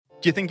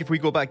Do you think if we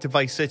go back to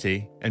Vice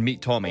City and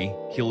meet Tommy,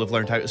 he'll have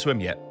learned how to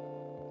swim yet?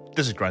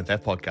 This is Grand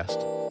Theft Podcast.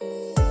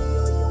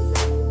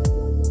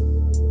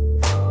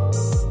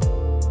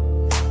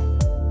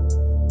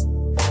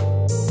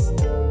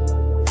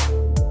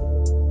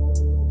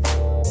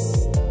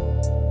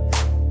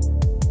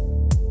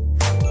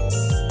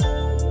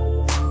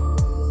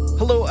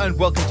 Hello and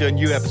welcome to a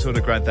new episode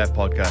of Grand Theft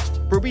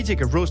Podcast, where we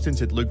take a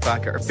rose-tinted look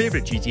back at our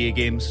favourite GTA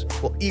games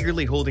while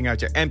eagerly holding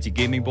out our empty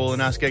gaming bowl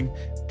and asking,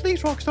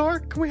 please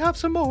Rockstar, can we have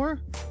some more?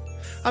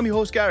 I'm your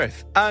host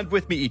Gareth, and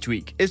with me each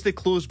week is the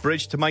closed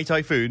bridge to my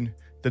typhoon,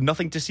 the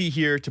nothing to see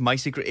here to my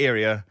secret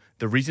area,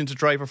 the reason to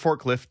drive a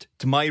forklift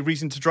to my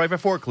reason to drive a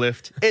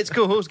forklift. It's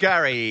co-host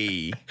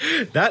Gary.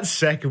 That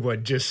second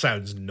one just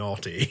sounds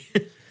naughty.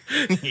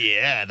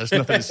 Yeah, there's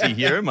nothing to see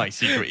here in my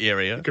secret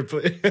area.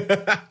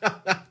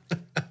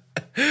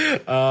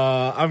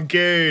 I'm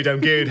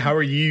good. How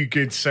are you,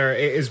 good sir?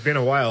 It has been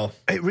a while.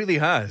 It really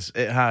has.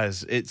 It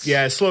has. It's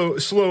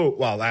slow.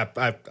 Well,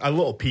 a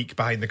little peek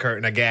behind the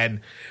curtain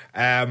again.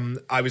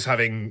 I was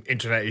having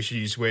internet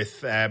issues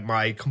with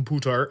my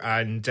computer,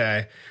 and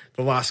the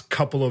last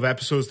couple of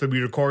episodes that we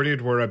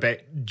recorded were a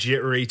bit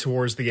jittery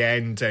towards the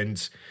end,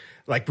 and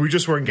like we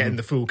just weren't getting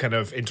the full kind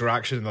of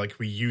interaction like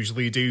we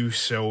usually do.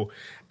 So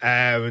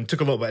it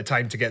took a little bit of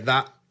time to get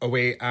that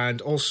away, and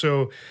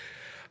also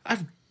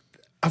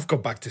I've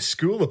gone back to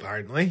school,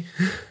 apparently.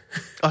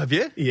 Oh, have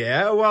you?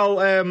 Yeah,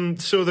 well,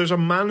 so there's a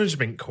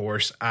management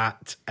course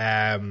at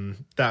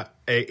that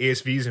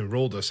ASV's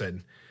enrolled us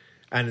in,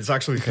 and it's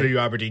actually through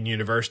Aberdeen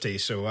University,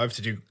 so I have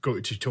to go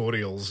to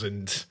tutorials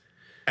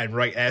and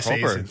write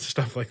essays and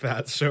stuff like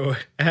that. So,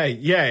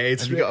 yeah,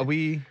 it's... Have you got a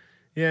wee...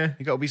 Yeah.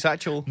 You got a wee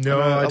satchel?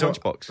 No, I don't.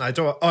 Lunchbox? I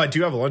don't. Oh, I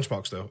do have a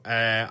lunchbox, though.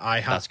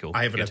 That's cool.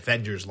 I have an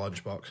Avengers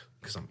lunchbox.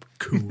 Because I'm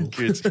cool.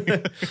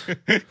 Good.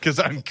 Because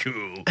I'm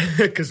cool.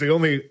 Because the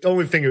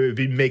only thing it would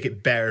be make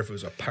it better if it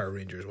was a Power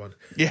Rangers one.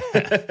 Yeah.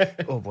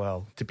 Oh,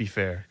 well, to be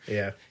fair.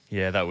 Yeah.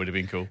 Yeah, that would have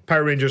been cool.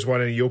 Power Rangers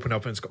one, and you open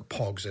up and it's got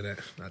Pogs in it.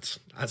 That's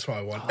what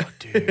I want. Oh,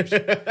 dude.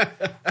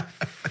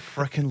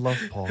 Freaking love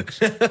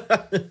Pogs.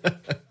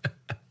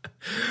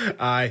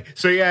 Aye.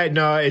 So, yeah,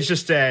 no, it's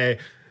just a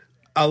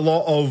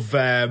lot of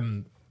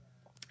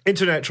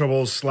internet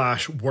troubles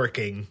 /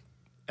 working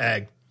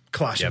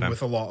clashing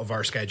with a lot of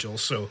our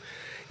schedules. So,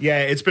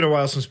 yeah, it's been a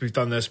while since we've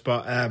done this,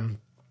 but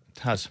It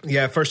has.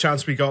 yeah, first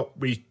chance we got,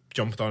 we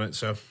jumped on it.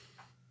 So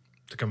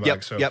to come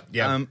back. Yep.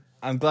 Yeah,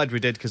 I'm glad we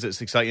did because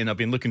it's exciting. I've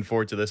been looking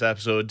forward to this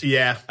episode.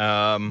 yeah.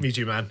 Me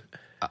too, man.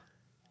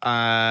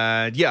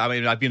 Yeah, I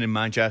mean, I've been in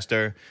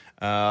Manchester.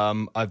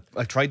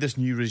 I've tried this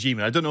new regime,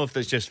 and I don't know if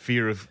it's just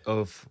fear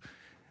of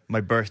my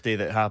birthday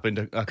that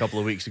happened a couple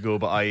of weeks ago,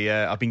 but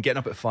I've been getting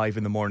up at 5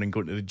 a.m,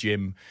 going to the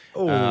gym.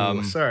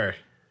 Oh, sir.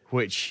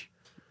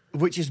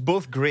 Which is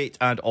both great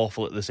and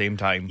awful at the same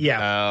time.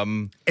 Yeah.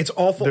 It's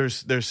awful.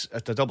 There's a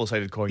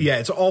double-sided coin. Yeah,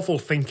 it's awful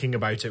thinking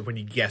about it when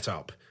you get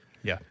up.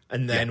 Yeah.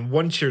 And then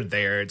once you're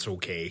there, it's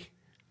okay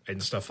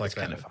and stuff like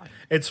that. Kind of fine.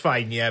 It's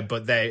fine, yeah,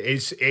 but it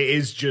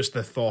is just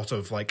the thought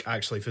of like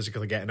actually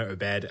physically getting out of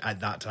bed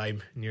at that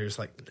time, and you're just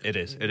like, It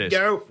is.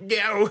 no.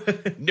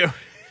 No,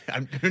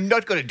 I'm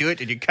not going to do it,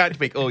 and you can't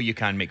make... Oh, you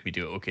can make me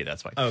do it. Okay,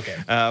 that's fine.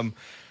 Okay.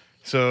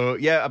 So,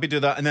 yeah, I've been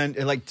doing that. And then,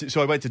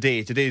 so I went today.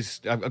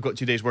 I've got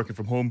 2 days working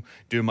from home,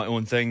 doing my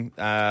own thing,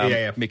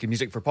 making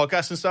music for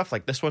podcasts and stuff,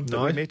 like this one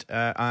that we made,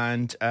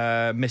 and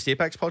Missed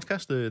Apex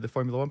podcast, the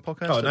Formula One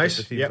podcast. Oh, nice.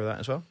 The theme for that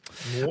as well.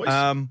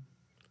 Nice.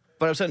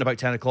 But I was sitting about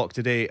 10 o'clock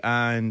today,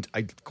 and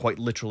I quite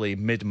literally,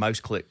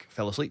 mid-mouse click,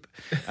 fell asleep.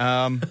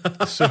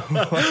 So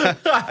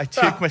I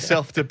took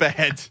myself to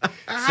bed,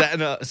 set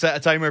a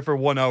timer for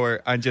 1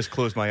 hour, and just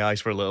closed my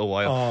eyes for a little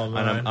while. Oh,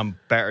 man. And I'm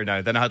better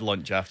now. Then I had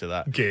lunch after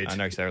that. Good. A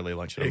nice early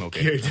lunch, and I'm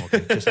okay. Good. I'm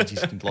okay.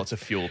 Just had lots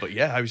of fuel. But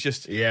yeah, I was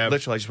just,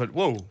 literally, I just went,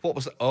 whoa, what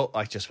was that? Oh,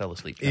 I just fell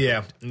asleep.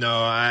 Yeah.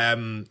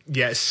 No,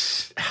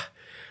 yes.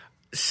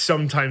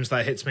 Sometimes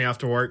that hits me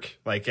after work.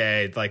 Like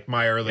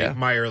my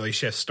early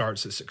shift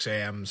starts at 6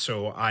 a.m,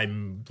 so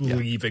I'm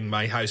leaving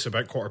my house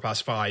about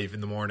 5:15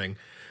 in the morning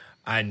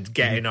and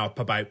getting up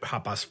about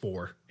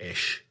 4:30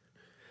 ish.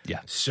 Yeah.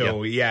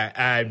 So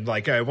and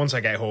once I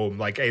get home,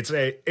 like it's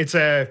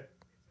a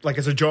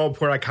job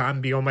where I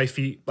can be on my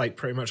feet like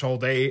pretty much all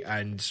day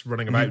and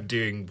running about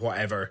doing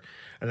whatever.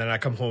 And then I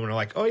come home and I'm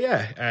like, oh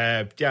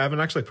I haven't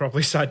actually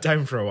properly sat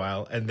down for a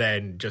while, and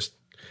then just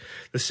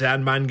the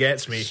Sandman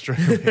gets me.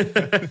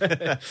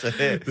 That's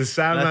it.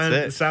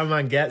 The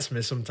Sandman gets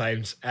me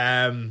sometimes.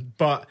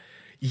 But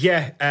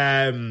yeah,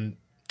 I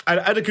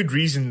had a good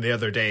reason the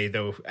other day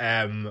though.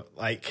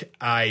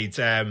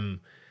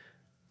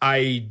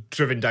 I'd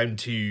driven down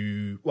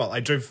to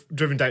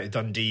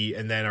Dundee,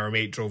 and then our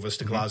mate drove us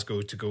to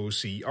Glasgow to go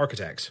see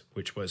Architects,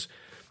 which was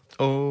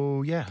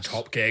top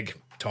gig.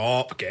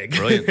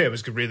 Brilliant. It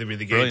was really,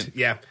 really good. Brilliant.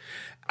 Yeah.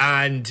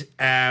 And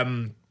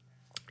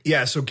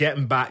so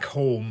getting back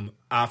home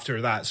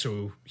after that,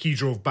 so he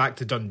drove back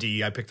to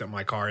Dundee, I picked up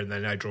my car, and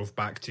then I drove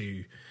back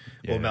to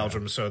Old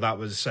Meldrum. So that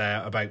was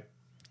about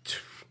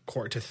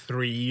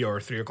 2:45 or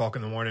 3 o'clock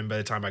in the morning by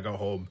the time I got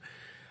home.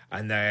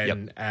 And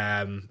then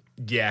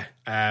just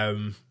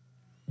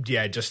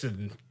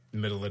in the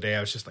middle of the day, I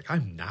was just like,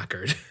 I'm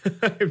knackered.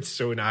 I'm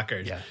so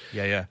knackered.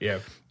 Yeah.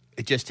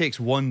 It just takes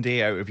one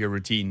day out of your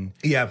routine.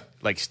 Yeah.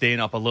 Like staying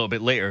up a little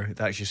bit later,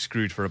 that's just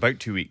screwed for about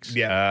 2 weeks.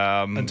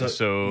 Yeah.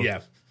 So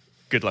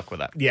good luck with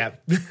that. Yeah,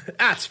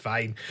 that's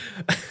fine.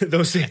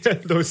 Those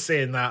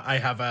saying that, I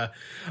have a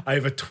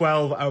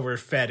 12-hour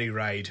ferry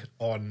ride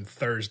on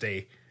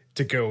Thursday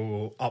to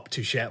go up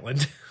to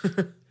Shetland.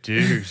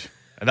 Dude.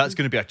 And that's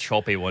going to be a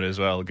choppy one as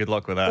well. Good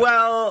luck with that.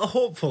 Well,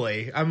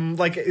 hopefully. I'm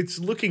like, it's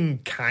looking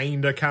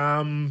kind of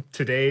calm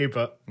today,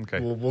 but okay.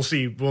 we'll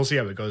see. We'll see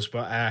how it goes.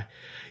 But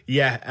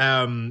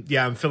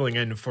I'm filling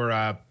in for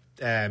a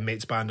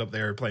mate's band up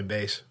there playing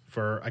bass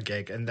for a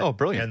gig. And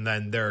brilliant! And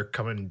then they're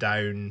coming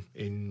down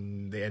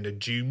in the end of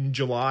June,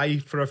 July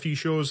for a few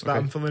shows that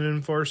I'm filling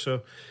in for.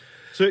 So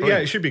yeah,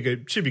 it should be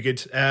good. Should be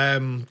good.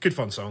 Good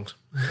fun songs.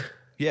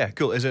 Yeah,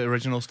 cool. Is it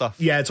original stuff?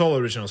 Yeah, it's all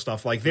original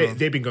stuff. Like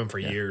they've been going for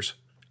years.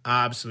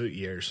 Absolute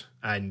years.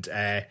 And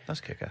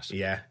that's kick-ass.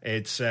 Yeah,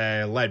 it's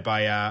led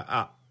by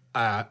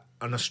an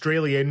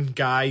Australian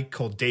guy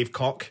called Dave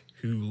Cock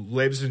who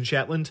lives in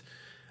Shetland,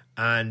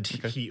 and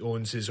he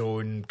owns his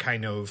own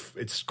kind of,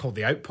 it's called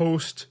The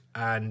Outpost,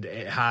 and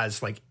it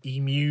has like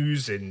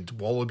emus and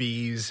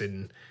wallabies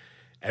and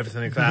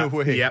everything like that. No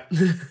way. Yep.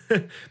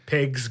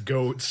 Pigs,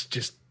 goats,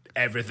 just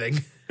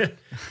everything.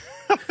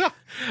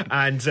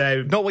 And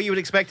not what you would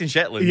expect in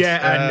Shetland.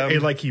 Yeah,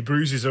 and he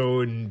brews his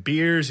own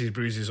beers, he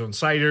brews his own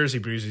ciders, he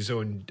brews his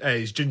own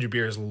his ginger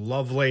beer is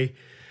lovely.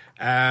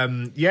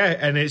 And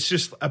it's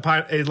just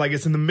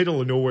it's in the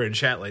middle of nowhere in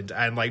Shetland,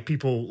 and like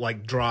people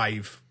like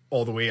drive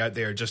all the way out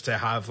there just to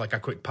have like a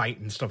quick pint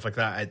and stuff like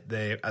that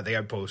at the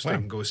outpost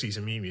and go see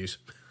some emus.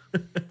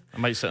 I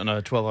might sit on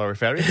a 12-hour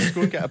ferry to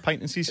go and get a pint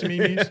and see some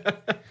emus.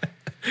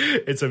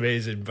 It's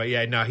amazing, but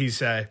yeah, no,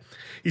 he's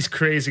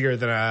crazier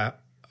than a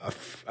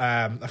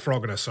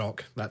frog in a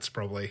sock. That's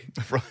probably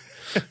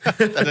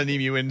than an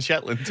emu in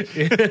Shetland.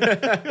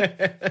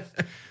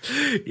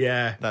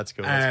 Yeah, that's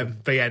cool.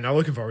 But yeah, no,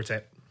 looking forward to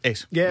it.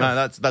 Ace. Yeah,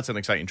 no, that's an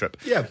exciting trip.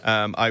 Yeah,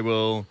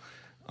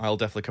 I'll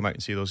definitely come out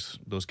and see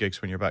those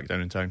gigs when you're back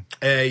down in town.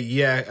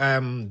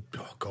 Oh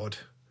God,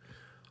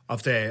 I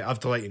have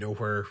to let you know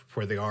where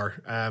they are.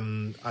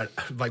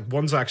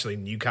 One's actually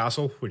in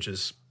Newcastle, which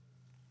is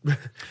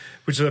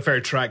a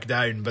fair track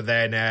down, but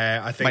then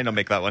I think might not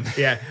make that one.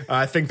 Yeah,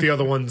 I think the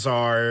other ones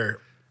are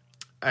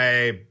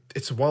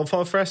it's a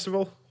Wildfire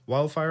Festival,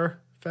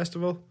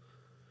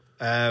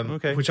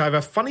 okay, which I have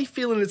a funny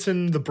feeling it's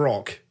in the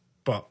Brock,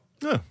 but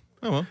oh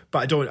well, but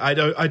I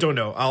don't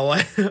know.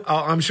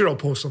 I'm sure I'll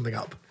post something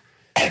up.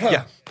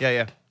 Yeah,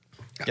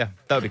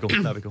 that'd be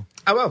cool.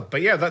 I will,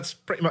 but yeah, that's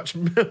pretty much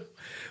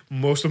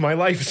most of my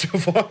life so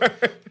far.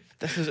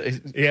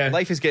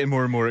 Life is getting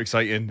more and more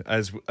exciting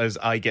as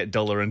I get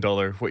duller and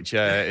duller, which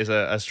is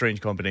a strange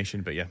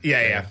combination. But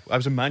yeah. I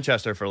was in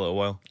Manchester for a little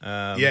while,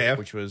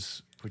 which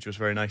was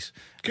very nice.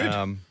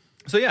 Good.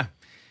 So yeah,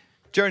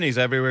 journeys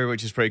everywhere,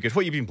 which is pretty good.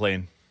 What have you been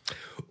playing?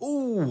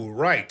 Ooh,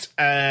 right.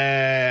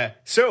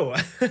 So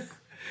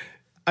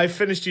I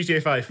finished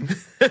GTA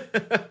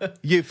 5.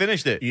 You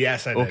finished it?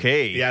 Yes, I did.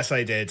 Okay. Yes,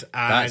 I did.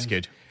 That's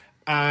good.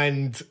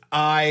 And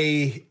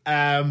I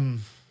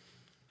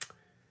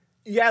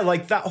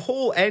like that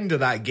whole end of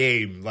that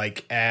game, I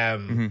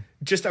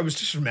was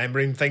just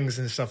remembering things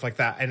and stuff like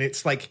that, and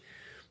it's like,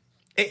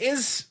 it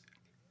is,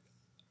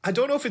 I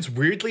don't know if it's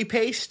weirdly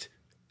paced,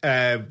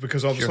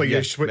 because obviously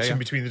you're switching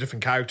between the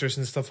different characters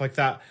and stuff like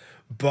that,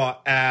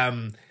 but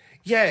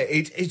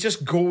it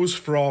just goes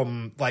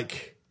from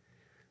like,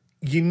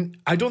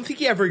 I don't think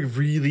you ever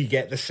really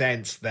get the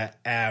sense that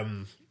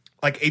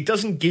it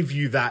doesn't give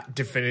you that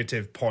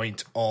definitive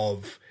point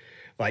of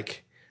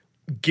like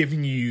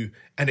giving you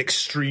an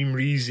extreme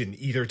reason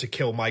either to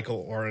kill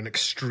Michael or an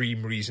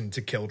extreme reason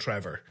to kill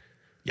Trevor.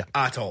 Yeah.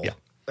 At all. Yeah.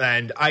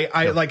 And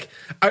I like,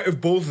 out of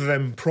both of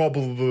them,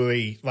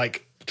 probably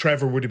like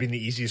Trevor would have been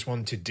the easiest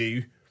one to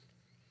do,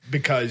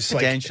 because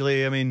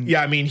potentially,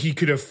 he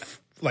could have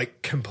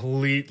like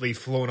completely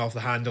flown off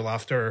the handle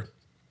after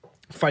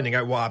finding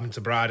out what happened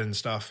to Brad and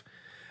stuff,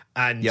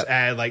 and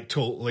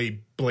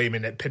totally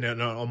blaming it, pinning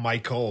it on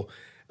Michael,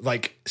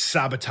 like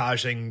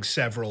sabotaging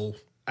several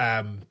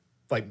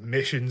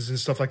missions and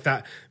stuff like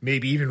that,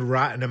 maybe even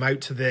ratting him out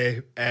to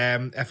the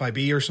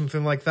FIB or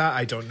something like that.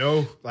 I don't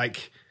know,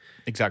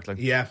 exactly.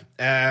 Yeah.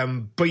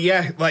 But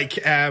yeah,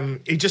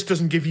 it just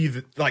doesn't give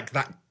you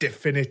that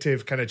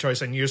definitive kind of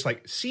choice, and you're just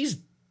like, C's,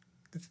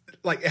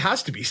 it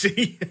has to be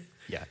C.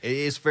 Yeah, it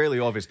is fairly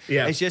obvious.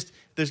 Yeah. It's just,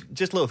 there's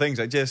just little things.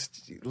 I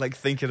just like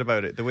thinking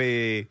about it. The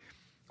way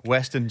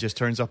Weston just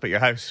turns up at your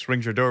house,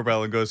 rings your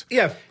doorbell and goes,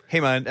 yeah, hey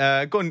man,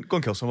 go and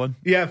kill someone.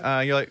 Yeah.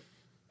 You're like,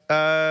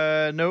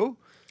 no.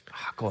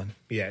 Go on.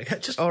 Yeah.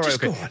 Just okay.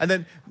 Go on. And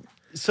then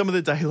some of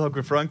the dialogue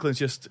with Franklin's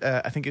just,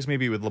 I think it's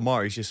maybe with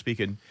Lamar, he's just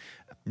speaking.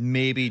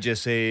 Maybe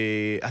just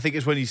say, I think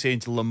it's when he's saying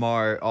to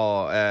Lamar,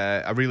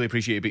 I really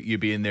appreciate you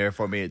being there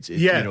for me. It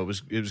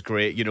was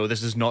great.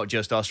 This is not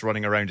just us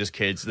running around as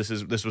kids. This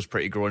was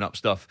pretty grown up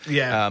stuff.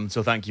 Yeah.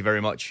 So thank you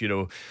very much.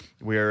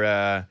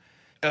 We're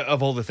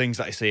of all the things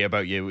that I say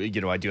about you,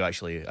 I do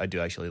actually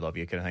love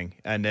you, kind of thing.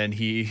 And then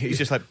he's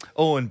just like,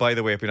 oh, and by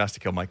the way, I've been asked to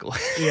kill Michael.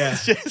 Yeah.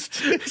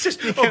 it's just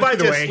oh, by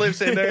the way,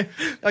 slips in there.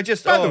 By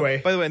the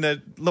way, and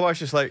then Lamar's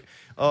just like,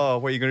 oh,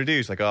 what are you going to do?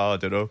 He's like, oh, I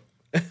don't know.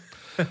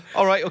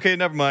 All right, okay,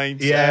 never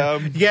mind. Yeah,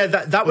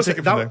 that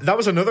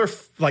was another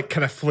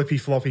kind of flippy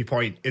floppy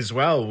point as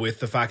well, with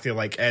the fact that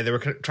they were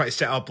trying to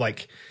set up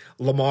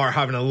Lamar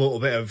having a little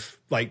bit of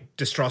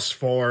distrust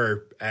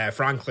for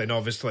Franklin,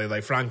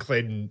 obviously,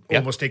 Franklin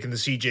almost taking the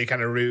CJ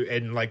kind of route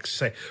and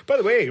say, by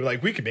the way,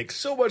 we could make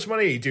so much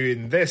money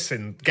doing this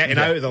and getting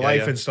out of the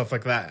life and stuff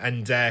like that,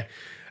 and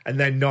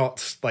then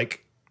not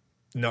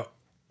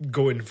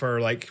going for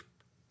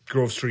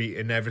Grove Street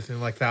and everything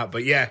like that.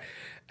 But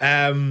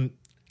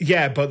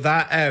but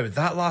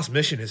that last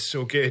mission is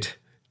so good.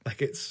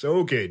 It's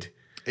so good.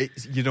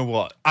 It's, you know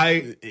what?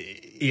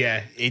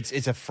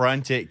 It's a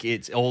frantic.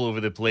 It's all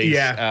over the place.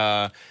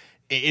 Yeah.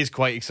 It is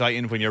quite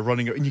exciting when you're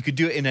running, and you could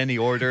do it in any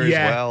order as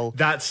well.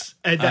 That's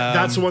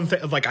one thing.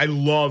 I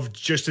love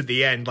just at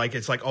the end.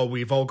 It's oh,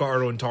 we've all got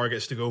our own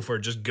targets to go for.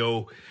 Just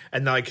go,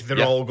 and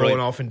they're all going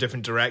off in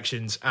different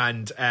directions.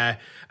 And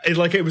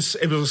it was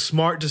a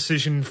smart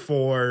decision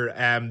for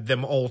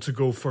them all to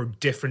go for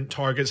different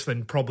targets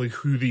than probably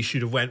who they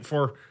should have went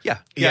for. Yeah,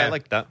 I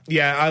like that.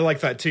 Yeah, I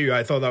like that too.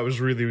 I thought that was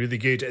really, really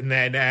good. And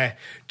then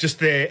just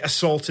the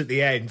assault at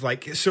the end.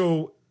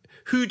 So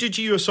who did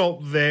you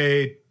assault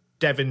the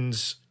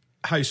Devon's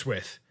house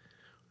with?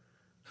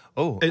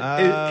 Oh,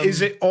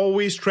 is it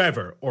always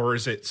Trevor, or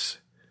is it?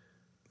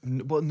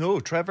 Well,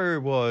 no, Trevor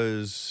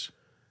was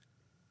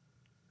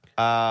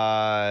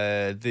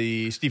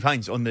the Steve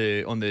Hines on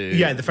the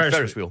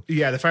Ferris wheel.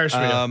 Yeah, the Ferris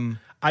wheel.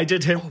 I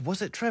did him. Oh,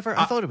 was it Trevor?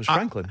 I thought it was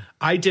Franklin.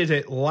 I did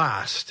it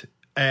last.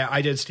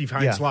 I did Steve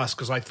Hines last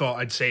because I thought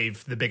I'd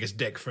save the biggest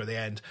dick for the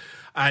end,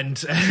 and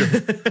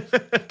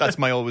that's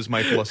always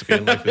my philosophy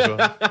in life as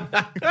well.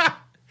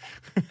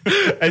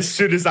 As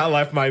soon as that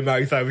left my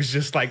mouth, I was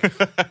just like,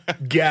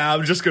 yeah,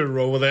 I'm just going to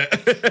roll with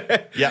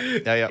it.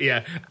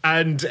 Yeah.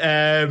 And,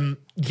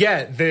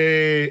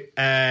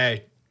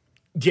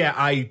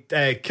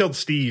 I killed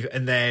Steve,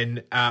 and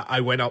then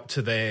I went up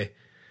to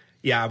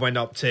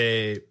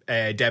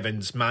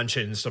Devon's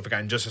mansion and stuff like that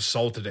and just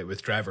assaulted it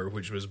with Trevor,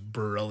 which was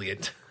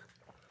brilliant.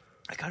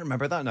 I can't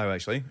remember that now,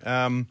 actually.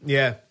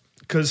 Yeah.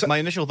 Because my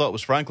initial thought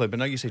was Franklin, but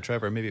now you say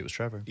Trevor. Maybe it was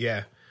Trevor.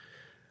 Yeah.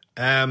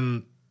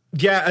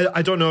 Yeah,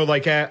 I don't know.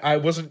 I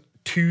wasn't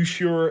too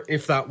sure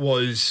if that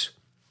was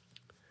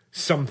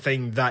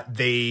something that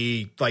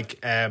they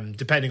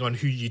depending on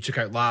who you took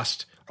out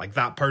last,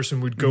 that person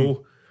would go.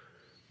 Mm-hmm.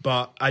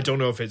 But I don't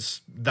know if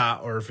it's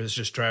that or if it's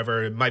just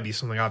Trevor. It might be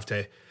something I have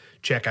to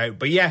check out.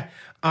 But yeah,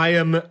 I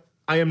am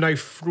now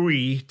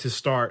free to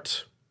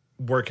start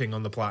working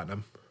on the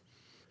platinum.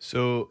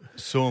 So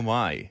am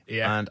I.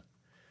 Yeah, and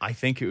I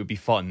think it would be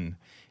fun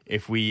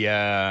if we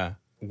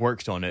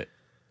worked on it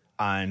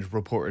and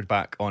reported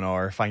back on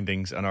our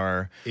findings and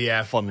our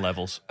fun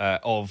levels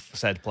of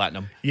said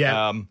platinum.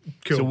 Yeah,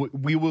 cool. So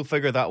we will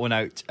figure that one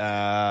out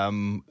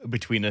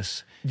between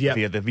us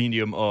via the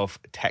medium of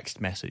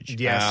text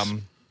message. Yes,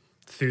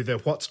 through the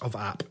What's of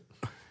app.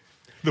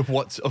 The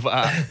What's of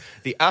app.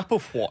 The app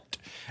of what?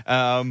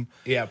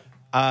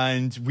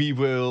 And we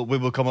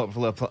will come up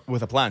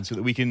with a plan so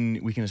that we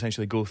can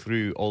essentially go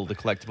through all the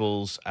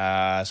collectibles,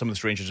 some of the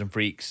Strangers and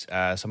Freaks,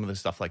 some of the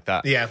stuff like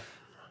that. Yeah.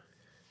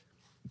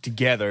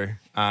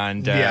 Together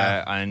and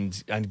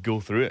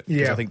go through it.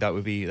 I think that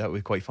would be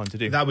quite fun to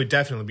do. That would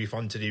definitely be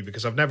fun to do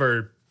because I've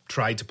never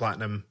tried to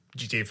platinum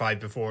GTA 5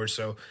 before,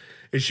 so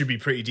it should be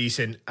pretty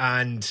decent.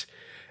 And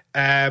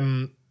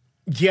I'm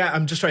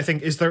just trying to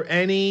think, is there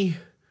any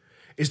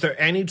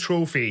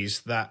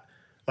trophies that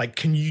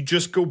can you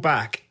just go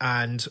back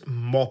and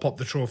mop up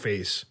the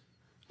trophies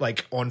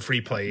on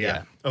free play?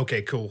 Yeah.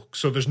 Okay, cool.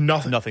 So there's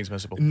nothing's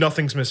missable.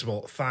 Nothing's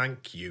missable.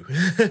 Thank you.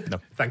 No.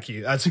 Thank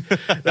you. That's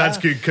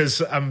good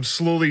because I'm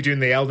slowly doing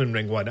the Elden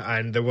Ring one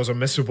and there was a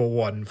missable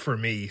one for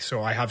me.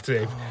 So I have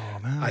to,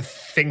 I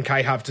think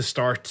I have to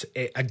start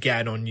it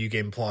again on New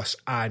Game Plus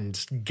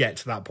and get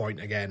to that point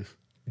again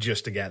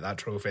just to get that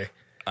trophy.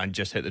 And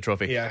just hit the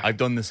trophy. Yeah. I've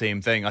done the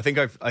same thing. I think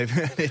I've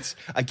it's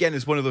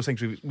one of those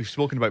things we've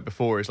spoken about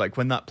before. Is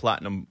when that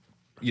platinum,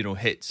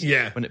 hits,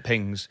 when it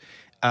pings,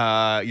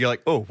 you're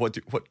like, oh,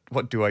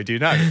 what do I do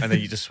now? And then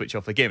you just switch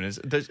off the game. And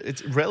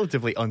it's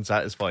relatively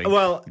unsatisfying.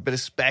 Well, but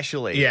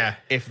especially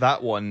if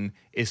that one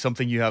is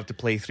something you have to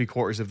play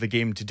 3/4 of the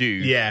game to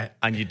do,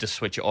 and you just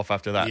switch it off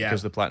after that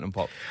because the platinum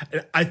pop.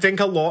 I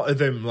think a lot of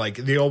them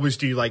they always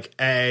do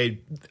I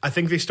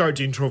think they start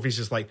doing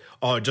trophies as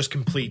just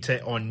complete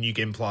it on New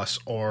Game Plus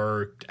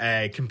or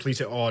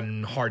complete it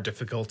on hard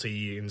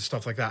difficulty and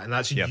stuff like that, and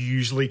that's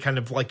usually kind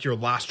of your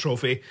last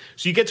trophy,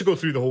 so you get to go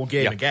through the whole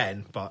game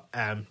again. But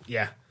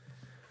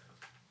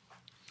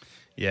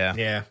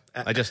Yeah.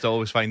 I just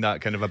always find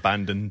that kind of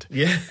abandoned.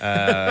 Yeah.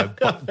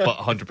 But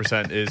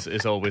 100%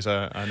 is always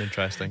an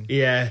interesting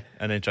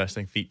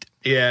feat.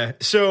 Yeah.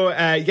 So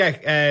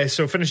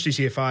so finished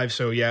GTA 5.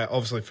 So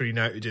obviously free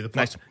now to do the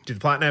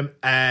platinum.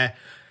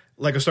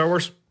 Lego Star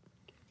Wars.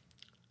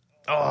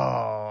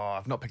 Oh,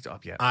 I've not picked it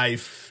up yet.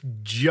 I've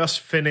just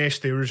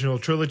finished the original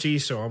trilogy,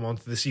 so I'm on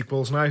to the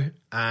sequels now.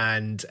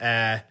 And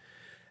I'm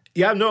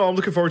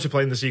looking forward to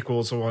playing the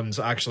sequels ones,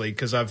 actually,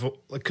 because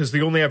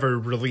they only ever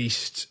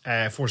released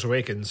Force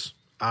Awakens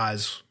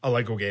as a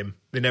Lego game.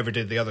 They never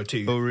did the other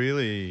two. Oh,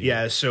 really?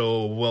 Yeah,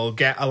 so we'll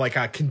get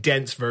a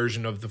condensed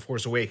version of the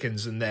Force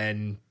Awakens, and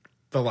then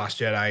The Last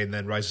Jedi, and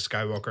then Rise of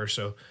Skywalker.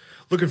 So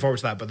looking forward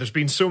to that. But there's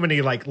been so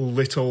many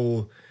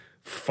little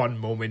fun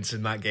moments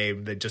in that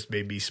game that just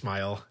made me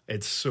smile.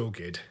 It's so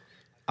good.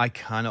 I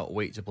cannot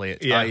wait to play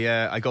it.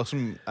 Yeah. I got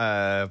some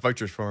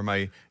vouchers for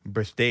my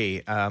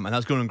birthday, and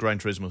that's going on Gran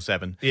Turismo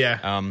 7.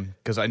 Yeah.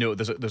 Because I know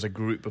there's a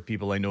group of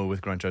people I know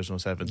with Gran Turismo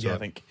 7, so Yeah.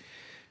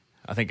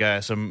 I think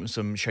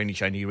some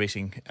shiny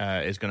racing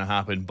is going to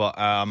happen. But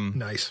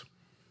Nice.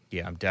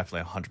 yeah, I'm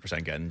definitely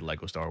 100% getting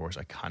Lego Star Wars.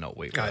 I cannot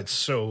wait for it. It's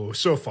so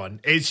fun.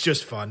 It's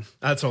just fun.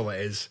 That's all it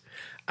is.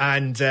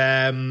 And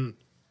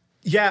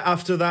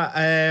after that,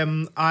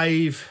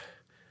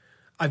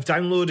 I've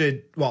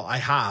downloaded. Well, I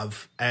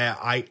have.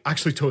 I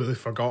actually totally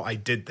forgot I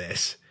did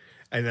this,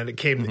 and then it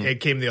came. It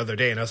came the other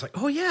day, and I was like,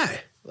 "Oh yeah!"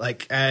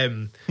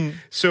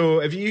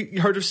 So have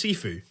you heard of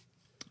Sifu?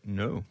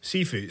 No.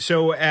 Sifu.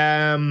 So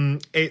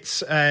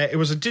it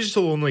was a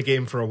digital only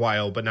game for a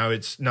while, but now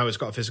it's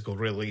got a physical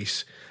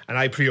release, and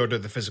I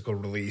pre-ordered the physical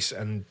release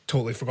and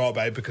totally forgot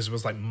about it because it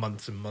was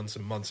months and months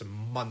and months and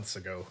months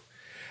ago.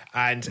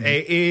 And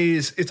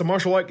it's a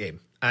martial art game,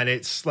 and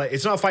it's not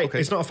a fight. Okay.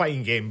 It's not a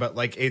fighting game, but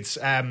it's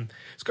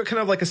got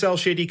kind of a cell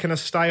shady kind of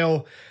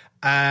style.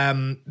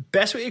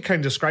 Best way to kind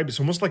of describe it's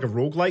almost like a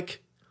roguelike.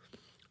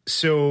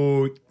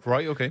 So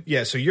Right. Okay.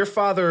 yeah, so your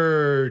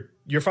father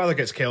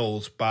gets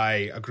killed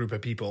by a group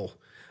of people,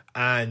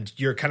 and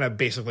you're kind of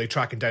basically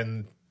tracking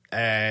down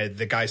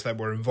the guys that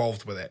were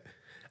involved with it,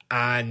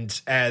 and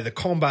the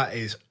combat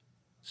is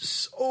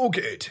so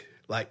good.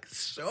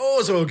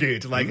 So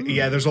good.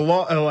 Yeah, there's a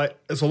lot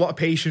of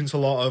patience, a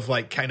lot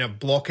of kind of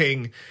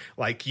blocking.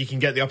 You can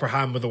get the upper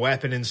hand with a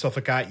weapon and stuff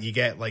like that. You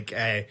get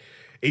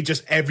it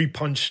just every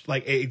punch,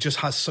 it just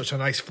has such a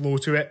nice flow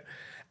to it.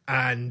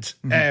 And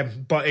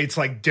but it's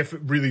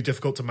really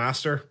difficult to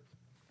master,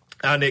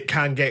 and it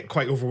can get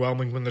quite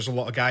overwhelming when there's a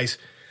lot of guys.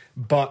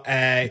 But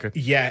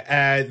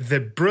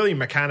the brilliant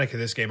mechanic of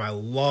this game, I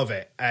love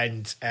it,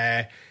 and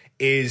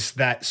is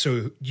that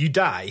so you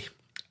die.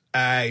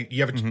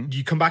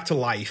 You come back to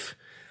life,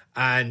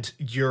 and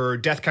your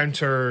death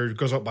counter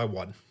goes up by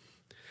 1,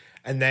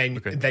 and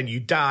then you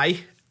die,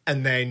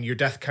 and then your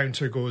death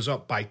counter goes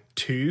up by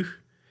 2.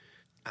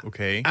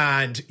 Okay.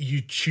 And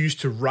you choose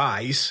to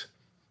rise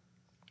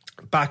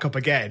back up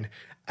again,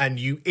 and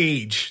you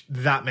age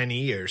that many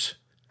years.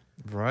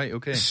 Right.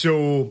 Okay.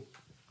 So,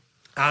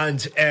 and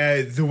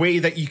the way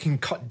that you can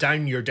cut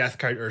down your death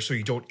counter so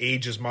you don't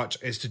age as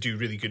much is to do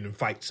really good in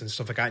fights and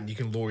stuff like that, and you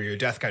can lower your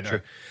death counter.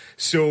 Sure.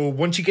 So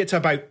once you get to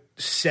about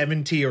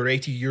 70 or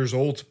 80 years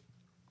old,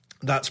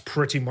 that's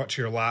pretty much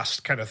your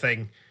last kind of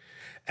thing.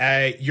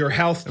 Your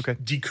health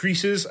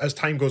decreases as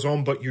time goes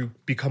on, but you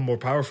become more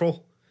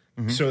powerful.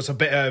 Mm-hmm. So it's a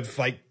bit of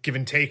give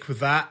and take with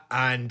that.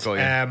 And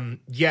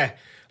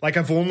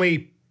I've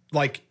only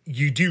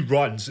you do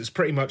runs. It's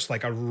pretty much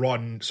like a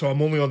run. So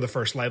I'm only on the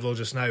first level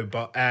just now,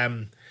 but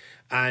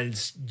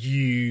and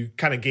you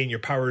kind of gain your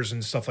powers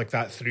and stuff like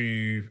that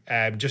through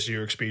just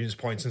your experience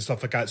points and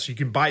stuff like that. So you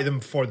can buy them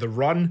for the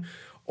run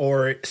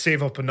or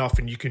save up enough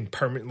and you can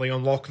permanently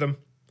unlock them.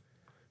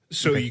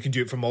 So you can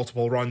do it for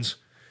multiple runs.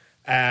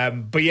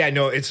 But yeah,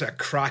 no, it's a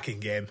cracking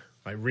game.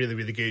 Really,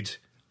 really good.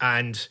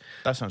 And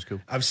that sounds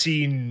cool. I've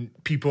seen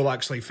people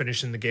actually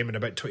finishing the game in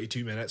about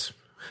 22 minutes,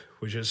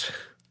 which is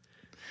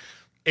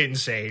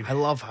insane. I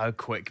love how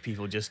quick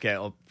people just get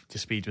up to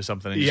speed with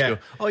something and just go,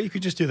 oh, you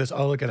could just do this.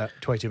 Oh, look at that.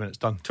 22 minutes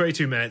done.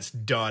 22 minutes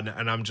done.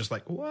 And I'm just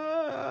like,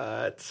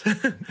 what?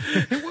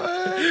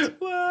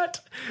 What?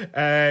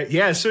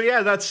 That's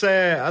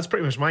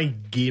pretty much my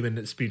gaming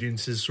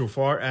experiences so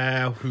far.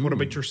 What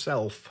about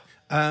yourself?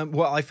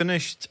 Well, I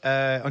finished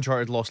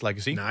Uncharted Lost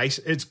Legacy. Nice.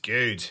 It's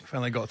good.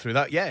 Finally got through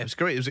that. Yeah, it was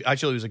great. It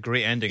was a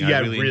great ending. Yeah, I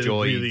really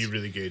enjoyed. Really,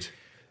 really good.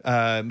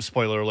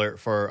 Spoiler alert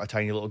for a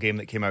tiny little game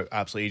that came out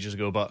absolutely ages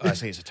ago, but I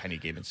say it's a tiny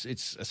game.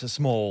 It's a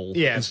small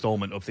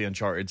installment of the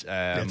Uncharted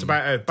it's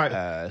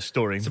about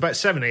story. It's about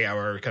 7-8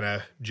 hour kind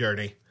of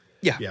journey.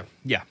 Yeah.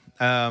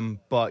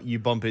 But you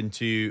bump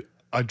into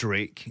a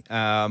Drake.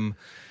 And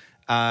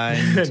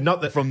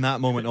from that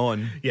moment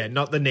on... Yeah,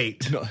 not the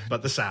Nate,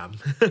 but the Sam.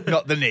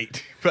 Not the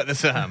Nate, but the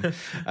Sam.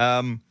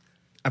 And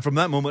from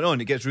that moment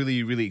on, it gets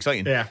really, really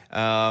exciting. Yeah.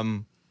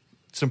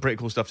 Some pretty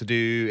cool stuff to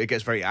do. It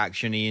gets very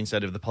action-y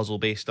instead of the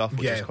puzzle-based stuff,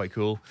 which is quite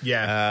cool.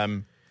 Yeah.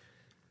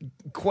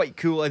 Quite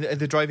cool. And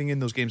the driving in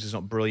those games is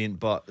not brilliant,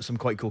 but some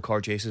quite cool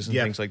car chases and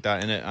things like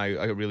that in it.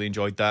 I really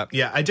enjoyed that.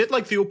 Yeah, I did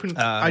like the open.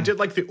 I did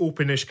like the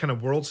openish kind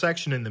of world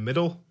section in the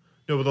middle,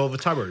 with all the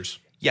towers.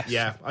 Yes.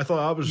 Yeah, I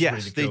thought that was really cool.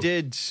 Yes, they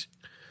did.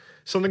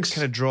 Something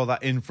kind of draw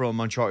that in from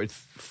Uncharted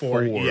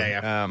 4.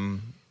 Yeah.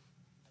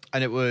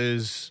 And it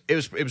was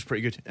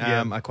pretty good.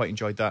 I quite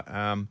enjoyed that.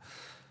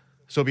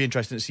 So it'll be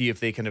interesting to see if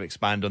they kind of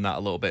expand on that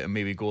a little bit and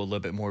maybe go a little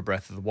bit more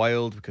Breath of the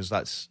Wild, because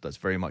that's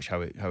very much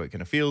how it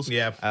kind of feels.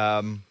 Yeah.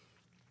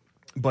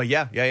 But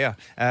yeah,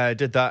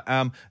 did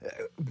that.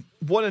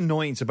 One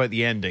annoyance about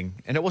the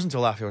ending, and it wasn't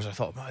until afterwards I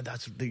thought, man,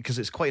 that's because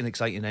it's quite an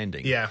exciting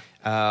ending. Yeah.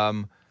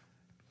 And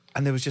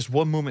there was just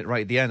one moment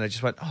right at the end. I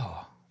just went,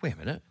 oh, wait a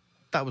minute,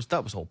 that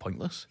was all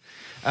pointless.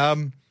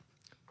 I'm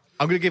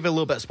going to give it a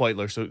little bit of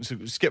spoiler, so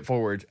skip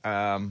forward.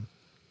 A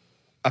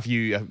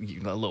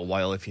little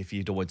while if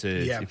you don't want to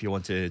if you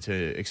want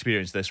to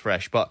experience this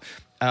fresh, but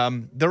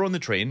they're on the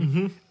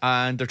train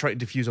and they're trying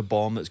to defuse a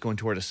bomb that's going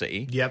toward a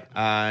city. Yep.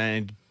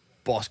 And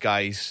boss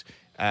guys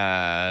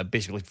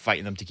basically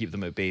fighting them to keep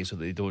them at bay so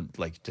that they don't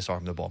like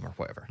disarm the bomb or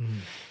whatever.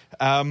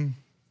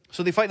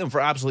 So they fight them for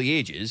absolutely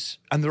ages,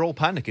 and they're all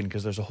panicking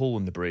because there's a hole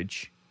in the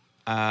bridge,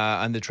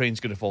 and the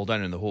train's going to fall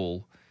down in the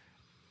hole.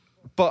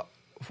 But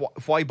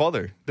why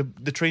bother?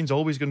 The train's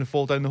always going to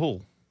fall down the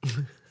hole.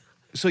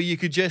 So you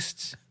could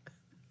just...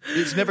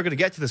 It's never going to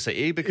get to the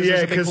city because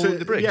there's a big hole in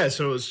the bridge. Yeah,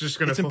 so it's just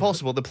going to... It's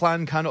impossible. The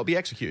plan cannot be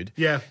executed.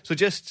 Yeah. So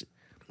just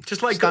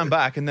like stand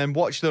back and then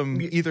watch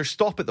them either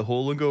stop at the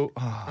hole and go,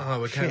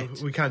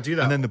 we can't do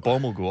that. And then the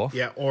bomb will go off.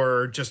 Yeah,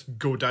 or just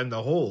go down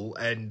the hole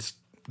and...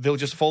 They'll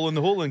just fall in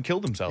the hole and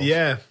kill themselves.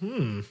 Yeah.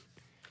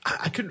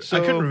 I couldn't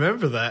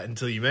remember that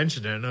until you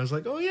mentioned it, and I was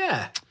like, oh,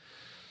 yeah.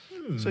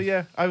 So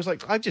yeah, I was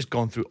like, I've just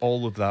gone through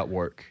all of that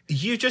work.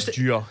 You've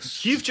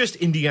just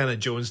Indiana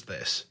Jones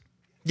this.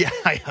 Yeah,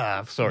 I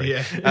have. Sorry.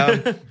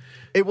 Yeah.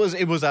 It was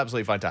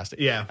absolutely fantastic.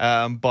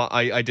 Yeah. But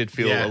I did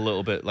feel a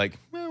little bit like,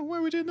 well, what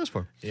are we doing this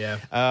for? Yeah.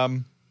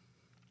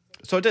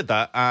 So I did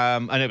that,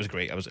 and it was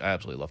great. I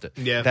absolutely loved it.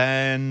 Yeah.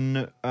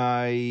 Then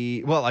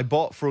I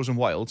bought Frozen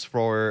Wilds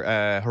for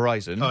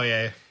Horizon. Oh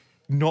yeah.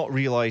 Not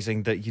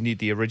realizing that you need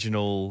the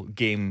original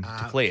game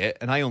to play it,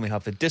 and I only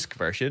have the disc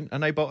version,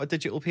 and I bought a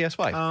digital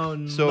PS5. Oh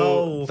no.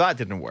 So that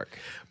didn't work.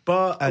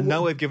 But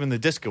now I've given the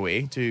disc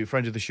away to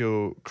friend of the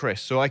show,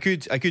 Chris. So I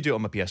could do it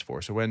on my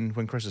PS4. So when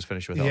Chris is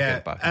finished with it, I'll get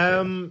it back.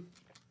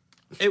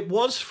 It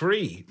was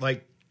free.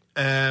 Like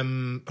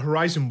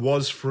Horizon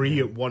was free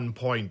at one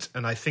point,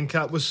 and I think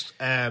that was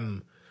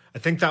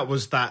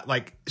that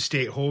like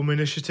stay at home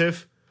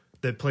initiative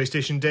that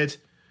PlayStation did.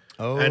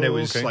 Oh, and it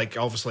was okay. like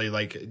obviously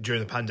like during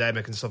the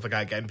pandemic and stuff like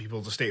that, getting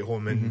people to stay at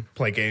home and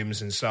play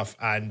games and stuff.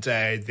 And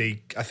I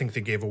think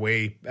they gave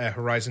away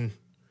Horizon.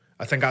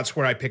 I think that's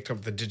where I picked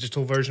up the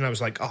digital version. I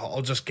was like, oh,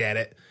 I'll just get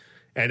it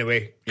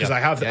anyway because I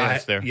have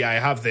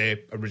the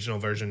original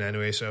version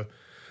anyway. So,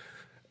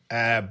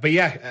 but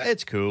yeah,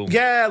 it's cool.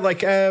 Yeah,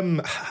 like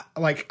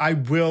I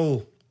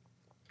will,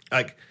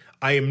 like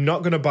I am not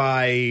going to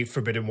buy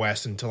Forbidden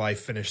West until I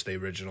finish the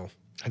original.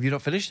 Have you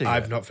not finished it yet?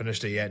 I've not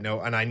finished it yet, no,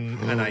 and I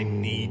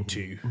need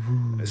to.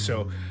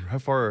 So how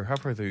far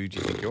through do you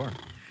think you are?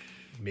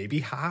 Maybe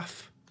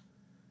half.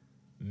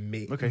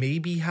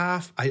 Maybe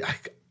half.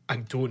 I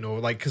don't know,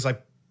 like because I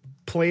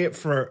play it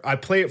for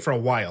a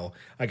while.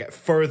 I get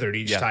further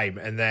each time,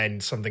 and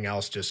then something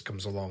else just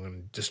comes along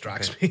and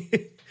distracts me.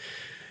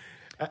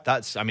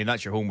 That's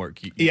your homework.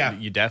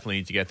 You definitely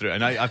need to get through it.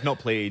 And I've not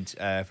played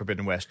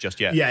Forbidden West just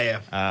yet.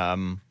 Yeah.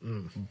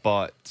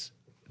 But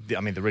the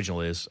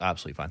original is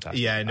absolutely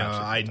fantastic. Yeah, no,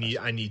 absolutely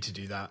I need to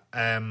do that.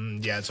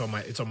 It's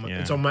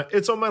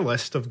on my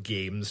list of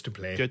games to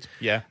play. Good.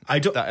 Yeah.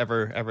 That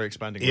ever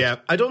expanding. Yeah.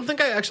 list. I don't think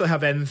I actually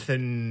have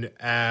anything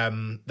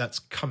that's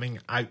coming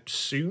out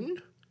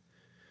soon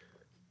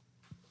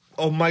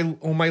on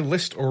my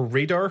list or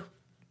radar.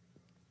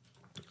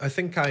 I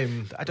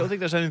don't think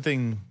there's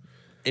anything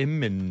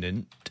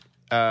imminent.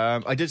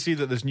 I did see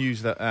that there's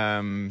news that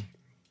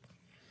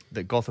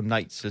that Gotham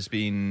Knights has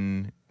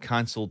been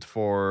cancelled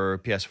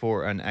for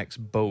PS4 and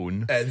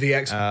Xbone. The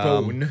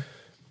Xbone.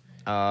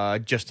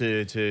 Just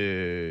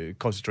to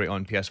concentrate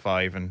on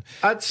PS5 and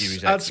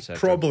Series X. That's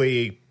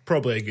probably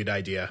a good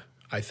idea,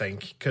 I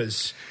think,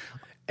 because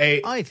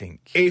I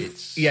think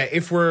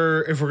if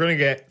we're gonna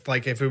get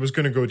like if it was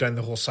gonna go down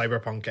the whole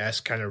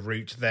Cyberpunk-esque kind of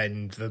route,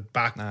 then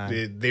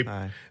they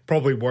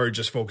probably were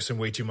just focusing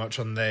way too much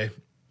on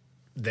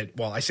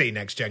I say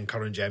next gen,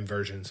 current gen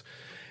versions.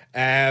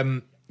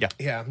 I'm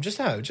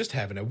just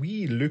having a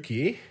wee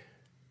looky,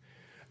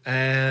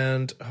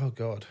 and oh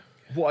god,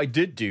 what I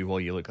did do while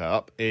you look that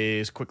up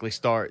is quickly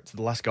start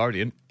The Last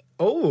Guardian.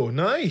 Oh,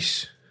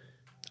 nice!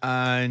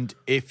 And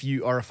if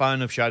you are a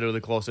fan of Shadow of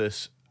the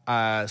Colossus /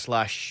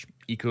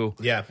 Eco,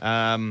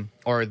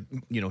 or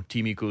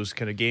Team Eco's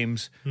kind of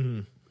games,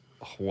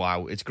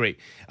 wow, it's great.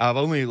 I've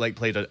only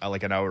played an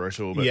hour or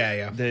so, but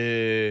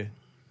there's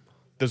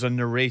a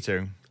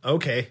narrator.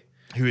 Okay.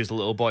 Who is the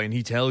little boy, and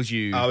he tells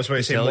you... I was about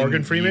to say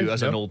Morgan Freeman?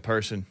 As an old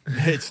person.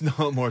 It's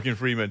not Morgan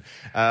Freeman.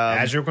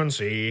 As you can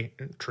see,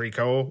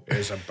 Trico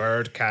is a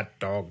bird, cat,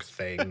 dog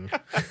thing.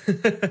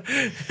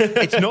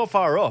 It's not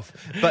far off.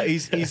 But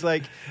he's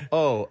like,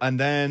 and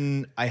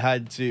then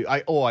I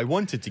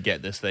wanted to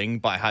get this thing,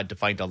 but I had to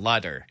find a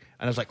ladder.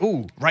 And I was like,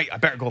 right, I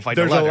better go find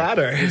a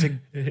ladder. There's a ladder.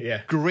 It's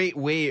a great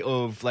way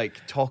of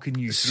talking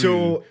you through.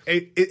 So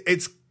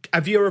it's...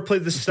 Have you ever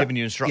played the... giving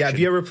you instructions. Yeah, have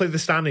you ever played the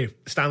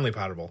Stanley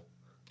Parable?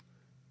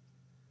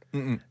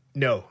 Mm-mm.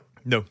 No.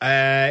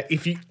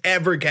 If you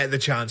ever get the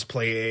chance,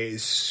 play it. It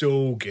is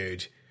so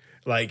good.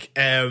 Like,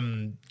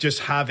 just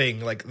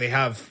having, like, they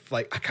have,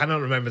 like, I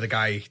cannot remember the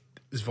guy's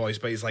voice,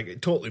 but he's,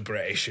 like, totally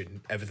British and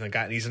everything like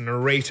that. And he's a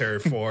narrator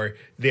for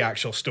the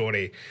actual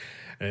story.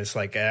 And it's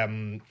like,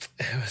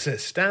 was it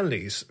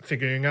Stanley's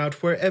figuring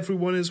out where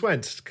everyone has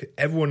went.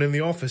 Everyone in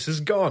the office is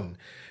gone.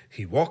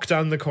 He walked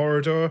down the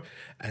corridor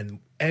and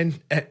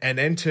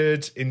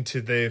entered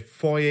into the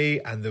foyer,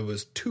 and there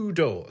was 2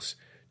 doors.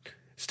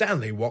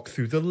 Stanley walked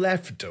through the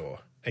left door.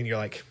 And you're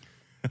like...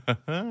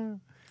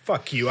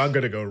 Fuck you, I'm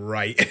going to go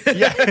right.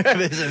 Yeah,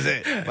 this is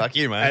it. Fuck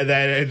you, man. And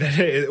then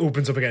it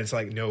opens up again. It's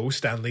like, no,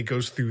 Stanley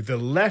goes through the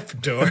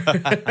left door.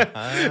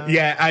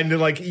 Yeah, and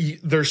like,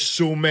 there's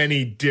so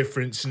many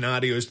different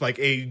scenarios. Like,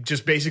 it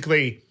just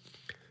basically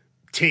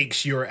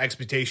takes your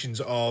expectations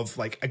of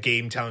like a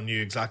game telling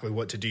you exactly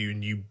what to do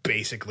and you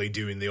basically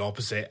doing the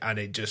opposite. And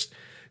it just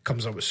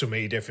comes up with so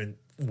many different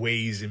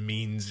ways and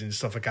means and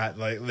stuff like that.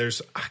 Like,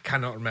 I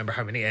cannot remember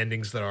how many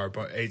endings there are,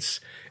 but it's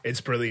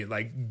brilliant.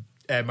 Like,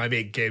 my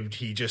mate Gibbs,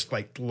 he just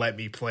like let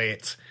me play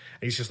it.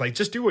 And he's just like,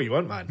 just do what you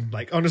want, man.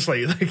 Like,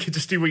 honestly, like,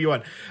 just do what you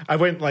want. I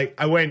think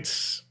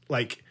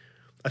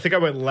I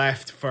went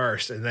left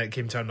first, and then it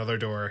came to another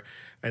door,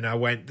 and I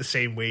went the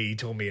same way he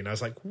told me, and I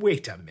was like,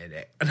 wait a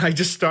minute. And I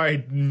just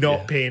started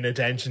not paying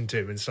attention to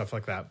him and stuff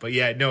like that. But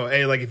yeah, no,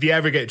 like, if you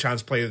ever get a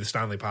chance to play the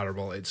Stanley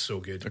Parable, it's so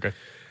good. Okay.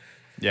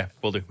 Yeah,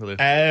 we'll do.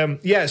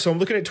 Yeah, so I'm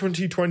looking at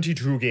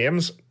 2022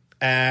 games,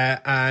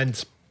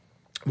 and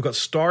we've got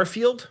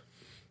Starfield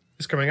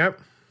is coming out.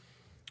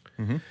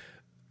 Mm-hmm.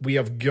 We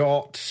have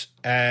got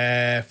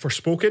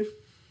Forspoken.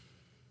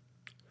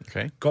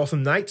 Okay.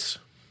 Gotham Knights.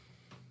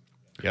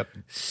 Yep.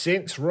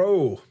 Saints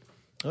Row.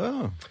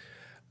 Oh.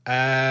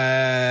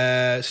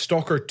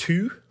 Stalker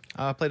 2.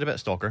 I played a bit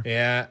of Stalker.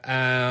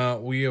 Yeah.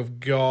 We have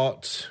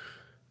got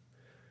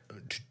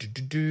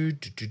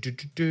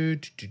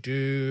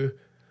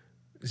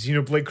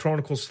Xenoblade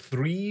Chronicles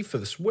 3 for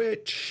the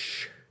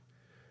Switch.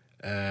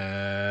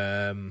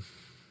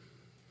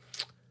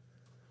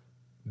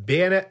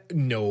 Bayonetta.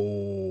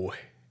 No.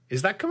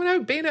 Is that coming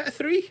out? Bayonetta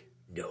 3?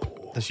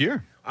 No. This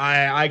year?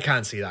 I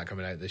can't see that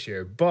coming out this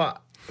year,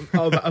 but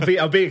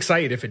I'll be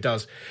excited if it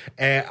does.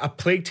 A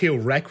Plague Tale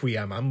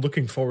Requiem. I'm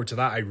looking forward to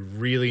that. I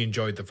really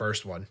enjoyed the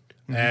first one.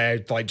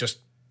 Mm-hmm. Like, just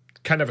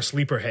kind of a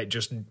sleeper hit,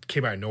 just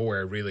came out of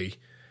nowhere, really.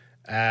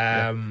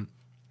 Hogwarts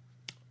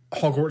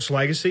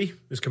Legacy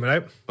is coming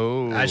out.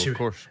 Oh, of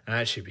course.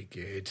 That should be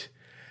good.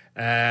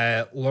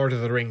 Lord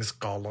of the Rings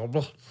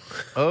Gollum.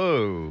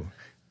 Oh,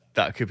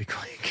 that could be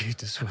quite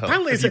good as well.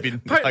 Apparently,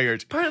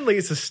 Apparently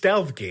it's a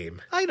stealth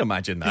game. I'd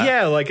imagine that.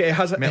 Yeah, like it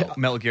has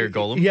Metal Gear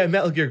Gollum. Yeah,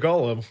 Metal Gear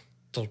Gollum.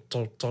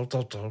 Imagine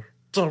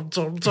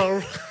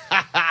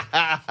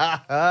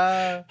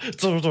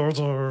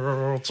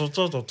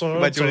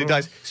when he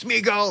dies.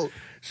 Smeagol!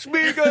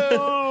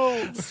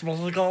 Smeagol!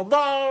 Smeagol,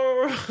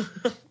 no!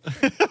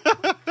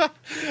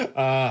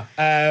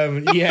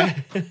 Yeah.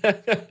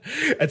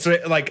 It's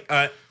like,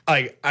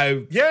 like,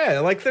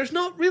 there's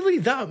not really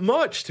that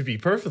much, to be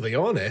perfectly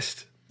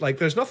honest. Like,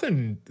 there's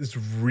nothing that's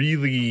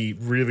really,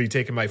 really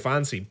taken my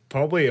fancy.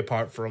 Probably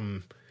apart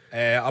from...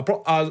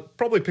 I'll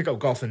probably pick up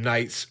Gotham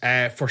Knights.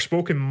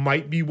 Forspoken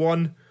might be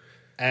one.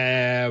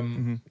 What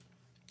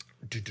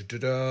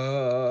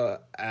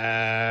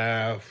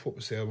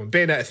was the other one?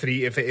 Bayonetta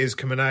 3, if it is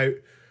coming out.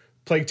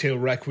 Plague Tale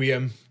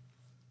Requiem.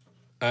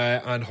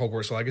 And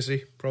Hogwarts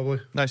Legacy, probably.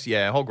 Nice,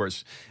 yeah.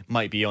 Hogwarts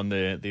might be on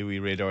the wee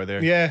radar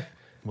there. Yeah.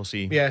 We'll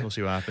see. Yeah. We'll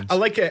see what happens. I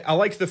like it. I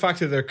like the fact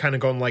that they're kind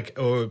of gone like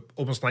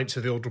almost Knights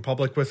of the Old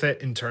Republic with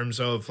it, in terms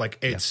of like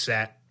it's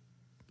set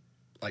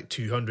like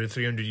 200,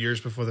 300 years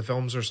before the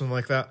films or something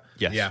like that.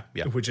 Yes. Yeah.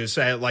 Yeah. Which is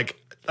like,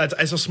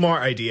 it's a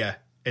smart idea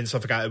and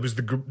stuff like that. It was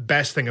the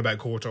best thing about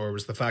KOTOR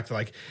was the fact that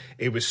like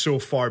it was so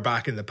far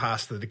back in the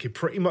past that they could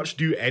pretty much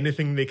do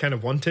anything they kind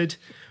of wanted.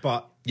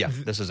 But yeah,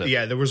 this is it.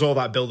 Yeah, there was all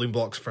that building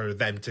blocks for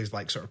them to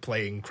like sort of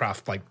play and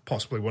craft like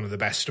possibly one of the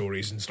best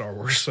stories in Star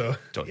Wars. So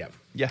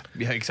yeah,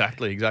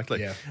 exactly.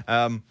 Yeah.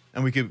 And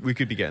we could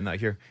be getting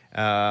that here.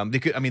 They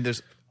could. I mean,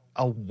 there's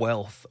a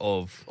wealth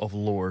of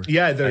lore.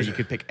 Yeah, you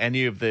could pick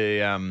any of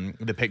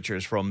the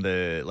pictures from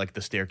the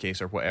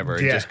staircase or whatever,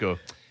 and just go,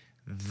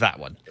 that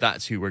one.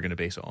 That's who we're going to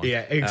base it on.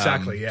 Yeah,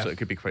 exactly. Yeah, so it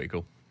could be pretty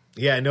cool.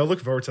 Yeah, no,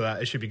 looking forward to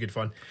that. It should be good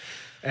fun.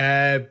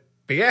 But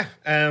yeah,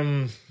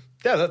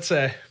 that's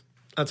our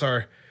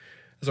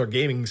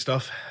gaming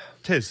stuff.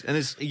 It is, and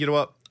it's, you know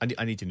what,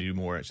 I need to do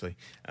more actually.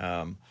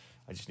 I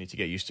just need to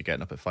get used to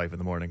getting up at 5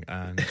 a.m.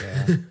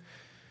 and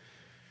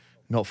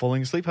not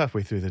falling asleep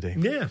halfway through the day.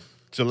 Yeah.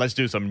 So let's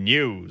do some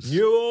news.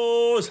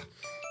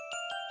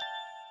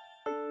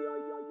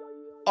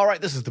 All right,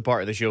 this is the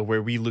part of the show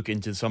where we look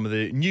into some of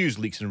the news,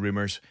 leaks, and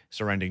rumors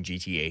surrounding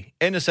GTA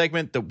in a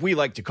segment that we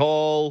like to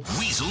call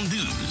Weasel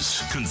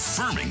News,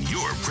 confirming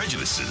your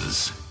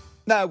prejudices.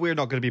 Now, we're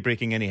not going to be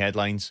breaking any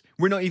headlines.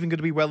 We're not even going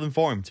to be well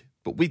informed,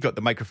 but we've got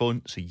the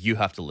microphone, so you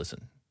have to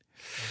listen.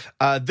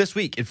 This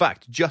week, in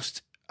fact,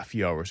 just a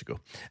few hours ago,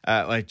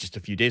 just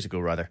a few days ago,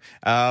 rather,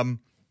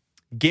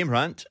 Game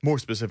Rant, more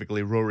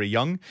specifically Rory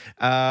Young,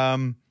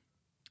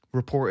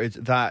 reported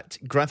that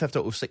Grand Theft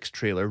Auto 6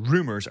 trailer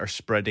rumours are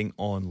spreading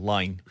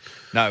online.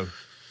 Now,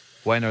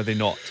 when are they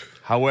not?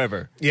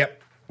 However,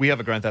 Yep. we have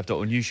a Grand Theft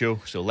Auto news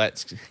show, so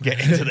let's get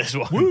into this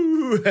one.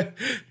 Woo!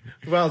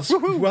 Well,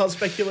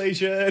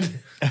 speculation.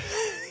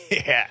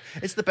 Yeah,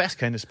 it's the best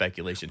kind of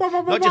speculation.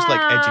 Not just like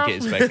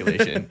educated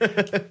speculation.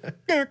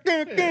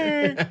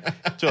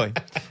 Joy.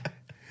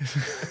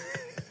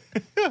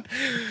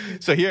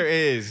 So here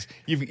is,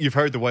 you've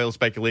heard the wild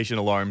speculation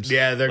alarms.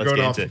 Yeah, they're Let's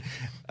going get off. into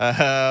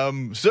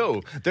it.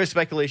 So there's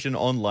speculation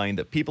online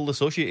that people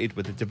associated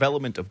with the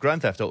development of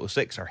Grand Theft Auto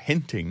 6 are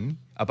hinting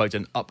about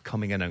an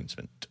upcoming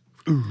announcement.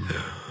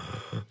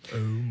 Oh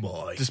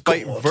my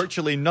Despite God.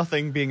 virtually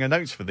nothing being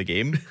announced for the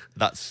game,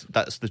 that's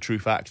the true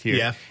fact here.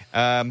 Yeah.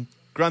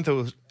 Grand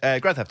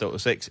Theft Auto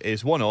 6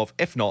 is one of,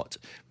 if not,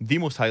 the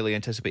most highly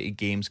anticipated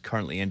games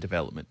currently in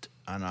development.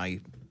 And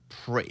I'm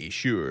pretty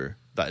sure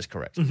that is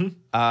correct,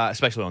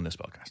 especially on this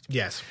podcast.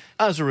 Yes.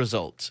 As a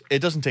result, it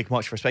doesn't take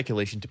much for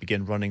speculation to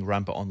begin running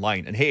rampant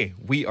online. And hey,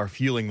 we are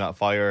fueling that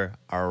fire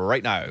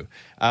right now.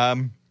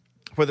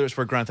 Whether it's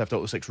for Grand Theft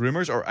Auto 6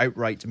 rumours or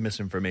outright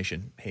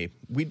misinformation. Hey,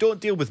 we don't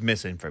deal with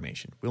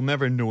misinformation. We'll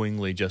never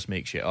knowingly just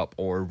make shit up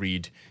or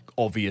read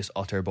obvious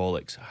utter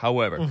bollocks.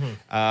 However,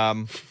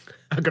 I'm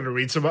going to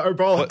read some utter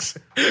bollocks.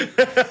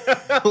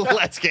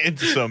 let's get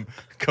into some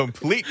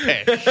complete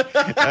pish.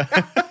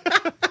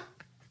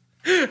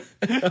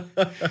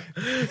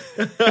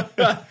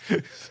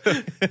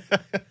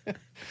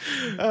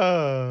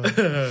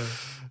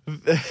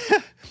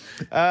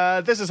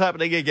 This is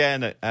happening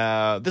again.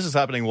 This is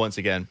happening once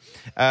again.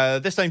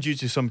 This time due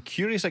to some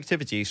curious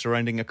activity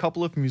surrounding a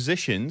couple of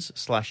musicians /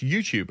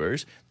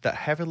 YouTubers that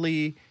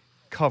heavily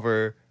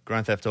cover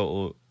Grand Theft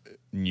Auto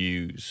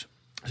news.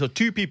 So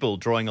two people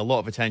drawing a lot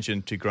of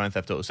attention to Grand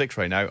Theft Auto 6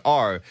 right now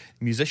are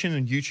musician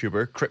and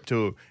YouTuber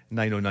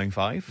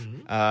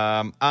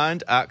Crypto9095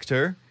 and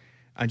actor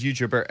and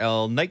YouTuber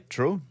El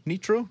Nitro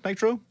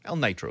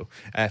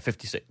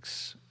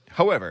 56.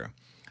 However,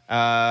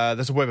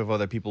 there's a web of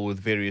other people with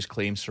various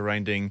claims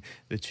surrounding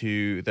the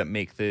two that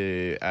make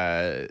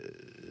the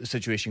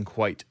situation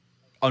quite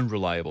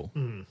unreliable.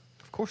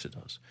 Of course it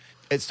does.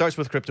 It starts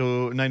with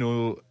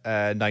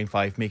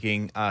Crypto9095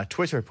 making a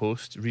Twitter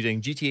post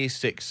reading GTA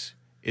 6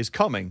 is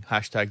coming,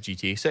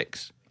 #GTA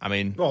 6. I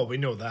mean... Well, we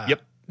know that.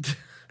 Yep.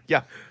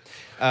 Yeah.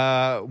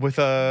 With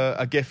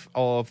a gif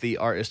of the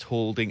artist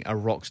holding a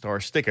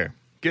Rockstar sticker.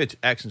 Good,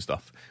 excellent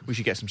stuff. We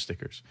should get some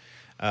stickers.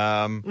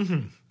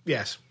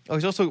 Yes. Oh,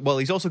 he's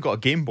also got a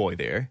Game Boy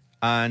there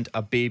and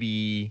a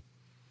baby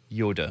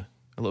Yoda,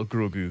 a little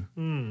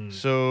Grogu.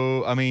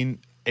 So, I mean,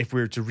 if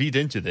we're to read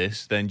into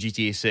this, then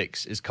GTA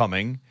 6 is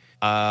coming.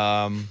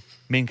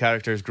 Main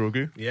character is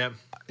Grogu. Yeah.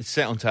 It's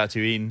set on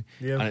Tatooine,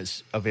 Yeah. and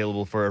it's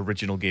available for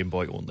original Game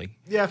Boy only.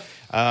 Yeah.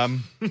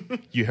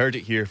 You heard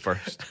it here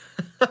first.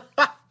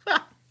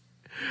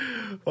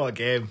 What a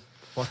game.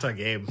 What a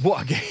game.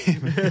 What a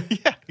game.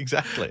 Yeah,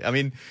 exactly. I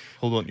mean,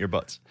 hold on to your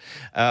butts.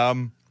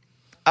 After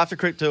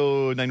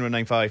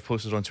Crypto9195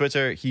 posted on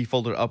Twitter, he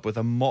followed it up with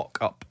a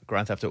mock-up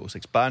Grand Theft Auto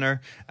 6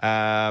 banner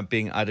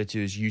being added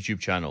to his YouTube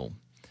channel.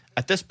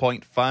 At this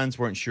point, fans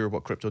weren't sure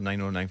what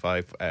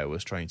Crypto9095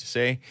 was trying to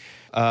say.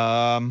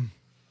 I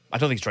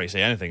don't think he's trying to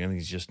say anything. I think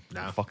he's just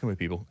fucking with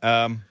people.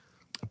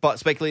 But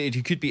speculated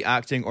he could be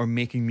acting or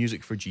making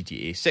music for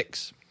GTA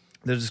 6.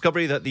 The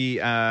discovery that the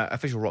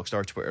official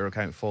Rockstar Twitter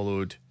account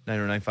followed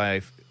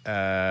 9095...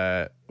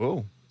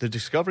 The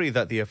discovery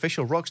that the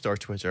official Rockstar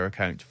Twitter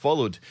account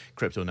followed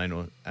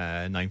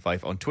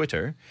Crypto9095 on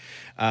Twitter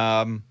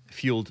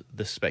fueled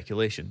this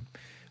speculation.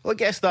 Well, I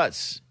guess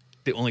that's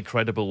the only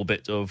credible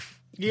bit of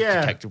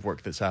detective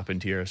work that's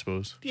happened here, I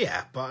suppose.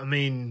 Yeah, but I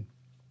mean,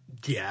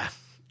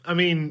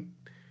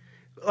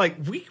 like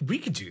we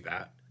could do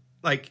that.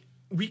 Like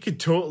we could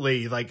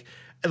totally like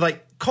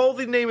call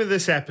the name of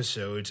this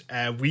episode.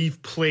 We've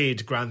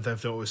played Grand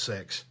Theft Auto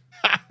 6.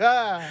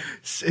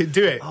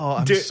 Do it. Oh,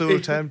 I'm so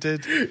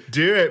tempted.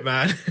 Do it,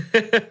 man.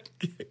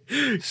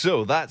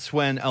 So that's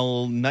when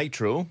El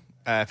Nitro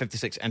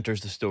 56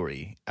 enters the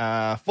story.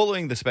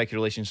 Following the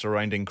speculation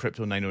surrounding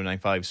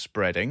Crypto9095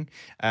 spreading,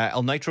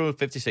 El Nitro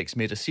 56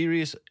 made a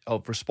series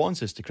of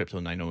responses to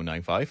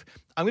Crypto9095.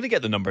 I'm going to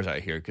get the numbers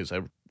out here because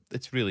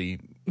it's really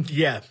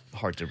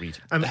hard to read.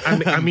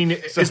 I mean,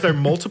 is there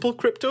multiple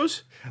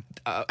cryptos?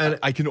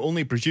 I can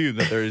only presume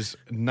that there's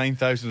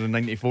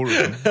 9,094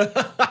 of them.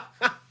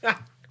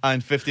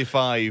 And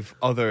 55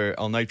 other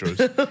El Nitros.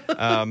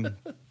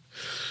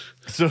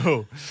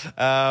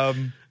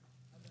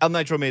 El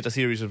Nitro made a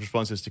series of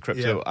responses to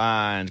Crypto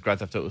and Grand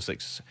Theft Auto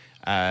 6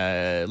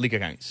 leak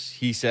accounts.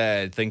 He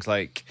said things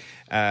like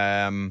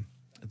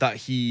that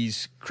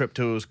he's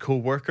Crypto's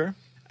co-worker.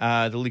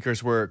 The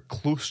leakers were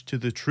close to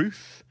the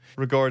truth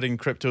regarding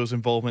Crypto's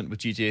involvement with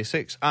GTA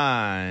 6.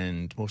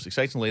 And most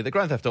excitingly, the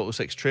Grand Theft Auto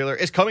 6 trailer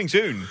is coming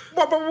soon.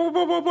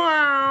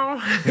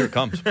 Here it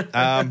comes.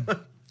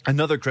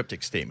 Another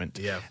cryptic statement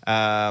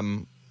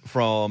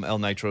from El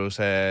Nitro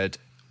said,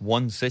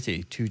 one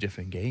city, two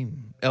different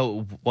games.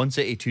 Oh, one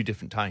city, two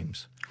different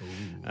times.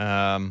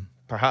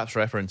 Perhaps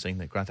referencing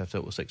that Grand Theft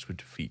Auto 6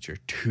 would feature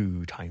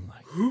 2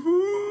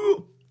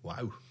 timelines.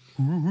 Wow.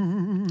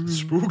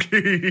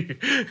 Spooky.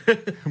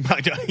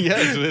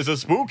 Yes, it's a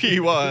spooky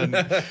one.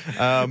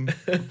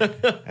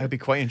 It'd be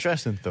quite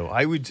interesting, though.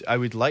 I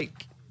would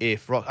like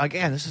if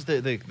again, this is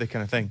the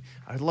kind of thing.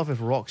 I'd love if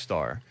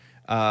Rockstar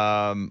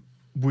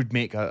would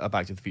make a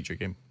Back to the Future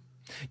game,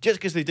 just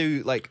because they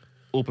do like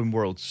open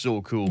world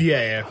so cool.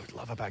 Yeah. I would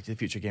love a Back to the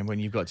Future game when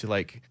you've got to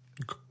like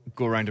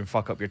go around and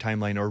fuck up your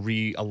timeline or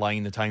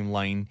realign the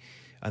timeline.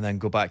 And then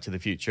go back to the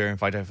future and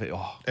find out if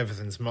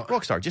everything's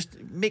Rockstar, just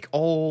make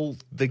all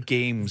the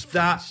games.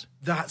 That's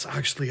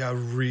actually a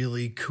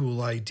really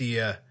cool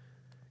idea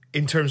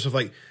in terms of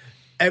like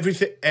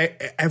everything.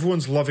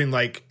 Everyone's loving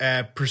like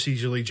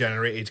procedurally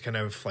generated kind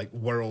of like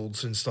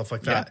worlds and stuff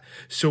like that.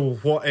 So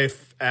what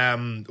if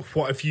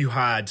you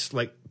had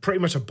like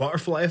pretty much a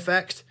butterfly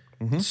effect?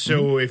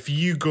 So if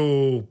you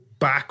go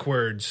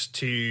backwards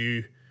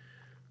to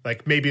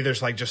like maybe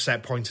there's like just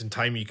set points in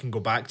time you can go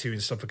back to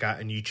and stuff like that,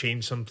 and you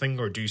change something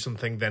or do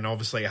something, then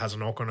obviously it has a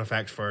knock-on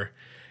effect for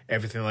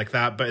everything like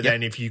that. But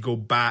then if you go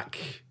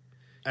back,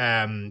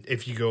 to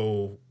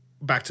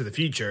the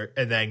future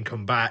and then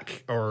come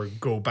back, or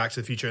go back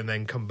to the future and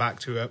then come back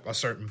to a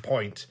certain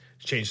point,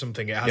 change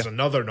something, it has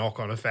another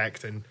knock-on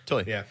effect. And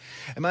totally, yeah.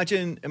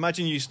 Imagine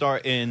you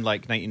start in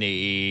like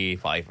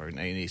 1985 or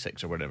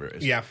 1986 or whatever it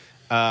is. Yeah.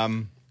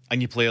 And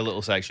you play a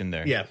little section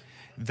there. Yeah.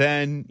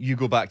 Then you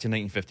go back to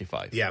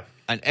 1955. Yeah.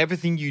 And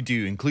everything you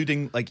do,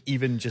 including like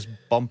even just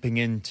bumping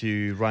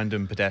into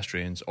random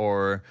pedestrians,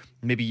 or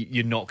maybe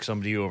you knock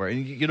somebody over,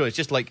 and you know, it's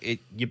just like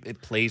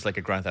it plays like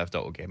a Grand Theft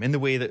Auto game in the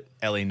way that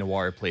LA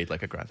Noire played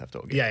like a Grand Theft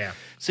Auto game. Yeah.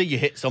 Say you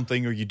hit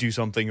something, or you do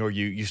something, or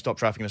you stop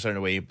traffic in a certain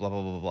way, blah,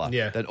 blah, blah, blah, blah.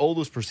 Yeah. Then all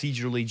those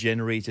procedurally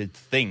generated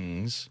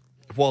things,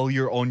 while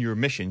you're on your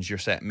missions, your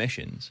set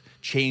missions,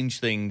 change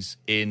things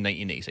in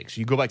 1986. So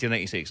you go back to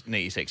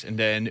 1986, and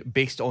then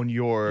based on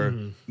your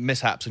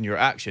mishaps and your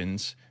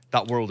actions,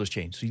 that world has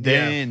changed. So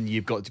then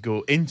you've got to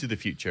go into the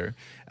future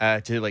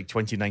to like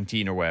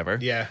 2019 or whatever.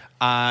 Yeah.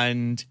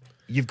 And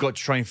you've got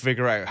to try and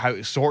figure out how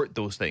to sort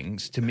those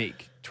things to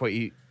make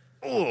 20...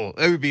 Oh,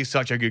 it would be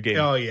such a good game.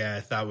 Oh,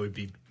 yeah, that would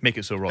be... Make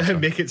it so, Rockstar.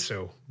 Make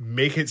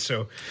it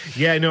so.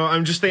 Yeah, no,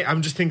 I'm just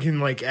thinking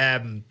like...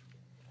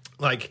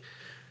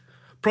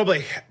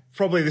 Probably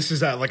this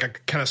is like a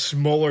kind of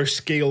smaller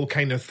scale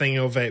kind of thing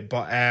of it,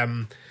 but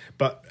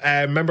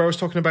remember I was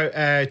talking about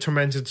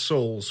Tormented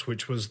Souls,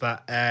 which was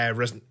that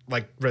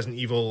Resident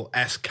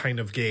Evil-esque kind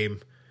of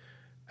game,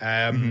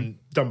 done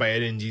by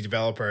an indie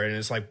developer, and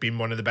it's like been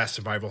one of the best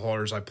survival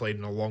horrors I've played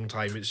in a long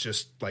time. It's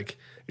just like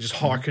it just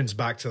harkens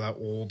back to that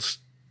old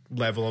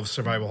level of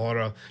survival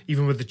horror,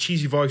 even with the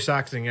cheesy voice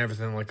acting and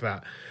everything like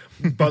that.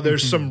 But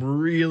there's some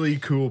really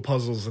cool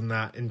puzzles in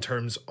that in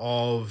terms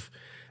of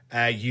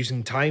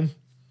using time.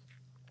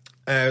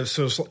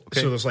 So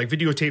there's like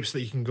videotapes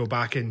that you can go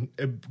back and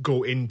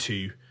go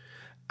into,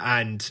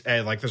 and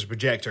like there's a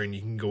projector and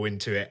you can go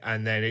into it,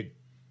 and then it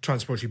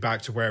transports you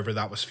back to wherever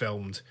that was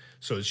filmed.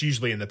 So it's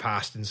usually in the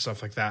past and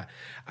stuff like that.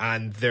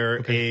 And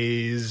there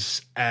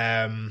is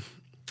like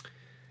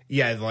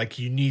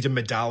you need a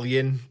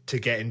medallion to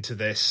get into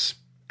this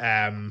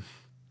room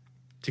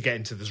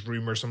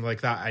or something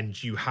like that,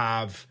 and you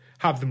have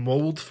the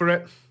mold for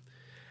it.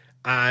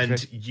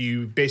 And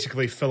you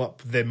basically fill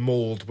up the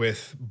mold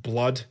with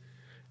blood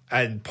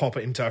and pop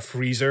it into a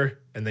freezer,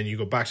 and then you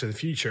go back to the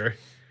future,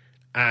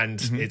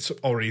 and it's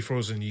already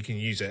frozen. You can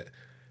use it,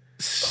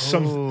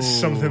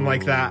 something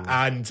like that.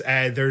 And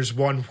there's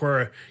one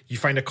where you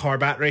find a car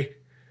battery,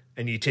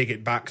 and you take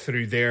it back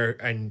through there,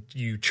 and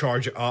you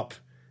charge it up,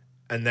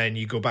 and then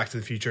you go back to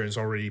the future, and it's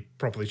already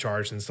properly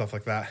charged and stuff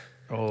like that.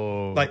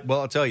 Oh, like well,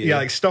 I'll tell you,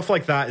 like stuff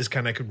like that is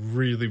kind of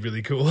really,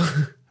 really cool.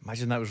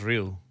 Imagine that was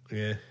real.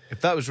 Yeah.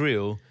 If that was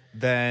real,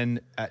 then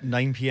at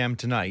 9 p.m.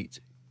 tonight,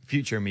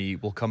 future me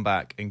will come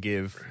back and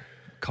give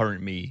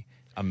current me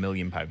 £1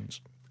 million.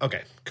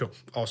 Okay, cool.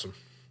 Awesome.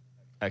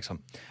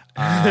 Excellent.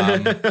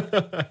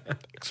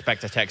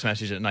 Expect a text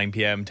message at 9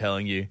 p.m.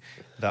 telling you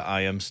that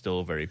I am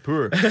still very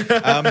poor.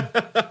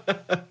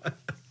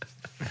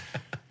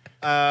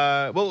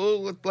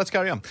 Well, let's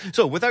carry on.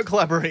 So, without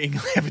collaborating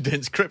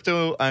evidence,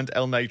 Crypto and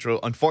El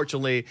Nitro,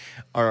 unfortunately,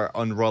 are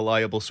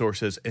unreliable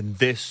sources in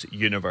this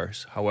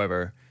universe.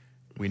 However,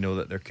 we know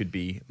that there could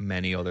be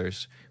many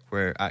others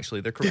where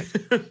actually they're correct.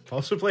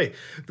 Possibly.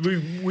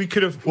 We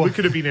could have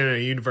been in a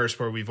universe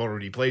where we've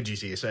already played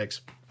GTA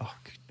 6. Oh,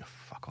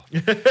 fuck off.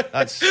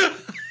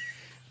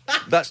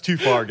 That's too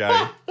far,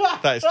 Gary.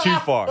 That is too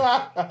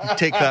far.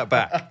 Take that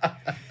back.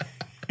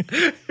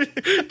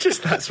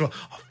 Just that's what.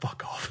 Oh,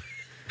 fuck off.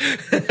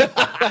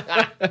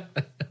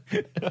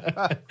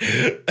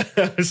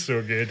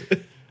 So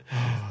good.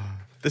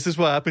 This is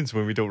what happens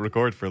when we don't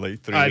record for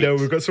like 3 weeks. I know,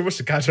 we've got so much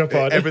to catch up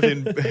on.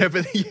 Everything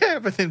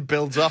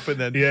builds up, and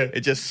then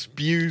it just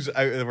spews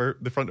out of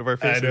the front of our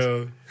faces. I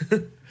know.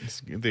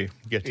 It's good.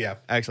 Yeah.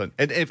 Excellent.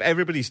 And if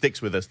everybody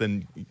sticks with us,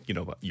 then you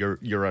know what,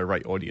 you're a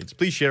right audience.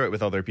 Please share it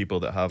with other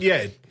people that have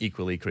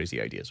equally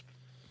crazy ideas.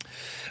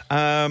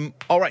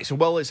 All right, so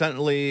while it's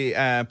certainly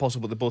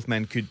possible that both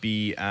men could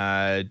be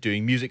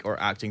doing music or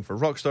acting for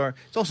Rockstar,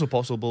 it's also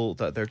possible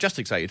that they're just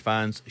excited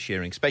fans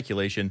sharing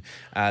speculation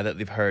that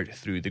they've heard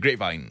through the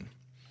grapevine.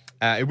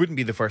 It wouldn't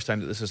be the first time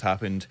that this has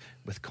happened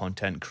with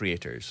content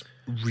creators.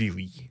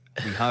 Really.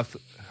 We have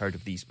heard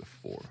of these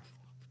before.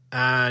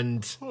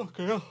 And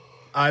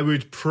I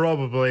would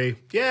probably,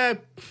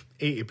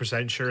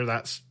 80% sure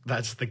that's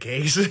the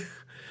case.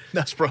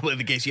 That's probably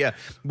the case, yeah.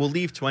 We'll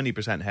leave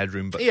 20%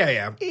 headroom, but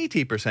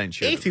 80%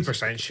 sure.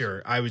 80%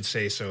 sure, I would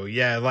say so.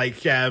 Yeah,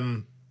 like,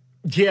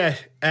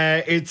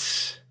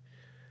 it's,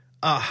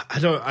 I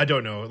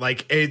don't know.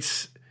 Like,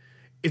 it's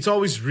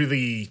always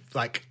really,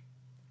 like,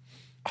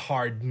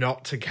 hard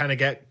not to kind of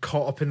get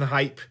caught up in the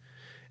hype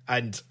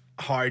and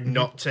hard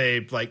not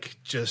to, like,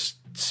 just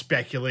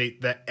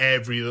speculate that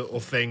every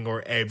little thing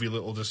or every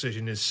little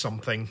decision is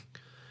something.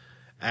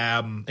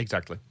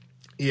 Exactly.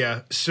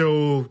 Yeah,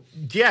 so,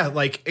 yeah,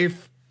 like,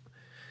 if,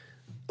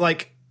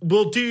 like,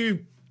 we'll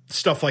do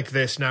stuff like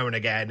this now and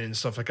again and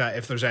stuff like that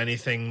if there's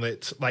anything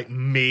that, like,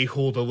 may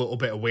hold a little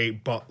bit of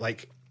weight, but,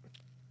 like,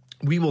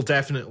 we will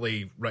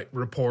definitely,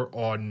 report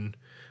on,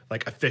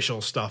 like,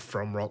 official stuff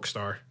from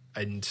Rockstar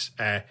and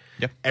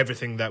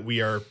everything that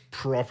we are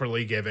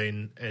properly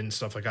given and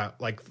stuff like that.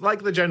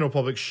 Like the general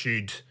public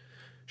should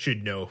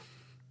know.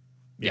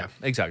 Yeah,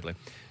 exactly.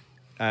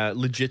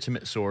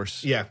 Legitimate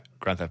source. Yeah.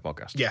 Grand Theft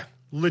Podcast. Yeah,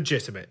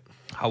 legitimate.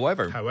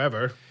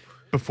 However,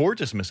 before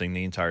dismissing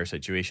the entire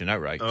situation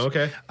outright,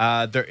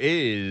 there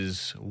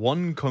is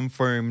one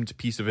confirmed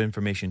piece of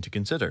information to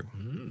consider.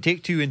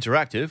 Take-Two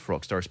Interactive,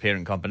 Rockstar's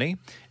parent company,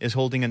 is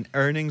holding an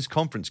earnings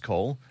conference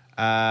call.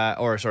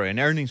 An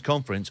earnings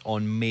conference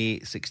on May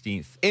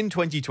 16th. In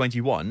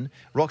 2021,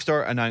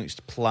 Rockstar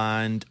announced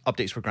planned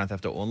updates for Grand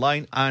Theft Auto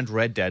Online and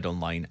Red Dead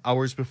Online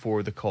hours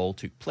before the call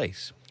took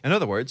place. In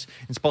other words,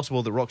 it's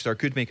possible that Rockstar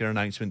could make an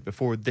announcement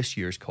before this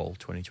year's call,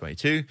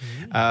 2022.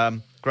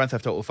 Grand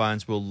Theft Auto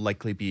fans will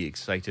likely be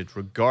excited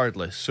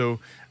regardless.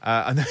 So,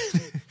 and then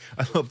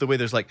I love the way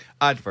there's like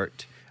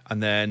advert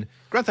and then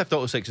Grand Theft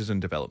Auto 6 is in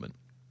development.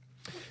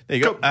 There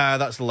you go.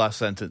 That's the last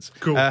sentence.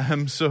 Cool. I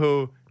mean,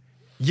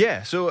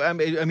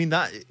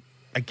 that,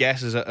 I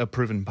guess, is a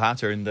proven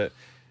pattern that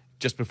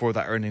just before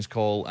that earnings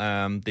call,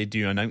 they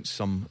do announce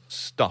some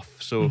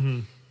stuff. So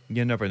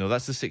you never know.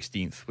 That's the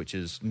 16th, which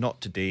is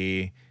not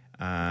today.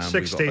 6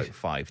 we've got days. about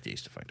 5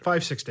 days to find out.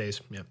 5-6 days,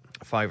 yeah.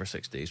 5 or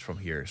 6 days from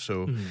here.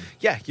 So,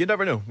 yeah, you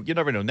never know. You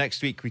never know.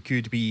 Next week, we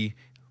could be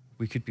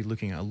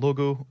looking at a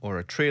logo or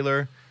a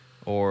trailer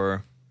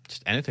or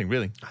just anything,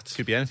 really.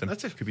 Could be anything.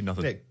 That's it. Could be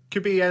nothing. It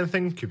could be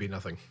anything, could be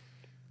nothing.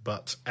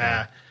 But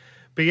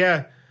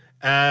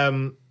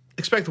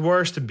expect the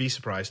worst and be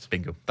surprised.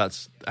 Bingo.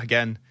 That's,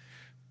 again,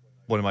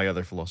 one of my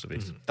other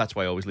philosophies. That's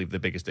why I always leave the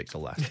biggest dick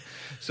till last.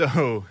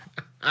 So...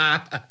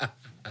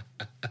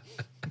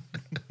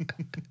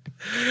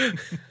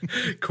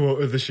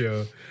 Quote of the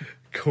show.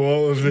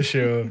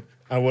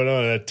 I went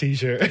on a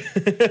t-shirt.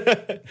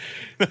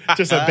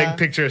 Just a big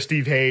picture of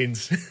Steve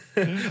Haynes.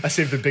 I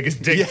saved the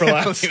biggest dick for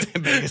last. The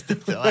biggest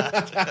dick till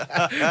last.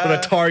 With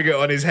a target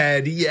on his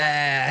head.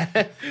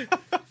 Yeah.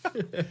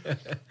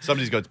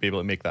 Somebody's got to be able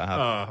to make that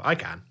happen. Oh, I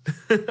can.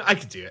 I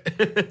can do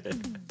it.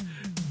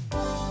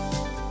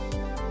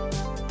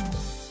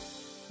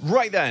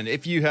 Right then,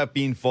 if you have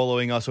been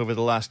following us over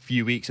the last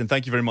few weeks, and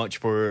thank you very much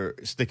for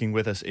sticking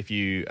with us. If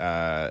you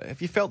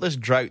felt this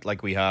drought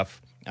like we have,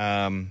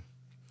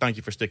 thank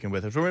you for sticking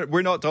with us.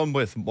 We're not done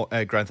with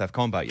Grand Theft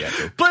Combat yet.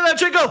 So. Play that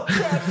jingle!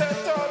 Grand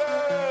Theft Auto!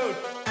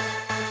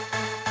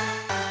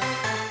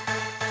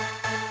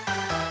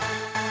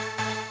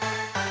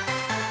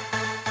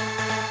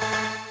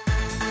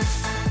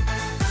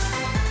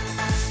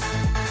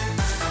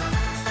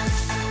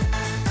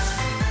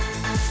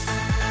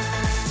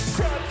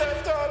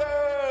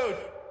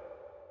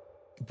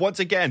 Once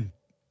again,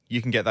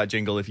 you can get that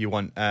jingle if you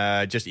want.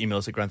 Just email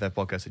us at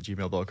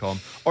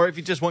grandtheftpodcast@gmail.com. Or if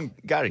you just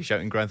want Gary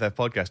shouting Grand Theft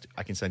Podcast,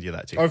 I can send you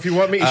that too. Or if you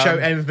want me to shout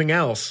anything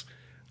else,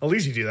 at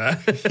least you do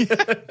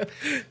that.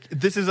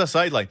 This is a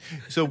sideline.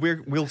 So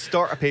we'll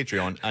start a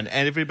Patreon, and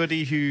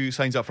everybody who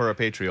signs up for our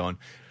Patreon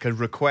can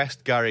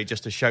request Gary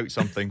just to shout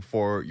something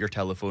for your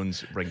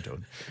telephone's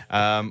ringtone.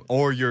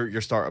 Or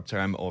your startup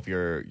term of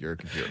your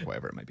computer,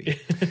 whatever it might be.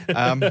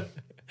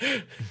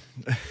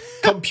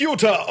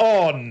 Computer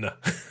on!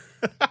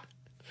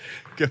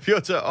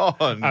 Computer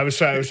on. I was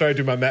trying to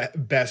do my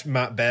best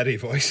Matt Berry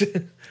voice.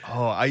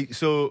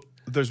 So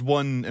there's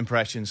one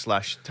impression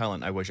 /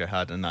 talent I wish I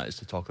had, and that is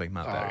to talk like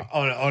Matt Berry.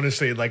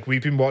 Honestly, like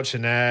we've been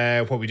watching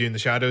What We Do in the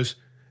Shadows.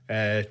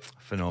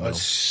 Phenomenal.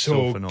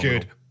 So phenomenal.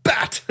 good.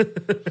 Bat!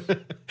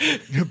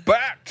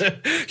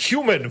 Bat!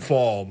 Human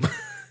form.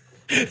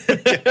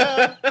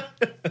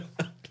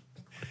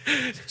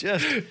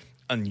 Just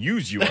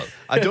unusual.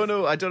 I don't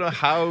know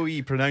how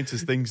he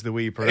pronounces things the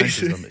way he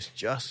pronounces them. It's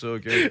just so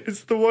good.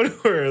 It's the one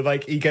where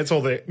like he gets all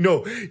the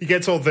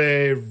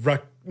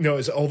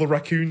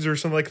raccoons or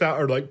something like that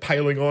are like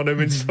piling on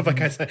him and stuff like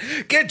that.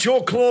 Get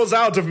your claws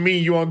out of me,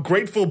 you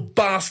ungrateful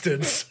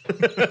bastards.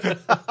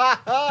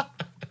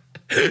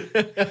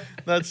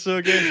 That's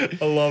so good.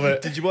 I love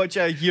it. Did you watch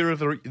Year of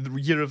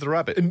the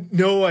Rabbit?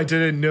 No, I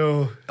didn't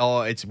know.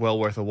 Oh, it's well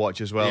worth a watch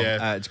as well.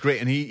 Yeah. It's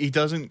great, and he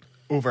doesn't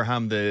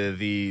overham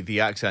the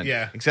accent,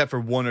 except for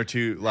one or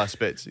two last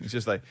bits. He's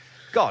just like,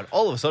 God,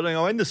 all of a sudden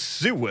I'm in the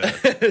sewer.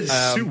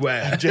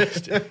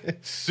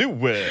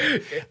 Sewer.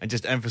 And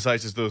just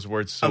emphasizes those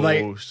words so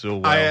well.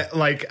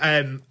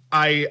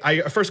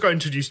 I first got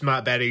introduced to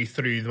Matt Berry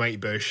through The Mighty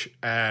Bush,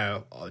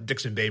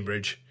 Dixon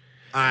Bainbridge.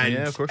 And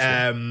yeah, of course.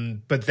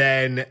 But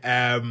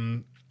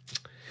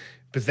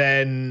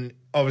then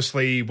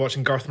obviously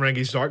watching Garth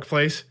Marenghi's Dark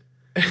Place.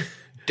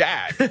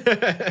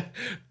 Dad.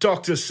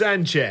 Dr.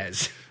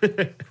 Sanchez.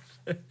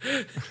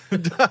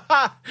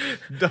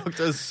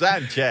 Dr.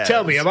 Sanchez.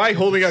 Tell me, am I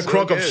holding a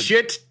crock of good.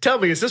 shit? Tell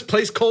me, is this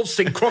place called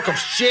St. Crock of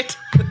Shit?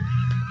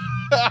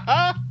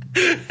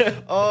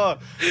 Oh,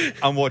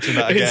 I'm watching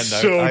that again It's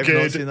now. so I've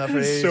good. not seen that for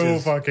ages. So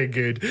fucking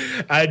good.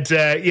 And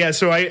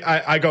so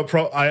I got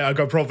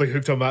probably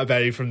hooked on Matt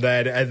Berry from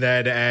then, and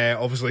then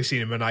obviously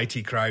seen him in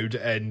IT Crowd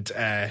and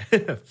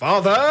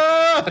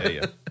Father, There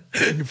you go.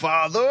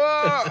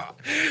 Father,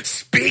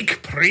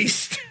 speak,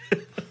 priest.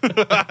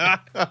 I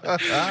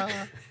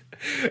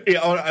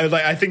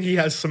think he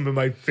has some of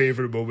my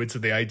favorite moments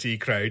in the IT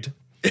Crowd.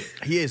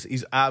 he is.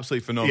 He's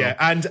absolutely phenomenal. Yeah,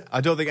 and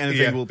I don't think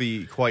anything yeah. will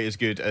be quite as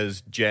good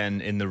as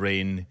Jen in the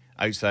rain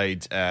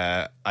outside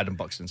Adam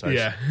Buxton's house.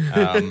 Yeah.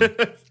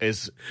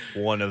 Is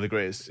one of the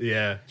greatest.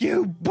 Yeah.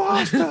 You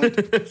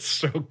bastard!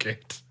 So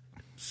good.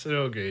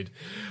 So good.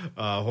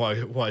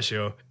 What a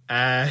show.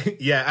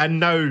 And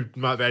now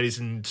Matt Berry's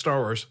in Star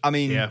Wars. I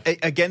mean, yeah.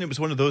 Again, it was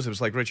one of those. It was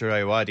like Richard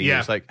Ayoade. Yeah. It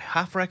was like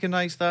half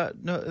recognise that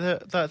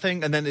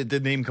thing, and then the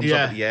name comes Yeah.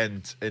 up at the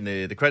end in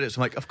the credits.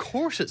 I'm like, of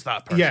course it's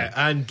that person. Yeah,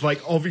 and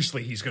like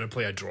obviously he's going to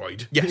play a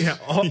droid. Yes. Yeah,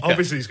 Yeah.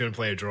 obviously he's going to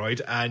play a droid,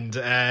 and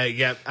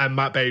and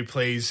Matt Berry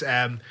plays.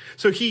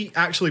 So he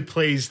actually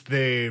plays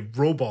the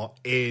robot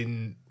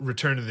in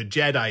Return of the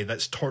Jedi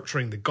that's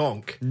torturing the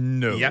Gonk.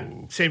 No. Yeah,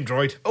 same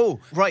droid. Oh,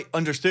 right,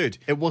 understood.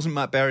 It wasn't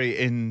Matt Berry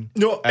in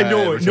No,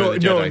 Return of the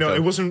Jedi film.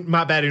 It wasn't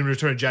Matt Berry in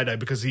Return of the Jedi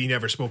because he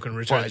never spoke in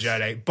Return of the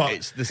But Jedi. But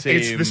it's the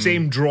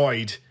same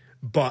droid,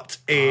 but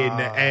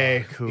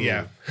in cool.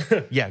 yeah.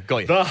 Yeah, got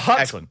you. The Hutt,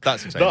 Excellent.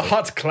 That's exciting. The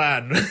Hutt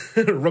clan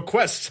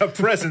requests a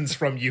presence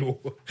from you.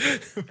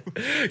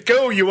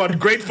 Go, you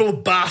ungrateful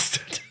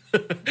bastard.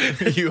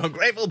 You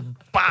ungrateful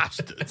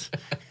bastard.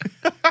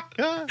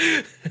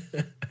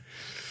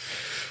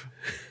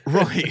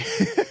 Right.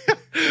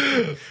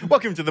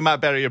 Welcome to the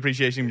Matt Berry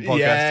Appreciation Podcast.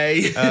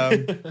 Yay.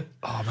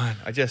 Oh man,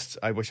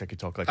 I wish I could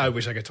talk like I him.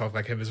 wish I could talk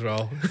like him as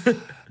well.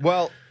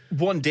 Well,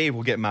 one day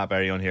we'll get Matt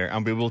Berry on here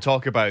and we will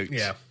talk about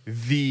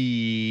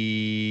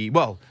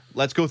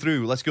let's go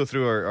through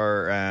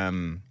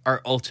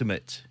our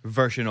ultimate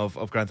version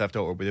of Grand Theft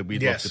Auto that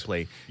we'd love to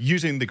play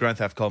using the Grand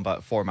Theft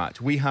Combat format.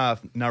 We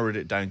have narrowed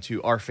it down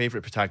to our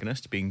favorite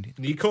protagonist being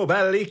Nico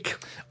Bellic,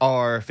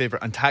 our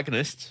favorite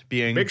antagonist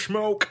being Big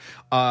Smoke,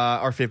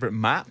 our favorite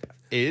map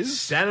is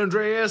San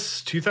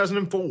Andreas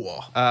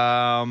 2004.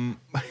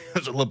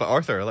 That's a little bit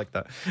Arthur. I like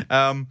that.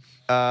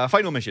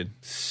 Final mission.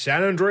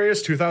 San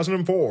Andreas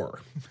 2004.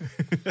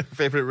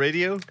 Favorite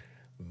radio.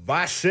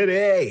 Vice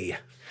City.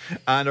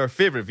 And our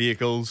favorite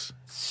vehicles.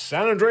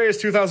 San Andreas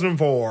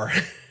 2004.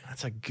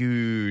 That's a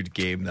good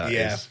game, that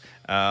Yeah. is.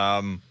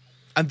 And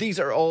these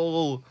are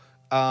all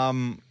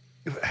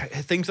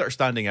things that are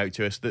standing out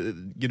to us.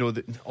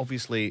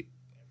 Obviously,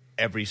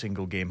 every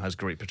single game has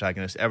great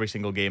protagonists. Every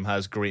single game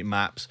has great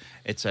maps,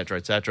 etc.,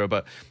 etc.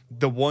 But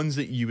the ones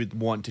that you would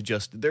want to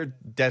they're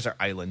desert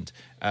island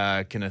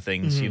kind of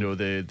things. Mm-hmm. You know,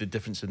 the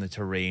difference in the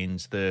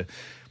terrains,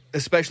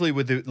 especially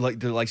with the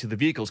likes of the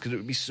vehicles, because it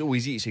would be so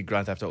easy to say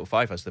Grand Theft Auto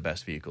 5 has the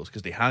best vehicles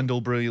because they handle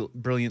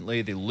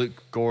brilliantly, they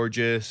look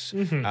gorgeous.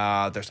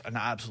 There's an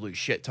absolute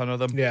shit ton of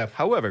them. Yeah.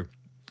 However,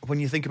 when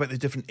you think about the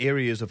different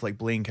areas of like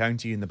Blaine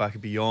County and the back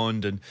of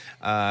Beyond and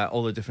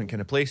all the different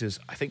kind of places,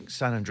 I think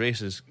San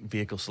Andreas'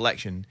 vehicle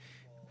selection,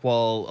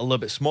 while a little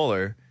bit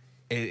smaller,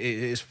 it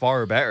is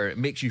far better. It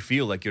makes you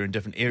feel like you're in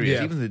different areas.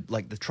 Yeah. Even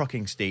the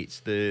trucking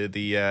states,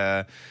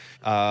 like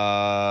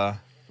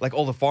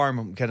all the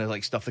farm kind of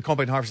like stuff, the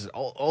compound harvests,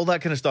 all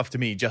that kind of stuff to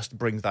me just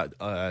brings that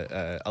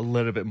a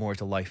little bit more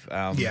to life.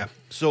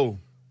 So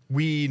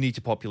we need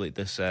to populate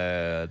this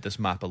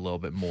map a little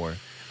bit more.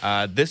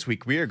 This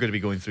week we are going to be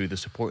going through the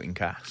supporting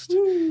cast.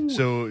 Woo.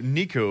 So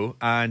Nico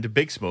and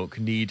Big Smoke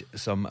need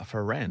some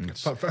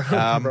friends.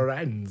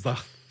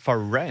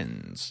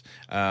 Friends.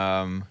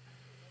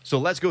 So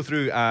let's go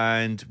through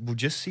and we'll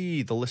just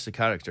see the list of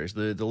characters,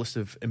 the list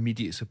of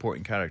immediate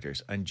supporting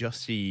characters, and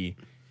just see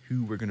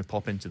who we're going to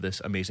pop into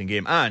this amazing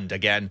game. And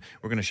again,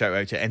 we're going to shout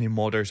out to any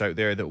modders out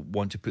there that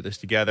want to put this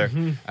together.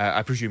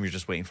 I presume you're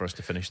just waiting for us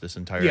to finish this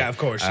entire of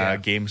course,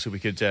 game so we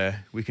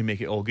can make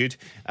it all good.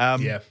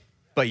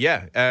 But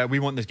we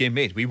want this game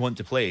made. We want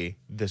to play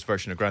this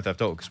version of Grand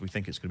Theft Auto because we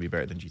think it's going to be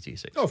better than GTA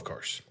 6. Of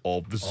course.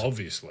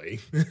 Obviously.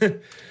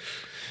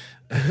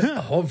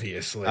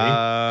 Obviously.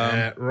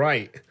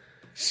 Right.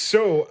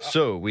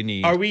 So we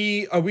need are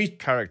we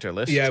character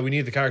list. Yeah, we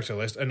need the character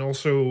list. And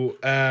also,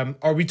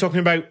 are we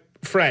talking about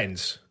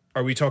friends,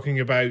 are we talking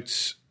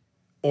about,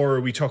 or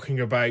are we talking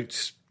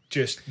about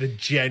just the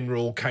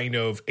general kind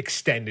of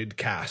extended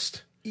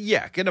cast?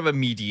 Yeah, kind of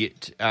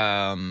immediate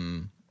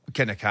kind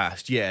of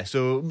cast. Yeah,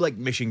 so like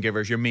mission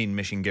givers, your main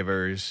mission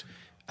givers,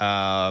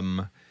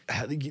 the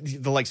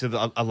likes of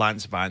a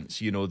Lance Vance,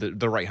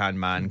 the right hand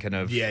man, kind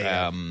of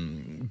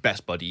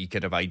best buddy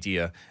kind of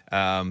idea,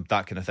 that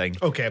kind of thing.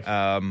 Okay.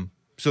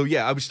 So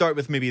yeah, I would start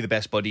with maybe the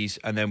best buddies,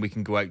 and then we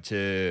can go out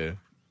to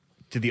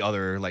the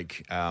other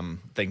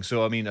things.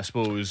 So I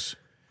suppose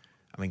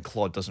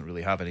Claude doesn't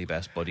really have any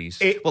best buddies.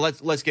 Well,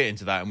 let's get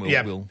into that, and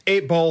we'll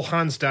 8 Ball,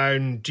 hands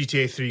down.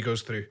 GTA 3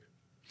 goes through.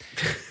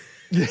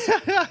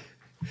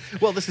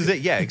 Well, this is it.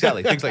 Yeah,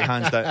 exactly. Things like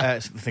hands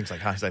down.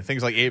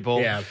 Things like 8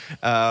 Ball. Yeah.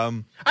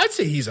 I'd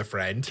say he's a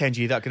friend.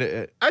 Kenji, that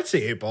could. I'd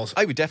say 8 Ball's.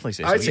 I would definitely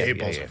say. I'd say 8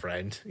 Ball's a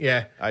friend.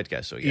 Yeah. I'd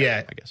guess so.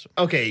 Yeah. I guess so.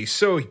 Okay.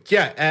 So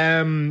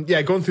going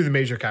through the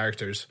major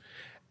characters.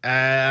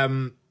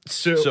 So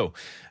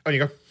on you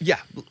go.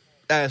 Yeah.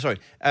 Sorry.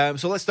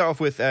 So let's start off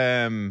with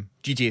GTA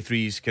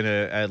 3's kind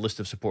of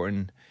list of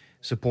supporting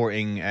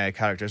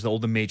characters, all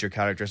the major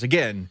characters.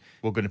 Again,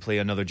 we're going to play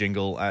another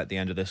jingle at the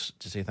end of this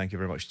to say thank you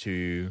very much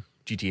to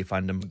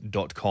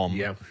GTAfandom.com,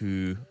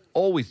 who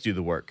always do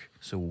the work,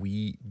 so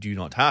we do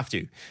not have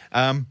to.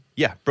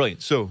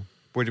 Brilliant. So,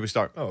 where do we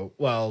start? Oh,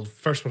 well,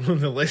 first one on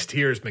the list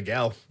here is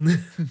Miguel.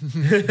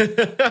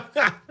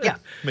 Yeah,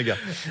 Miguel.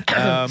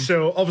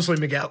 So, obviously,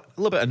 Miguel.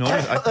 A little bit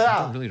annoying.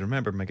 I don't really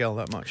remember Miguel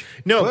that much.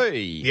 No. Hey.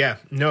 Yeah,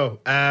 no.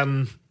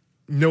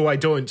 No, I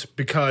don't,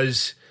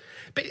 because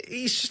but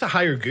he's just a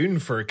higher goon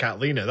for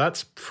Catalina.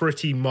 That's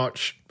pretty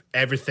much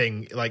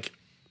everything. Like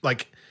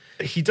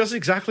he does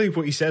exactly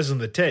what he says on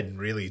the tin,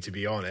 really, to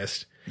be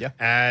honest.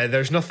 Yeah.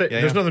 There's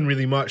nothing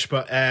really much,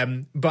 but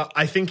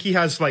I think he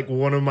has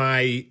one of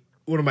my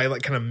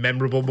like kind of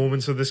memorable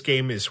moments of this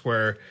game is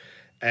where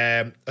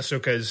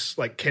Ahsoka's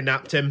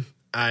kidnapped him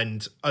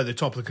and at the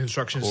top of the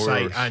construction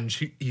site, and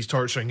he's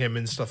torturing him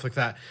and stuff like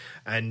that,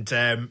 and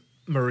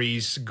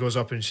Maurice goes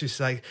up and she's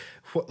like,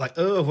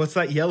 what's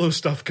that yellow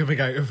stuff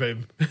coming out of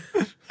him?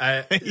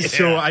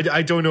 So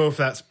I don't know if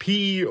that's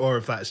pee or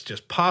if that's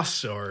just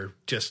pus or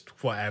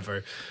just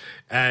whatever.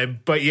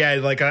 But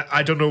yeah,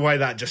 I don't know why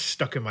that just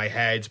stuck in my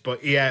head.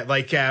 But yeah,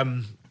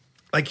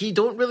 you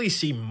don't really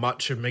see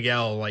much of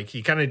Miguel.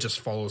 He kind of just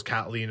follows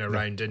Catalina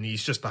around, and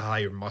he's just a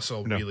higher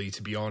muscle, really,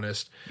 to be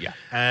honest. Yeah.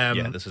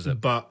 This is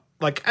it. But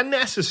a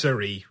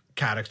necessary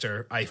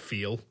character, I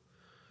feel,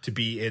 to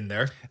be in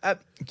there.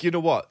 You know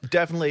what?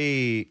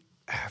 Definitely,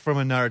 from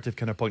a narrative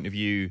kind of point of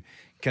view,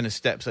 kind of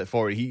steps it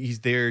forward. He's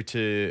there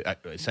to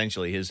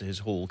essentially his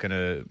whole kind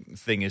of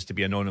thing is to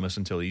be anonymous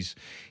until he's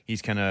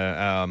kind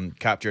of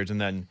captured, and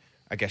then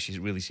I guess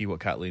you really see what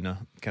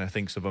Catalina kind of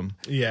thinks of him.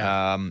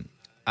 Yeah.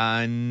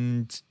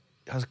 And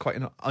has quite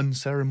an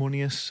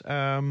unceremonious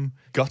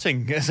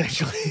gutting,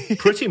 essentially.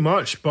 Pretty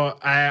much, but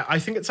I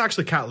think it's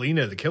actually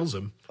Catalina that kills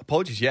him.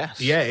 Apologies, yes.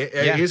 Yeah,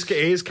 it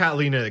is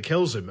Catalina that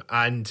kills him,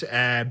 and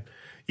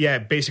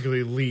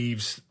basically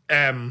leaves,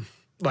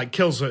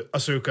 kills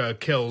Ahsoka,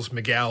 kills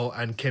Miguel,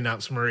 and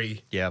kidnaps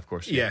Marie. Yeah, of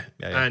course. Yeah.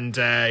 And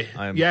it's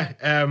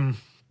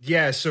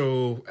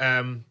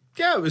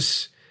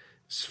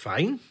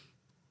fine.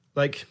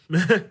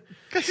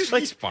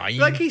 He's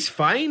fine. He's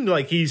fine.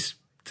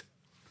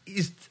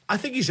 I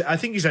think he's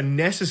a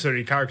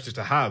necessary character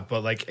to have,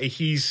 but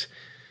he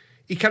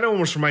kind of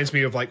almost reminds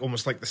me of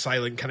almost like the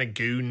silent kind of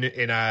goon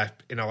in a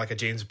a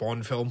James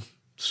Bond film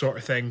sort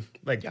of thing.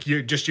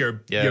 You're just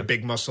your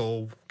big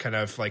muscle kind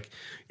of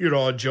your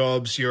Odd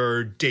Jobs,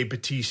 your Dave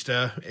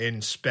Bautista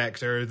in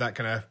Spectre, that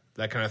kind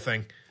of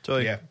thing. So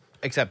yeah,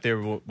 except they're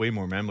way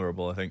more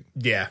memorable, I think.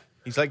 Yeah.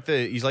 He's like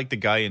the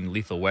guy in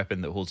Lethal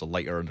Weapon that holds a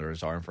lighter under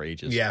his arm for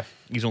ages. Yeah.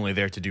 He's only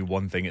there to do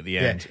one thing at the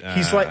end.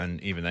 He's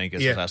and even then he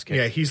gets his ass kicked.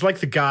 Yeah, he's like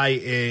the guy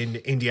in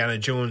Indiana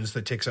Jones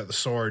that takes out the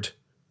sword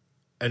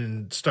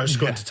and starts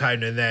going to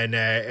town, and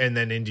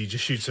then Indy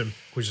just shoots him,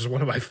 which is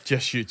one of my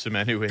shoots him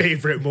anyway.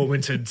 favorite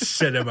moments in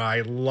cinema. I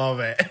love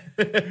it.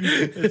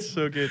 It's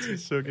so good.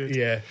 It's so good.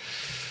 Yeah.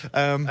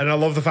 And I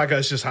love the fact that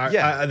it's just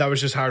that was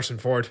just Harrison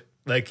Ford.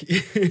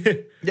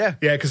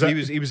 Because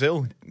he was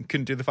ill,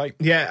 couldn't do the fight.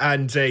 Yeah,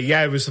 and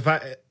it was the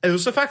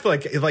fact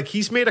that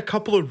he's made a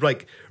couple of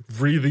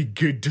really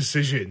good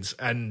decisions,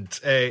 and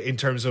in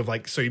terms of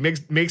so he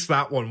makes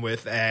that one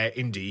with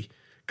Indy,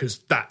 because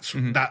that's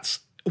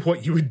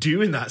what you would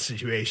do in that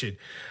situation,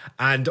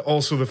 and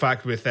also the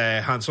fact with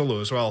Han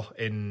Solo as well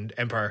in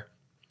Empire.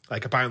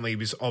 Apparently he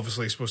was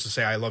obviously supposed to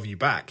say "I love you"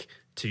 back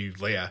to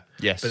Leia.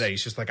 Yes. But then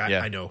he's just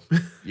I know.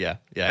 Yeah.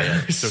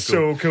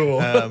 So cool.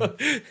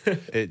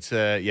 It's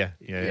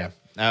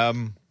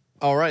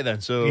all right then.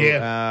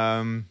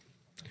 So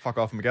fuck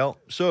off, Miguel.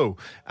 So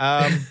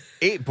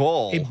 8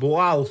 Ball. 8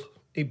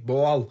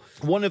 Ball.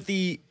 One of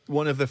the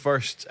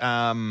first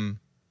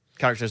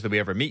characters that we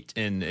ever meet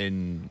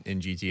in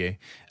GTA.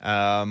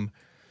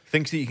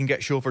 Thinks that you can get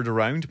chauffeured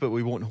around, but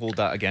we won't hold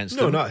that against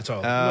him. No, not at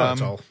all. Not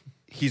at all.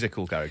 He's a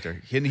cool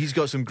character. He's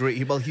got some great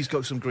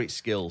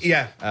skills.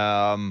 Yeah.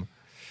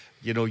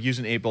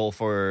 Using 8 Ball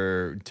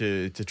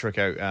to trick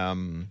out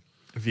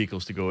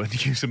vehicles to go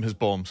and use them as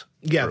bombs.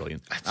 Yeah.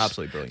 Brilliant.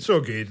 Absolutely brilliant. So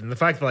good. And the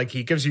fact that like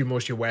he gives you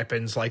most of your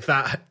weapons, like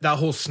that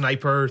whole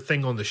sniper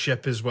thing on the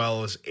ship as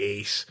well as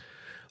ace.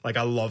 Like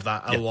I love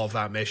that. I love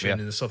that mission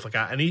and stuff like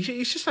that. And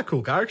he's just a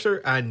cool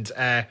character, and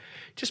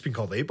just been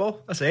called 8-Ball.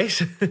 That's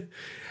ace.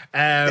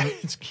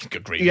 It's a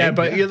great Yeah, name,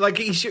 but you're like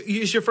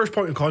he's your first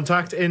point of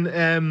contact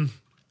in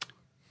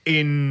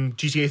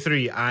GTA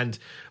 3, and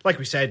like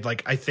we said,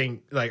 like I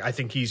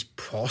think he's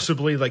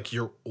possibly like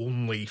your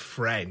only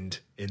friend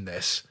in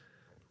this.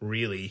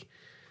 Really,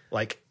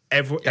 like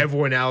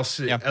everyone else,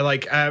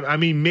 like I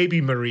mean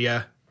maybe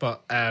Maria,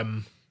 but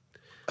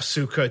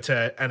Asuka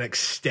to an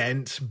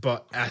extent,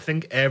 but I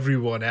think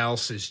everyone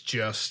else is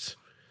just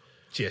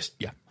 100%.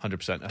 I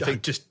they're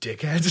think just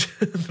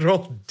dickheads. They're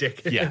all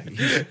dickheads. yeah,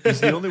 he's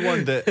the only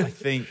one that I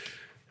think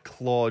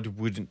Claude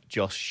wouldn't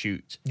just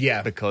shoot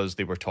because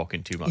they were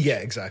talking too much. Yeah,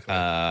 exactly.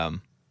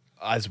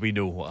 As we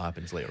know what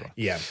happens later on.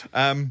 Yeah.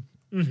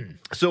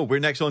 So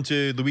we're next on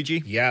to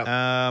Luigi.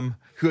 Yeah.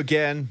 Who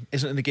again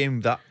isn't in the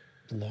game that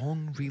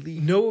long, really.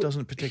 No,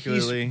 doesn't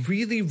particularly. He's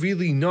really,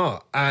 really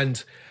not.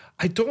 And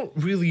I don't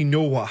really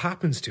know what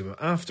happens to him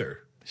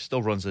after.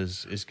 Still runs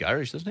his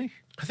garage, doesn't he?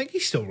 I think he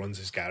still runs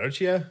his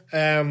garage, yeah.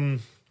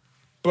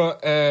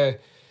 But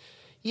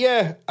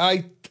yeah,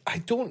 I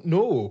don't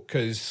know,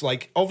 because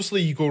like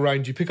obviously you go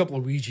around, you pick up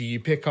Luigi,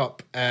 you pick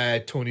up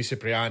Tony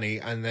Cipriani,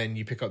 and then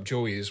you pick up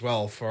Joey as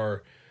well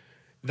for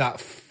that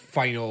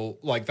final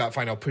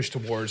push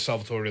towards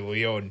Salvatore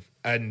Leone.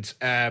 And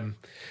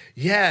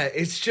yeah,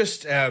 it's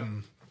just I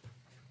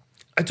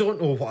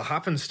don't know what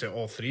happens to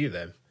all three of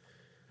them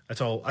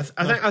at all.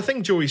 I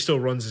think Joey still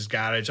runs his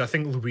garage. I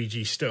think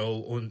Luigi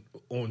still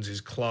owns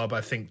his club.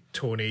 I think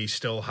Tony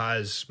still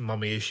has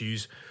mummy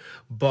issues.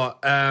 But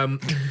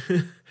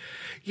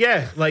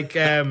yeah, like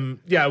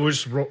we'll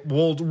just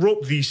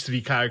rope these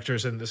three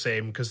characters in the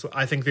same, because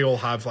I think they all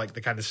have like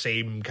the kind of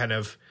same kind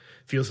of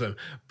feels to them.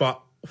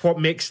 But what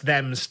makes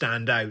them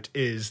stand out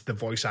is the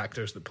voice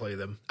actors that play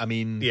them. I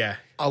mean, yeah,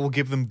 I will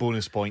give them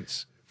bonus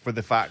points for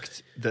the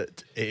fact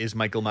that it is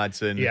Michael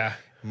Madsen,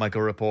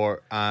 Michael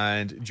Rapport,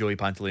 and Joey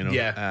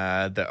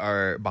Pantoliano that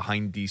are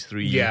behind these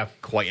three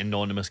quite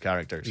anonymous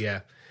characters. Yeah.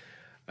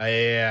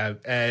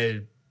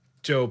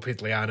 Joe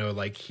Pantoliano,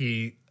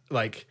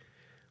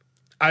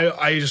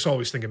 I just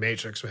always think of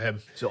Matrix with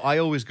him. So I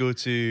always go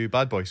to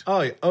Bad Boys.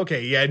 Oh,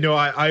 okay. Yeah, no,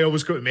 I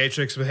always go to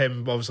Matrix with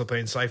him, obviously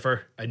playing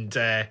Cypher. And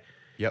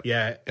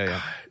yeah.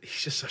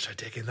 He's just such a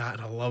dick in that,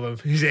 and I love him.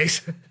 He's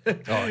ace.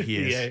 Oh, he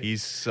is. Yeah.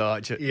 He's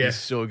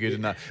so good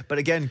in that. But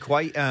again,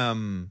 quite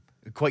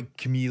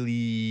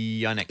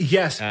chameleonic.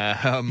 Yes.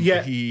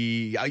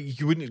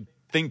 You wouldn't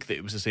think that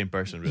it was the same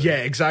person, really. Yeah,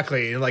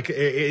 exactly. Like it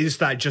is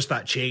that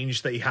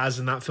change that he has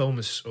in that film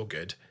is so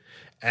good.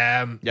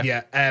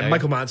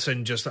 Michael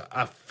Madsen, just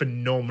a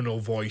phenomenal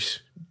voice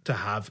to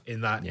have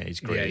in that. Yeah, he's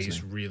great. Yeah,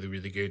 he's really,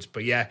 really good.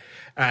 But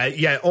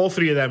all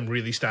three of them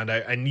really stand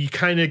out, and you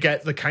kind of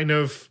get the kind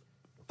of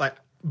like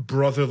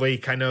brotherly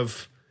kind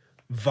of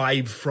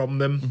vibe from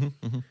them,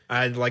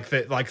 and like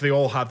they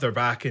all have their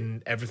back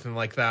and everything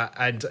like that.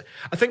 And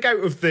I think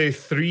out of the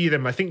three of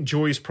them, I think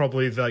Joey's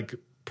probably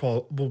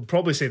we'll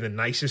probably say the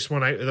nicest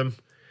one out of them.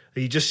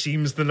 He just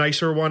seems the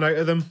nicer one out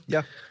of them.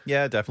 Yeah,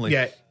 definitely.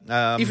 Yeah,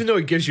 even though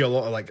it gives you a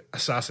lot of like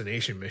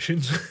assassination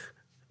missions.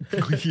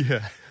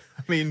 Yeah,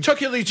 I mean,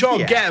 Chucky Lee Chong,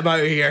 get him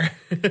out of here.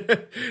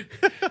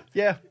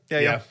 Yeah.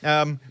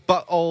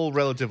 But all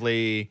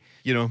relatively,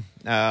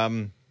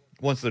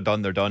 once they're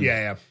done, they're done.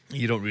 Yeah.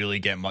 You don't really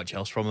get much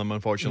else from them,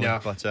 unfortunately.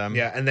 Yeah. But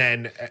and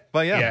then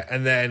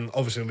and then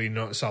obviously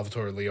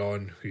Salvatore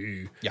Leone,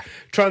 who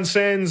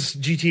transcends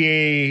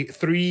GTA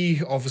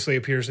 3, obviously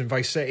appears in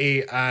Vice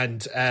City,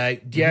 and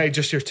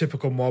just your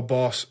typical mob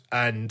boss,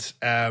 and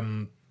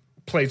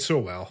played so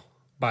well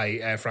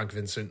by Frank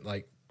Vincent,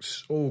 like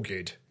so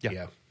good.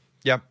 Yeah.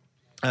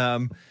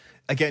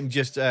 Again,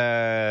 just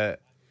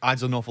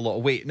adds an awful lot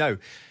of weight. Now,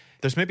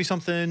 there's maybe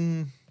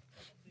something.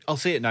 I'll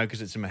say it now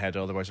because it's in my head,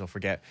 otherwise I'll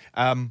forget.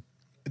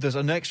 There's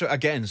an extra,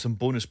 again, some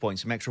bonus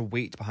points, some extra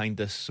weight behind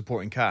this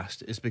supporting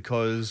cast is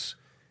because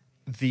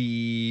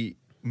the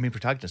main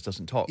protagonist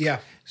doesn't talk.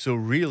 Yeah. So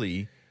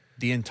really,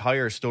 the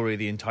entire story,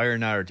 the entire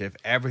narrative,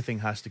 everything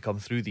has to come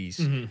through these.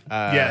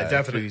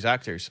 Definitely. Through these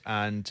actors,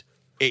 and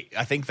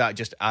I think that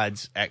just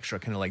adds extra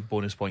kind of like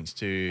bonus points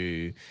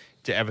to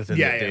everything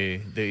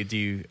that they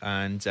do,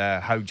 and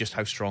how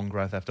strong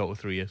Grand Theft Auto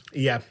 3 is.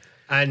 Yeah,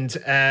 and.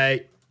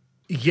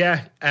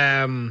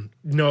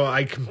 No,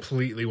 I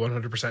completely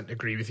 100%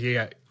 agree with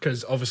you,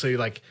 because obviously,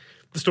 like,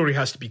 the story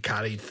has to be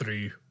carried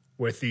through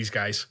with these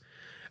guys,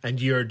 and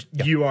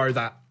you are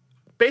that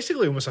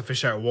basically almost a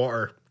fish out of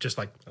water, just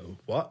like, oh,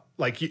 what?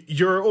 Like,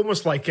 you're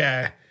almost like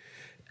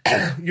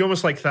you're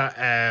almost like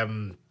that.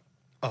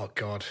 Oh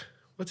God,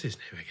 what's his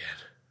name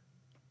again?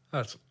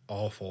 That's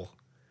awful.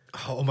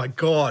 Oh my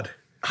God,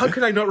 how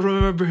could I not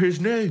remember his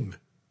name?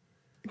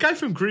 The guy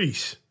from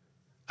Greece.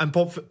 And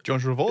John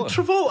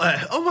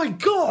Travolta. Oh my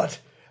God!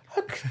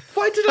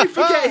 Why did I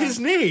forget his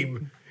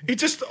name? He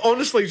just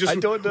honestly I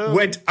don't know.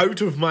 went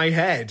out of my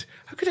head.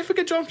 How could I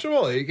forget John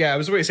Travolta? Yeah, I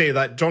was about to say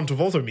that John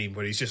Travolta meme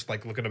where he's just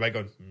like looking about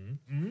going,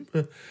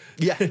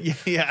 Yeah,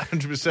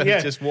 100%. Yeah.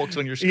 Just walks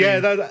on your screen, yeah,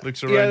 that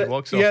looks around,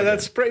 walks off. Yeah, again.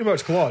 that's pretty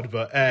much Claude.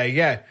 But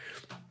yeah,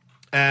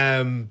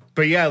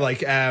 but yeah,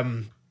 like yeah,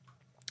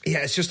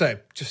 it's just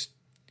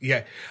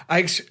yeah.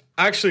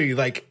 Actually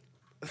like.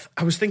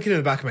 I was thinking in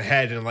the back of my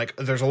head, and like,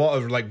 there's a lot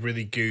of like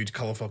really good,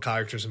 colourful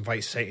characters in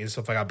Vice City and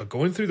stuff like that. But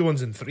going through the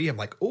ones in 3, I'm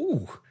like,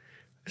 oh,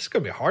 this is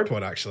going to be a hard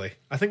one. Actually,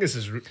 I think this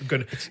is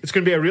going. It's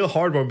going to be a real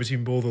hard one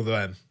between both of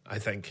them. I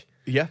think.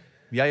 Yeah.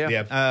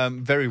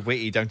 Very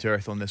weighty, down to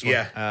earth on this one.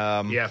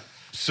 Yeah. Yeah.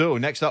 So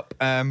next up,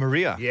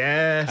 Maria.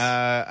 Yes.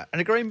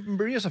 And again,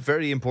 Maria's a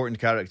very important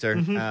character.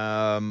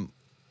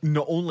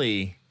 Not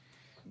only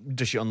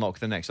does she unlock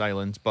the next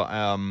island, but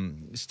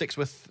sticks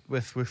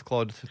with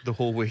Claude the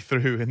whole way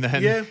through, and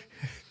then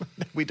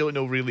we don't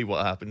know really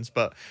what happens,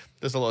 but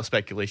there's a lot of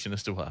speculation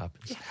as to what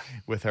happens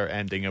with her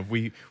ending.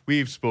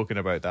 We've spoken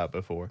about that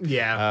before.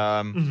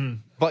 Yeah.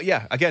 But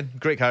yeah, again,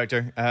 great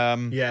character.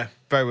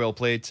 Very well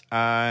played,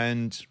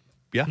 and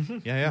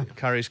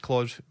carries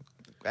Claude.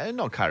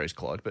 Not carries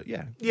Claude, but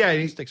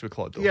he sticks with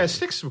Claude.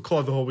 Sticks with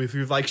Claude the whole way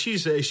through. Like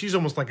she's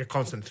almost like a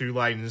constant through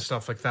line and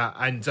stuff like that,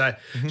 and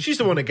she's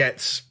the one that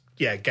gets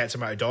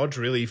him out of Dodge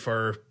really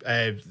for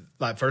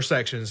that first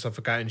section and stuff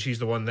like that, and she's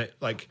the one that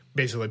like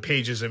basically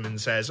pages him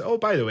and says, "Oh,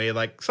 by the way,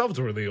 like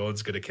Salvatore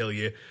Leone's gonna kill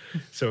you,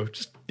 so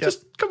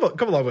just come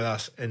along with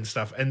us and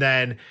stuff." And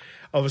then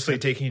obviously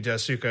taking you to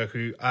Asuka,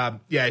 who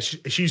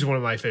she's one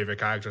of my favorite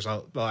characters.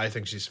 I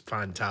think she's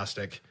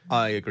fantastic.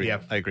 I agree.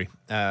 Yeah. I agree.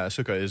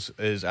 Asuka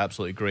is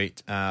absolutely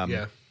great.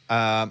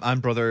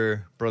 And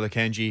brother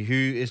Kenji, who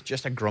is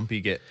just a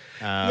grumpy git.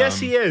 Yes,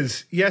 he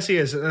is.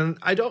 And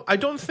I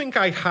don't think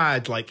I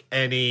had like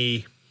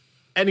any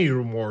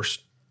remorse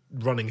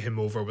running him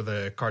over with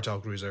a cartel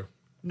cruiser.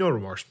 No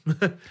remorse.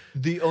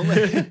 The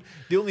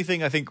only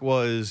thing I think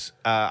was,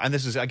 and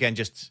this is again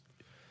just,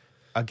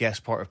 I guess,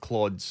 part of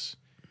Claude's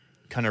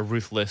kind of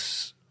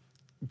ruthless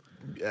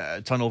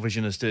tunnel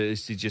vision as to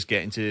just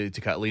getting to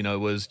Catalina,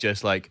 was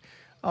just like,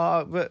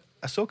 but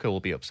Ahsoka will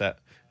be upset.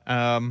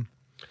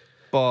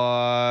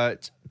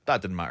 But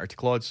that didn't matter to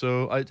Claude,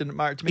 so it didn't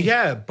matter to me.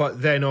 Yeah,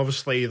 but then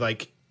obviously,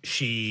 like,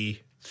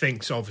 she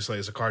thinks obviously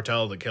it's a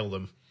cartel that killed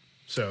him.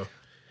 So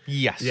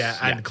yes,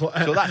 and so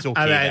that's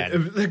okay.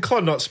 And then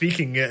Claude not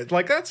speaking it,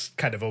 like, that's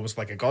kind of almost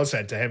like a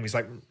godsend to him. He's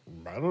like,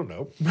 I don't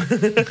know.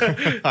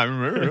 I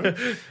remember.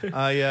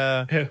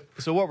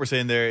 So what we're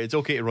saying there, it's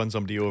okay to run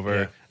somebody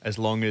over as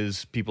long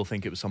as people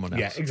think it was someone else.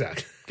 Yeah,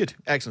 exactly. Good,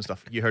 excellent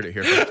stuff. You heard it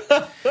here first.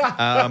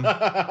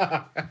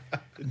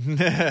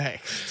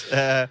 Next,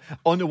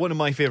 on to one of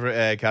my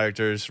favorite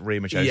characters, Ray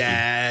Machowski.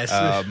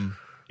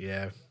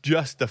 Yes.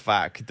 Just the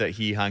fact that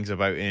he hangs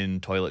about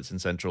in toilets in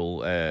Central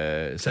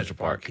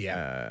Park,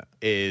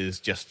 is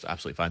just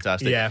absolutely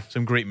fantastic. Yeah.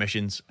 Some great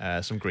missions,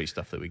 some great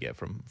stuff that we get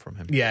from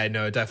him. Yeah,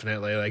 no,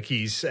 definitely. Like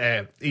he's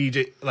Robert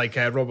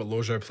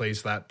Loggia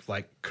plays that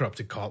like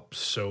corrupted cop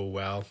so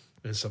well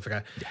and stuff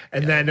like that.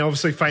 And then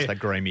obviously find that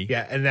grimy.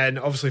 Yeah, and then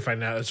obviously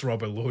finding out it's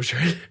Robert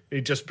Loggia.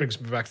 It just brings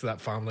me back to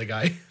that Family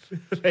Guy.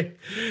 Like,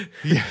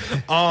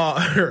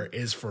 R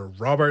is for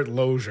Robert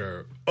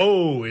Loggia.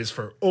 O is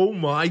for oh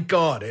my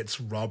god,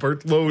 it's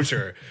Robert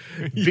Loggia.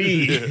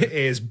 B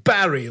is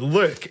Barry.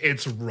 Look,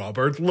 it's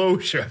Robert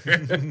Loggia.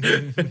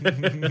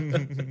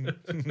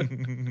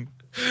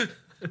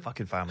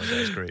 Fucking Family Guy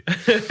is great.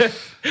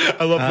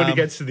 I love when he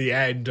gets to the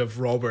end of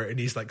Robert and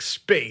he's like,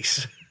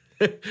 space.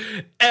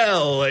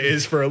 L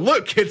is for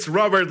look, it's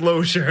Robert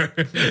Loggia.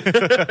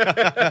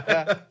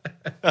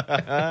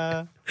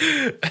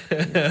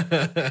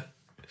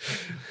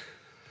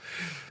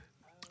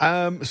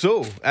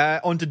 So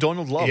on to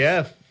Donald Love.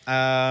 Yeah.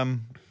 A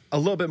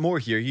little bit more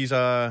here. He's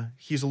a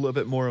little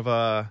bit more of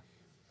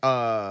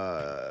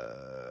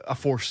a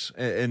force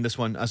in this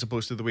one, as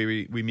opposed to the way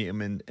we meet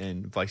him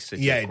in Vice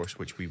City, of course,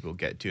 which we will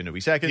get to in a wee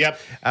second. Yep.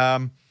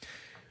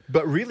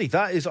 But really,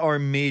 that is our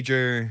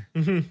major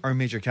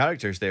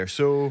characters there.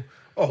 So,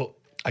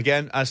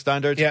 again, as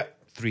standard,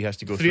 3 has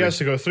to go through. 3 has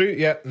to go through.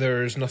 Yeah,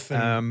 there's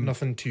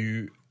nothing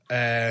to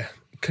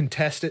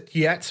contest it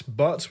yet,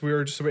 but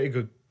we're just about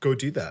to go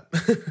do that.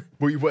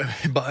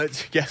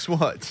 But guess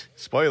what?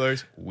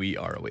 Spoilers, we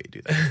are away to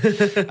do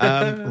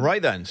that.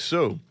 Right then,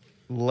 so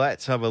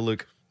let's have a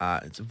look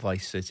at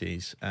Vice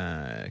City's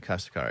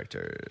cast of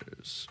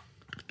characters.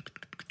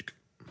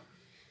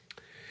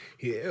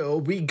 Here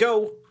we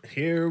go.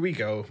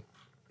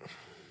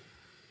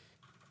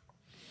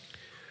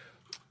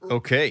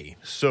 Okay,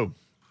 so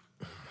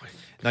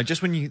now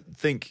just when you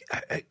think,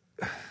 I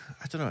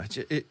don't know,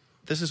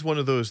 this is one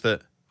of those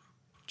that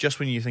just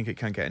when you think it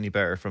can't get any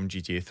better from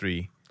GTA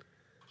 3,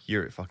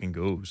 here it fucking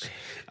goes.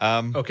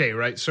 Okay,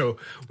 right. So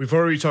we've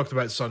already talked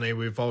about Sonny.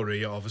 We've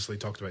already obviously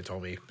talked about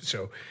Tommy.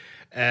 So,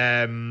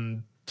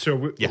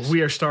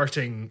 we are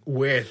starting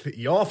with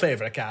your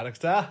favorite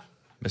character,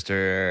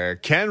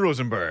 Mr. Ken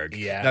Rosenberg.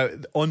 Yeah. Now,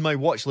 on my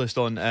watch list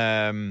on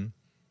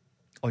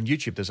on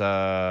YouTube, there's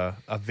a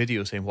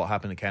video saying what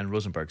happened to Ken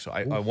Rosenberg. So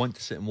I want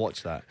to sit and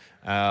watch that.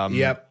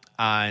 Yep.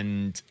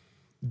 And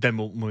then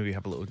we'll maybe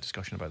have a little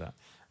discussion about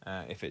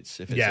that if it's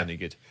any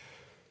good.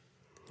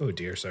 Oh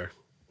dear, sir.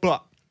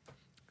 But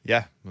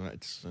yeah,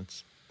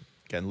 it's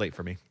getting late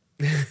for me.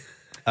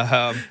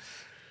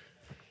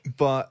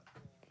 But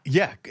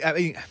yeah, I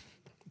mean,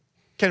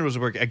 Ken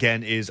Rosenberg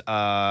again is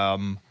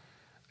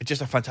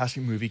just a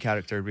fantastic movie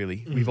character.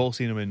 Really, we've all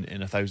seen him in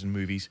 1,000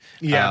 movies.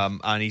 Yeah,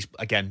 and he's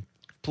again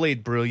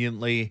played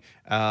brilliantly,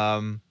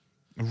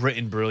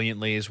 written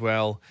brilliantly as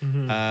well.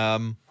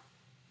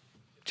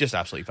 Just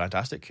absolutely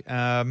fantastic.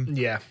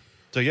 yeah.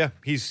 So yeah,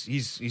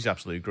 he's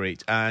absolutely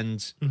great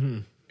and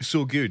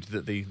so good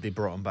that they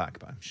brought him back.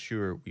 But I'm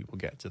sure we will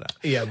get to that.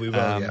 Yeah, we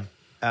will.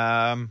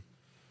 Yeah.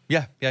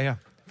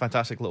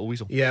 Fantastic little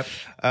weasel. Yep.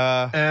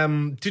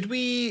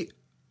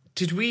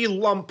 Did we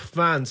lump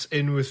Vance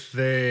in with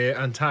the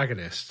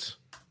antagonist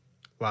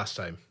last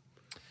time?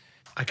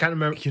 I can't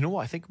remember. You know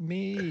what? I think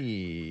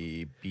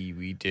maybe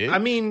we did. I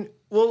mean,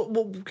 well,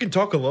 we can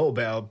talk a little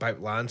bit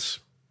about Lance,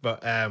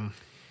 but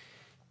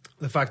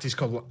the fact he's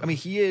called. I mean,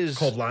 he is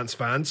called Lance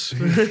Vance.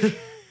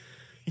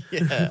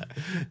 Yeah.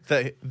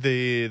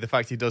 The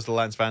fact he does the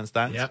Lance Vance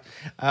dance. Yeah.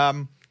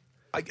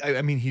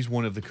 I mean, he's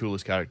one of the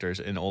coolest characters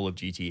in all of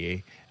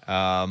GTA.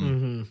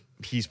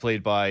 He's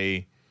played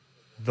by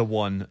the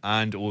one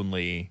and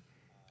only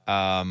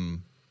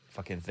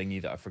fucking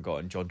thingy that I've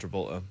forgotten, John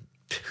Travolta.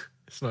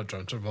 It's not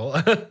John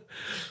Travolta.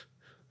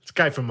 It's a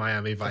guy from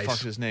Miami Vice. What the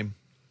fuck's his name?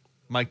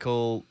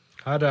 Michael.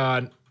 Hold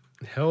on.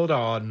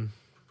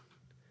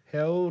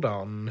 Philip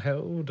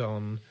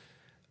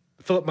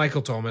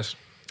Michael Thomas.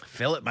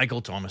 Philip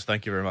Michael Thomas,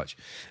 thank you very much.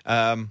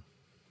 Yeah,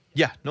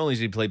 not only is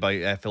he played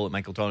by Philip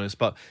Michael Thomas,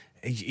 but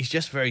he's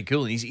just very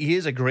cool. He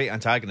is a great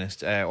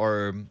antagonist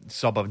or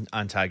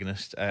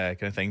sub-antagonist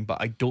kind of thing, but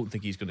I don't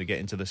think he's going to get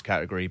into this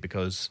category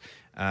because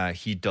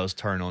he does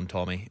turn on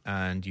Tommy,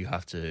 and you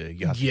have to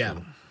kill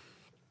him.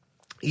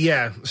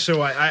 Yeah,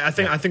 so I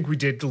think we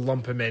did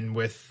lump him in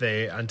with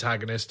the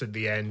antagonist at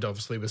the end,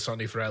 obviously with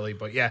Sonny Forelli,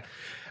 but yeah.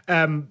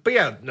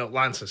 No,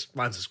 Lance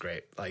is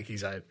great. Like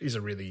he's a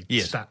really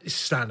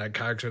standout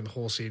character in the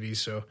whole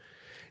series. So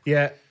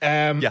yeah,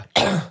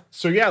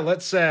 So yeah,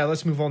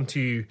 let's move on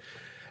to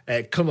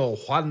Colonel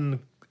Juan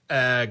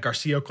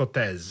Garcia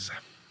Cortez.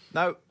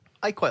 Now,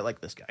 I quite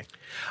like this guy.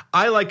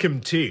 I like him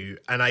too,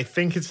 and I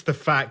think it's the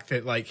fact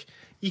that like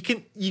you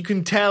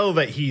can tell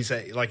that he's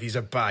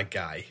a bad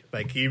guy.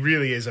 Like he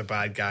really is a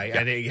bad guy,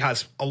 and he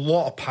has a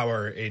lot of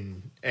power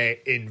in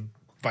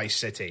Vice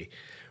City,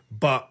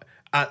 but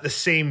at the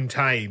same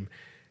time,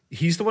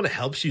 he's the one that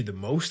helps you the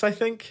most, I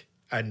think.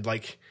 And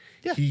like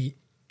he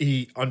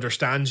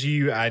understands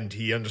you and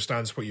he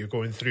understands what you're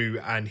going through,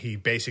 and he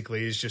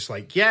basically is just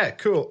like, yeah,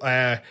 cool.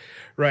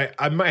 Right,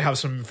 I might have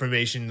some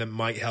information that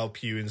might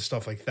help you and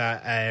stuff like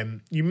that.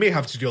 You may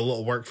have to do a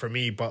little work for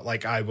me, but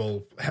like I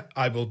will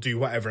do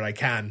whatever I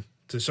can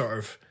to sort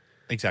of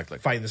exactly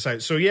find this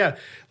out. So yeah,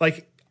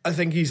 like I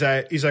think he's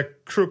a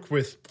crook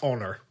with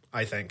honor,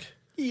 I think.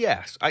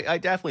 Yes, I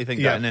definitely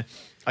think that, and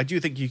I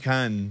do think you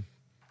can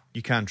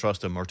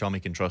trust him, or Tommy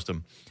can trust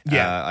him.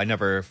 Yeah, I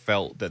never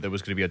felt that there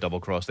was going to be a double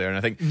cross there, and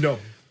I think no.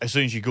 As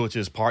soon as you go to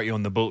his party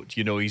on the boat,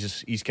 you know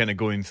he's kind of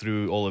going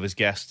through all of his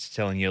guests,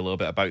 telling you a little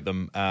bit about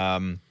them.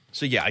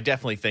 So yeah, I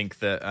definitely think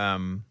that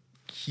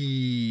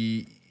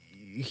he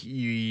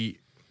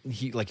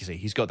like you say,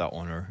 he's got that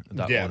honor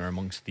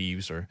amongst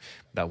thieves or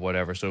that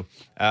whatever. So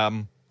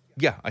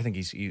yeah, I think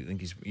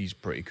he's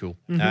pretty cool,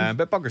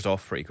 but buggers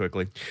off pretty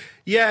quickly.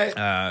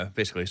 Yeah,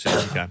 basically as soon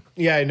as you can.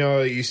 Yeah,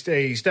 no, he's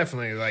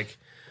definitely like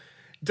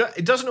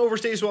it doesn't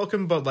overstay his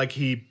welcome, but like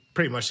he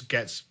pretty much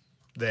gets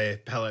the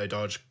hell out of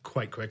Dodge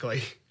quite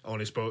quickly on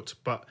his boat.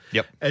 But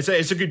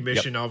it's a good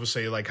mission,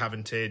 obviously, like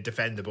having to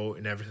defend the boat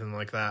and everything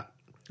like that.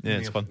 Yeah,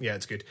 it's fun. Yeah,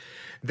 it's good.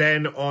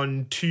 Then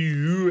on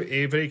to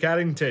Avery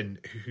Carrington,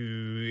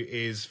 who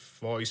is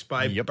voiced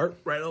by Burt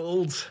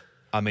Reynolds.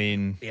 I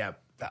mean,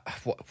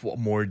 what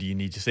more do you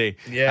need to say?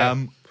 Yeah,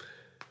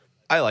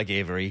 I like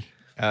Avery.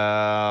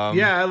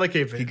 I like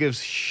Avery. He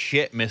gives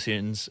shit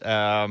missions.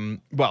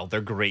 Well,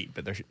 they're great,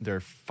 but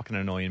they're fucking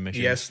annoying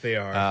missions. Yes, they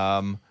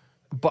are.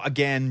 But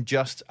again,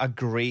 just a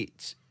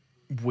great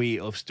way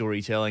of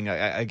storytelling.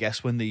 I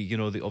guess when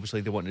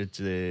obviously they wanted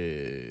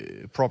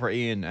the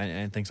property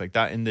and things like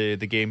that in the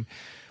game.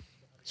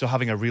 So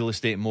having a real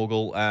estate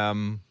mogul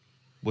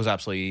was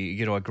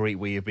absolutely a great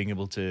way of being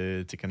able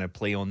to kind of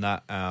play on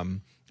that.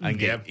 And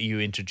get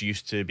you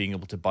introduced to being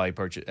able to buy,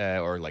 purchase,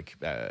 or like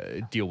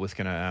deal with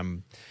kind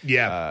of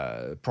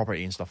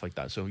property and stuff like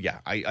that. So yeah,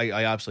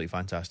 I absolutely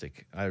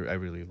fantastic. I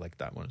really like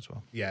that one as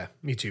well. Yeah,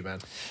 me too, man.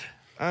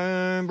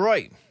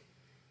 Right,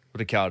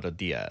 Ricardo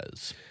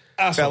Diaz.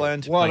 Asshole.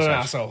 Bellend, What nice an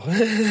house. asshole.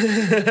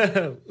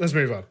 Let's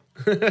move on.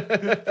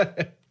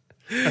 What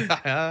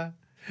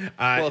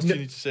else do you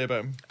need to say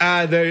about him?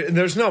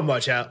 There's not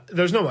much else.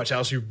 There's not much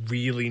else you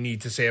really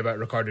need to say about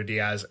Ricardo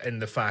Diaz,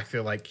 and the fact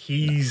that like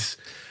he's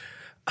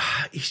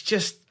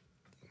just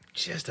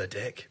a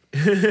dick.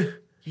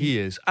 He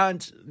is,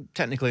 and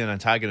technically an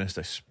antagonist,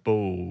 I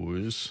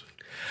suppose.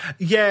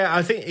 Yeah,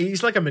 I think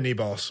he's like a mini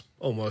boss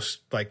almost.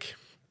 Like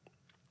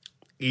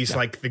he's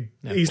like the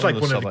he's like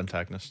one of the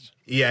antagonists.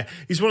 Yeah,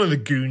 he's one of the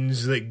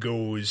goons that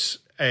goes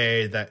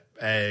that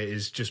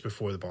is just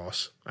before the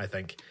boss, I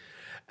think.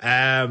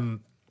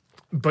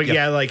 But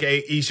yeah, like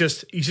he's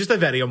just a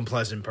very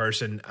unpleasant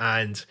person,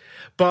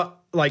 but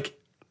like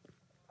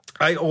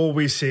I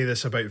always say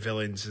this about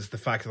villains is the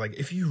fact that like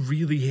if you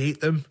really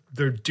hate them,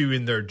 they're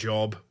doing their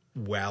job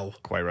well.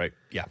 Quite right.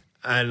 Yeah.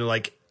 And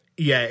like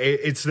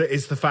it's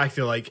the fact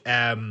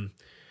that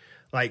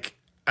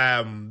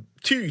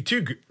two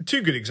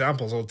good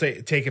examples. I'll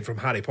take it from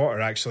Harry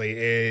Potter. Actually,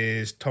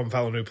 is Tom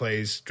Felton who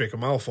plays Draco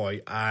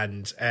Malfoy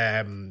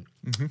and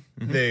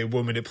the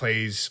woman that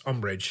plays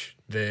Umbridge,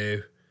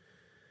 the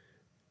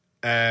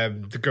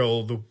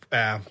girl, the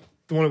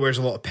one who wears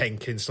a lot of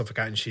pink and stuff like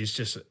that, and she's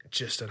just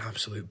an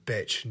absolute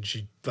bitch, and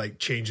she like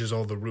changes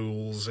all the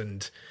rules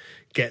and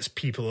gets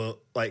people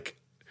like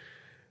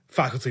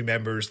faculty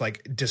members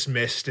like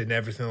dismissed and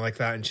everything like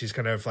that, and she's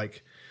kind of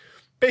like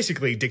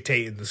basically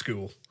dictating the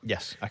school.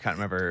 Yes, I can't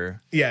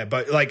remember. Yeah,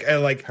 but like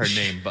her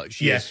name, but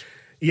she is.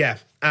 Yeah,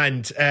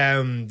 and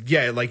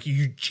like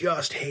you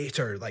just hate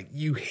her, like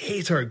you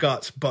hate her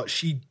guts, but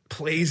she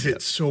plays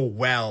it so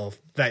well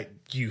that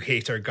you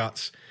hate her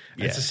guts.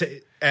 Yeah.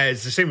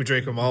 It's the same with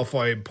Draco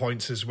Malfoy in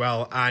points as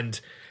well,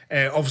 and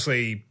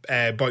obviously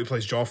boy who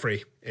plays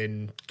Joffrey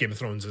in Game of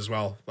Thrones as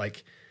well.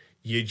 Like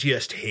you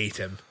just hate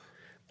him,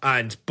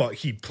 but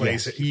he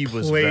plays it. He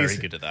was very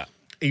good at that.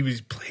 He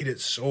played it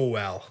so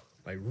well,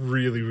 like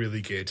really,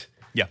 really good.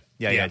 Yeah,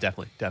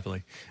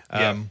 definitely.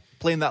 Yeah.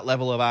 Playing that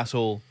level of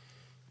asshole,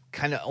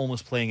 kind of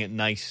almost playing it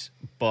nice,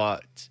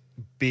 but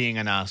being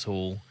an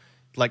asshole.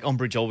 Like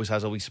Umbridge always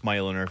has a wee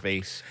smile on her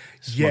face,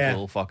 smug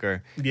little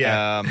fucker.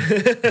 Yeah,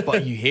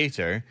 but you hate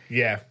her.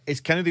 Yeah, it's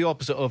kind of the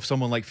opposite of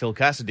someone like Phil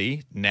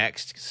Cassidy.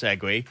 Next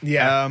segue.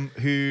 Yeah,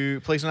 who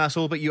plays an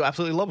asshole, but you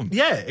absolutely love him.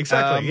 Yeah,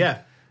 exactly.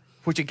 Yeah,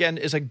 which again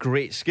is a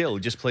great skill,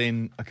 just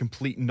playing a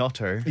complete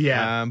nutter.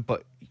 Yeah,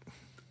 but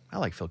I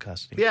like Phil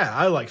Cassidy. Yeah,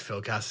 I like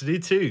Phil Cassidy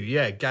too.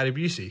 Yeah, Gary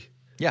Busey.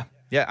 Yeah,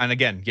 and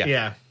again,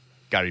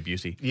 Gary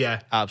Busey. Yeah.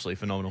 Absolutely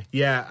phenomenal.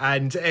 Yeah,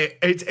 and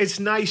it's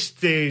nice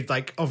to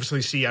like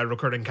obviously see a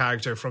recurring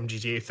character from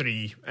GTA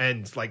 3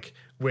 and like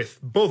with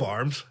both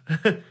arms.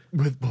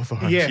 With both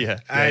arms, yeah.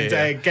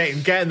 And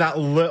getting that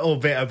little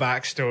bit of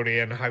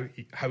backstory and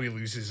how he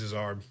loses his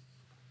arm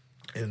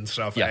and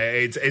stuff. Yeah.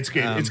 It's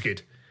good. It's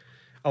good.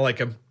 I like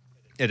him.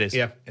 It is.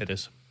 Yeah. It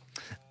is.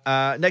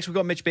 Next, we've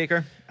got Mitch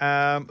Baker,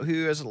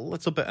 who is a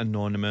little bit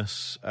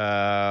anonymous.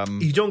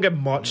 You don't get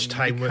much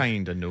time with...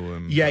 kind of know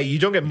him. Yeah, you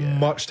don't get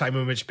much time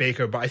with Mitch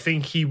Baker, but I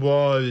think he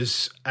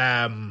was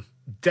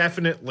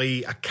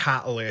definitely a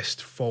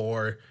catalyst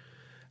for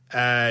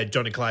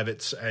Johnny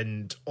Klavitz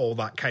and all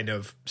that kind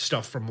of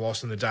stuff from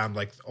Lost in the Dam,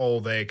 like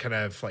all the kind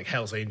of like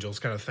Hells Angels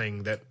kind of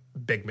thing that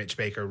Big Mitch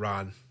Baker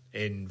ran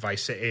in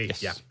Vice City.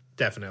 Yes. Yeah,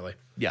 definitely.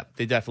 Yeah,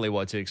 they definitely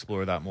wanted to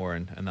explore that more,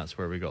 and that's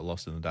where we got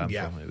Lost in the Dam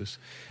Yeah. from. It was,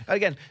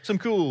 again, some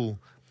cool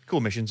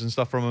missions and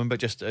stuff from him,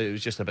 but it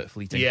was just a bit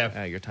fleeting,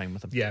 your time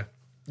with him. Yeah.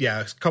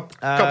 Yeah, a couple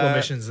of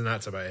missions and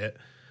that's about it.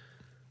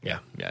 Yeah.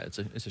 Yeah, it's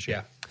a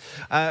shame.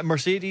 Yeah.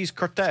 Mercedes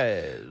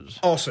Cortez.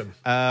 Awesome.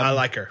 I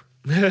like her.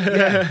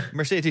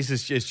 Mercedes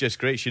is just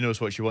great. She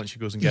knows what she wants. She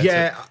goes and gets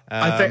it.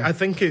 I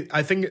think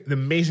the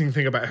amazing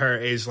thing about her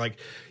is like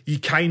you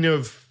kind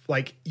of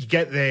like you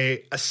get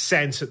a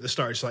sense at the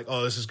start. It's like,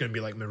 oh, this is going to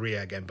be like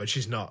Maria again, but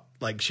she's not.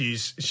 Like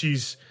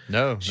she's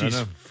no.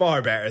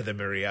 far better than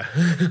Maria.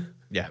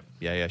 Yeah.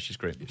 She's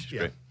great. She's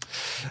great.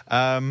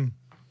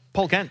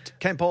 Paul Kent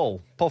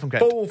Paul from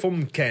Kent. Paul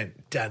from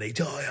Kent. Danny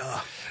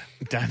Dyer.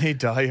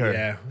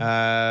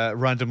 Yeah.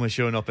 Randomly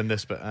showing up in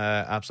this, but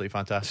absolutely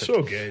fantastic.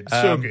 So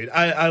good.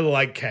 I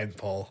like Kent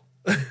Paul.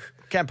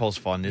 Kent Paul's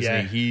fun,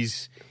 isn't he?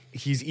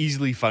 He's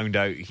easily found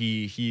out.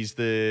 He's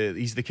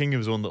the king of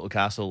his own little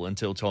castle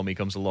until Tommy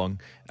comes along.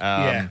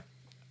 And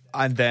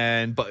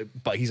then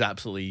but he's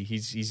absolutely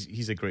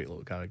he's a great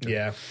little character.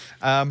 Yeah.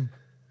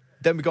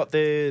 Then we got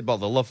the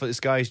love for this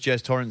guy is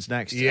Jez Torrance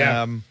next.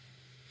 Yeah.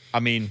 I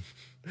mean,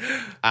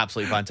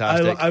 absolutely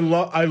fantastic. I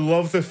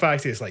love the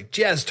fact it's like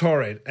Jez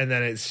Torrance, and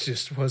then it's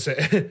just what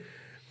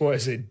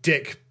is it,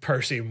 Dick,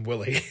 Percy, and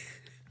Willie.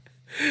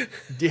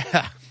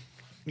 Yeah.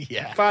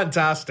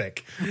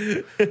 Fantastic.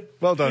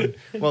 Well done,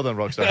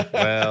 Rockstar.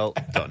 Well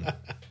done.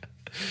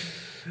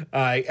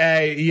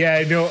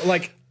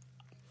 Like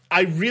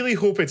I really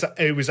hope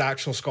it was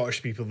actual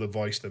Scottish people that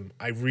voiced them.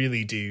 I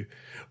really do.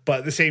 But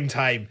at the same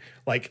time,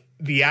 like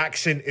the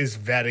accent is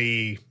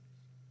I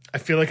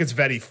feel like it's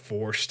very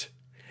forced.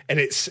 And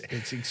it's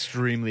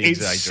extremely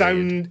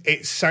exaggerated.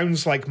 It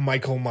sounds like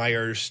Michael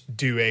Myers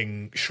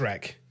doing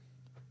Shrek,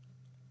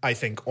 I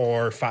think,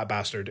 or Fat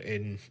Bastard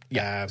in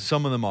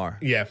some of them are.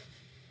 Yeah.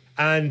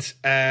 And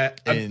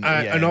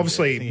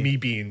obviously me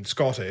being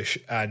Scottish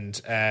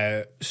and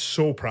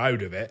so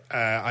proud of it,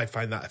 I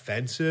find that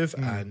offensive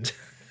and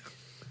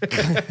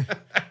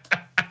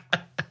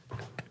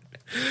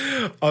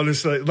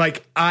honestly,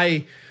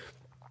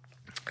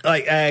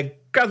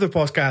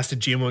 grabthepodcast at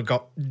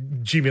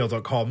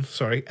gmail.com.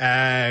 Sorry.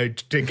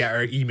 Didn't get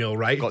our email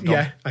right.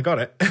 Yeah, I got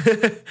it.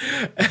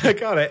 I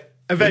got it.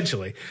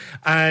 Eventually.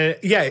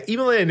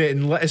 Email in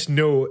and let us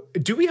know.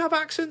 Do we have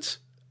accents?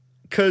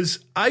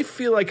 Because I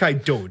feel like I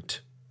don't.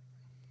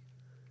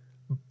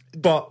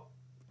 But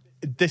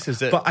this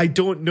is it. But I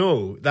don't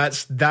know.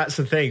 That's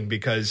the thing,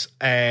 because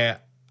I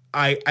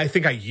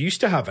think I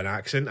used to have an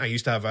accent. I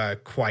used to have a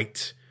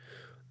quite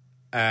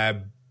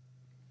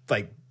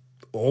like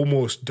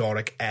almost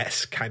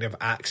Doric-esque kind of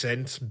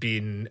accent,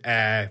 being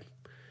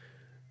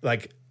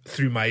like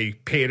through my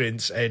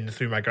parents and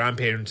through my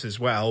grandparents as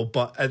well.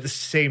 But at the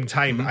same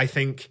time, I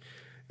think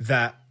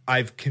that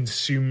I've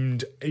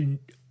consumed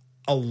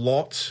a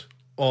lot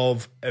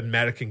of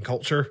American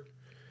culture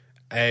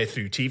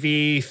through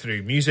TV,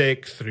 through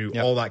music, through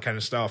all that kind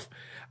of stuff.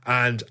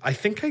 And I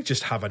think I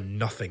just have a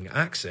nothing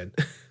accent.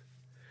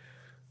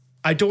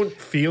 I don't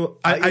feel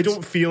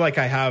like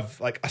I have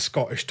like a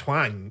Scottish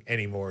twang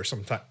anymore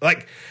sometimes.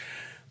 Like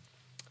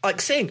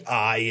saying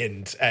I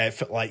and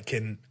like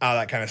and all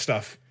that kind of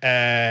stuff.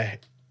 Like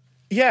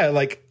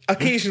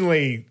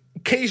occasionally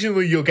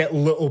you'll get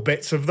little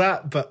bits of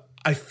that, but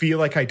I feel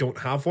like I don't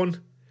have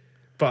one.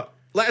 But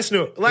let us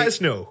know. Let us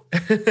know.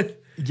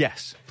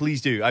 Yes,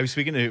 please do. I was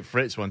speaking to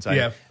Fritz one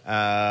time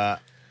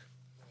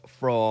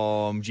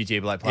from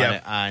GTA Black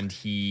Planet, and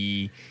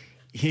he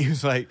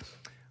was like,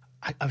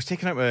 I was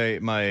taking out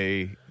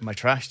my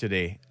trash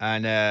today,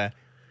 and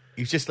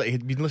he was just like,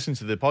 he'd been listening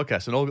to the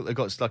podcast, and all that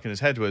got stuck in his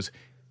head was,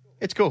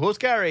 it's co-host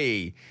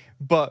Gary.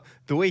 But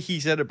the way he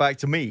said it back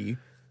to me,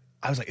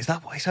 I was like, is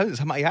that what I sound? Is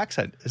that my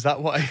accent? Is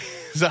that what I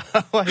sound?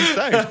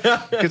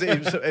 Because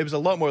it was a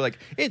lot more like,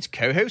 it's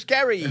co-host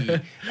Gary.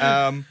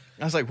 I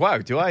was like, wow,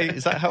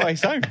 is that how I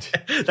sound?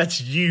 That's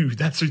you.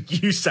 That's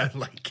what you sound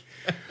like.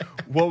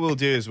 What we'll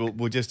do is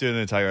we'll just do an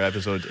entire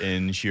episode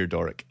in sheer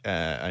Doric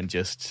and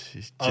just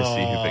see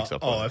who picks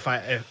up. If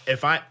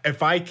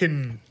I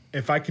can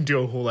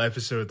do a whole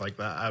episode like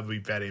that, I'd be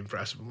very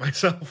impressed with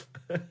myself.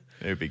 It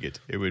would be good.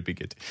 It would be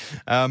good.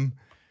 Candy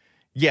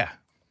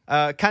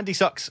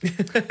sucks.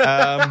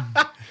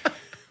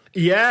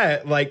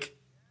 Like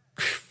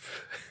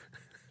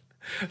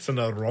it's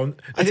another Ron.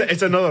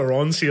 It's another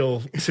Ron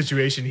Seal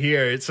situation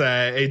here.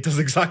 It does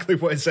exactly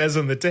what it says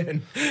on the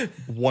tin.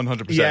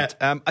 100%. Yeah.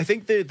 I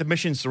think the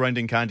missions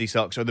surrounding Candy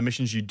Sucks, or the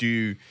missions you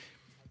do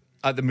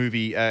at the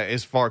movie,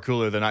 is far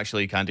cooler than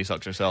actually Candy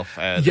Sucks herself.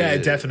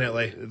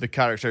 Definitely. The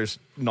character's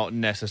not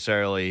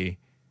necessarily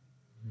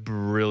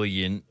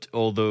brilliant,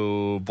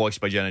 although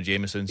voiced by Jenna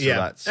Jameson.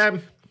 So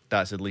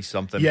that's at least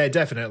something. Yeah,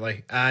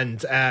 definitely.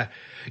 And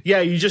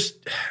you just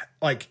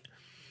like,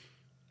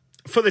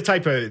 for the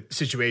type of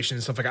situation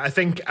and stuff like that,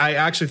 I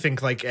actually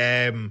think like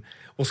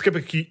we'll skip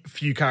a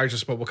few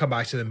characters, but we'll come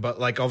back to them. But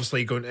like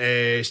obviously going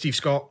to Steve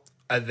Scott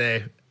at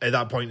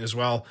that point as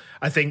well.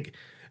 I think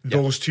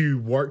those two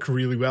work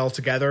really well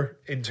together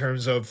in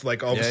terms of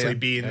like obviously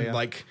being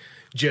like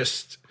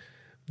just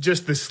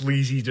the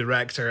sleazy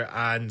director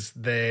and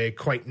the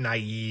quite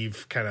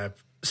naive kind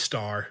of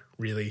star,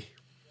 really.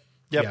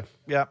 Yeah.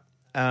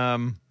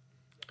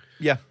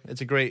 It's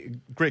a great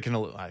kind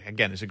of,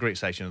 again, it's a great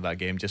section of that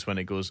game, just when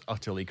it goes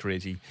utterly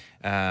crazy,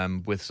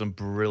 with some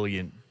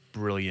brilliant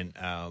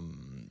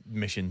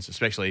missions,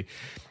 especially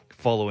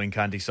following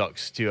Candy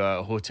Sucks to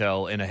a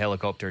hotel in a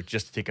helicopter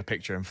just to take a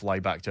picture and fly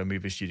back to a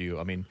movie studio.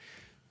 I mean,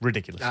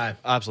 ridiculous.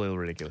 Absolutely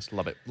ridiculous.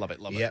 Love it.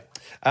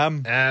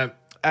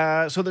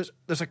 So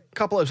there's a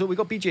couple of, so we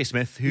got BJ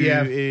Smith, who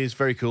is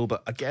very cool,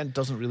 but again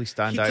doesn't really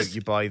stand out.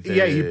 You buy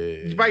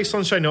you buy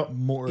Sunshine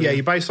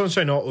you buy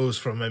Sunshine Autos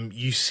from him.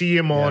 You see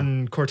him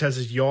on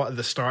Cortez's yacht at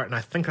the start, and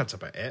I think that's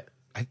about it.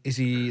 Is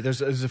he?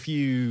 There's a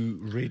few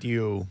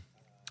radio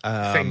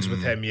things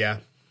with him,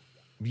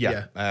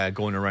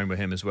 going around with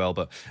him as well,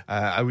 but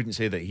I wouldn't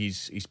say that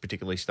he's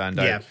particularly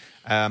standout.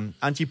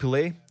 Auntie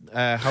Poulet,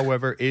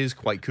 however, is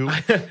quite cool.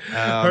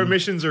 Her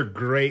missions are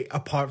great,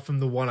 apart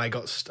from the one I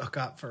got stuck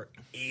at for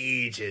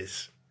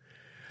ages.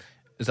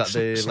 Is that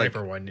the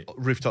sniper one?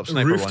 Rooftop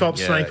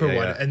sniper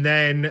one. And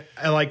then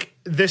like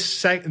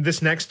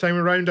this next time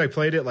around I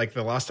played it, like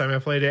the last time I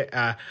played it,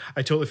 I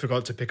totally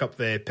forgot to pick up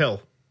the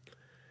pill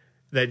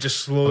that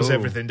just slows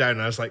everything down.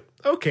 And I was like,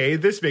 okay,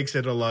 this makes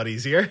it a lot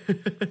easier.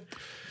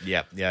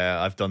 Yeah,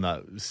 I've done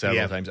that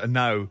several times, and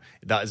now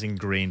that is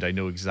ingrained. I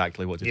know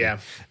exactly what to do.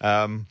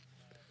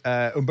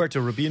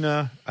 Umberto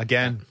Rubina,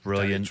 again,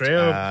 brilliant.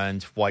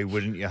 And why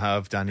wouldn't you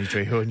have Danny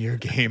Trejo in your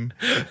game?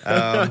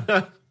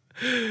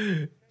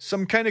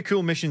 Some kind of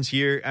cool missions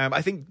here.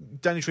 I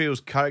think Danny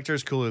Trejo's character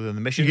is cooler than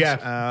the missions.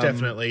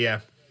 Definitely.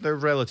 They're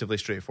relatively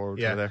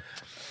straightforward there.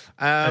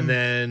 And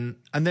then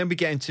we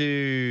get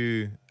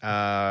into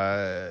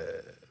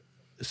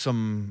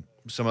some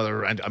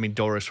other, I mean,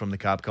 Doris from the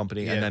cab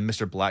company, and then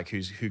Mr. Black,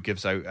 who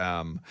gives out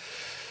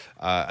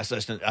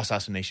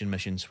assassination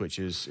missions, which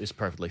is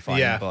perfectly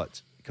fine,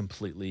 but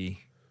completely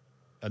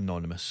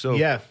anonymous.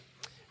 So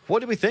what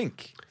do we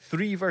think?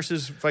 3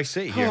 versus Vice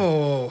City here.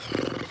 I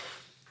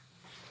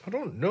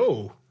don't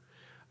know.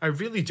 I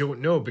really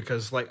don't know,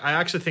 because like I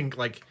actually think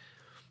like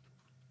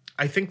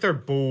think they're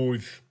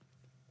both.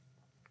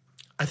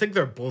 I think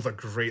they're both a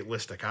great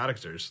list of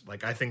characters.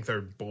 Like, I think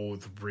they're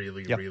both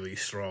really, really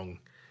strong,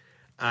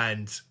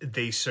 and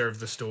they serve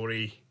the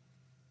story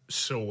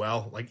so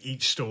well. Like,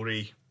 each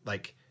story,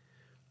 like,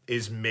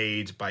 is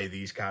made by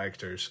these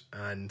characters,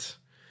 and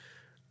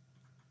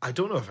I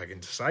don't know if I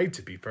can decide,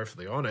 to be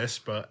perfectly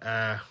honest, but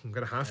I'm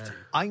gonna have to.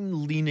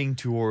 I'm leaning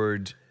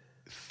toward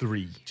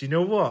 3. Do you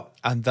know what?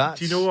 And that's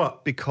Do you know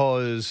what?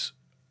 Because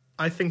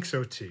I think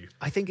so too.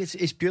 I think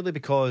it's purely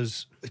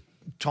because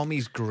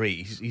Tommy's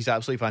great. He's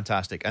absolutely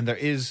fantastic. And there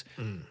is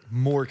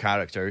more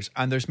characters,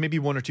 and there's maybe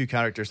 1 or 2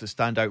 characters that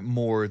stand out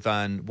more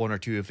than 1 or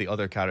 2 of the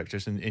other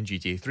characters in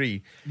GTA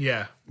 3.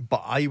 Yeah.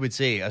 But I would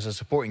say, as a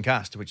supporting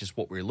cast, which is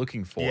what we're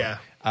looking for, Yeah.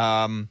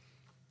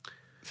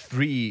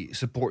 3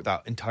 support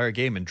that entire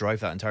game and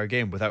drive that entire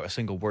game without a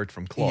single word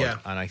from Claude. Yeah.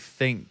 And I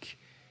think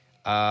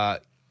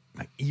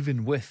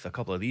even with a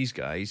couple of these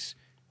guys,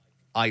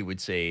 I would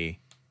say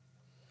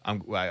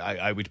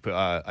I would put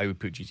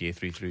GTA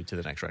 3 through to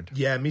the next round.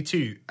 Yeah, me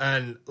too.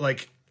 And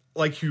like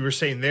you were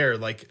saying there,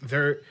 like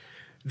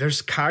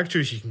there's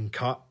characters you can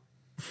cut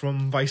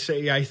from Vice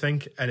City, I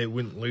think, and it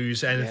wouldn't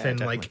lose anything.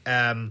 Like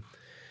I'd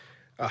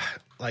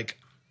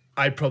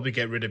probably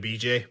get rid of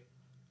BJ.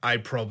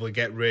 I'd probably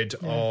get rid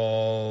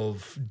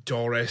of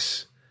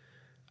Doris.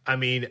 I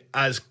mean,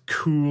 as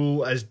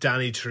cool as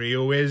Danny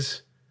Trejo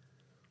is,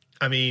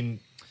 I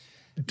mean,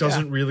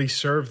 doesn't really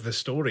serve the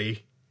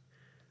story.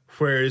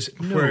 Whereas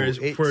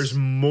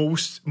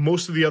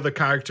most of the other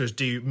characters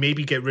do.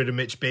 Maybe get rid of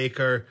Mitch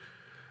Baker.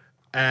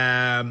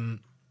 But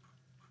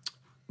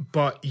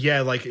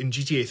yeah, like in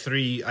GTA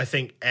 3, I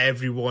think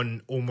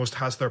everyone almost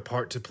has their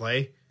part to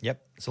play.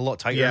 Yep, it's a lot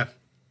tighter. Yeah.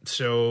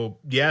 So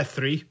yeah,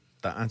 3.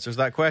 That answers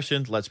that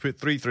question. Let's put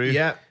 3 through.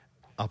 Yeah.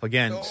 Up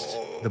against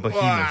the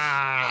behemoth.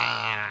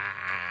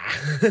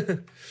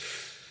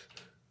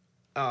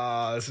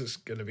 This is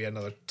going to be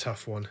another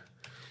tough one.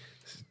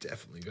 This is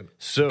definitely going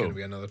to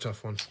be another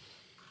tough one.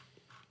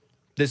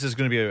 This is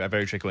going to be a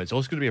very tricky one. It's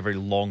also going to be a very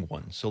long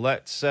one. So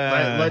let's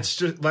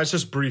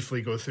just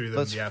briefly go through them.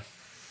 Let's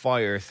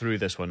fire through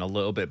this one a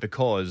little bit,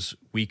 because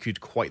we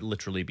could quite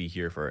literally be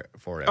here for it.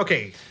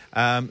 Okay.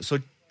 So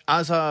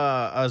as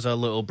a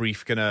little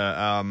brief kind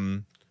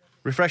of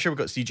refresher, we've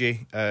got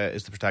CJ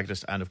is the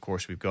protagonist, and of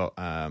course we've got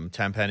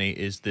Tenpenny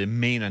is the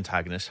main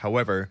antagonist.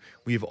 However,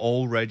 we've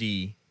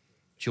already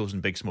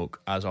chosen Big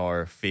Smoke as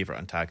our favorite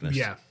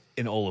antagonist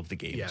in all of the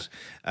games.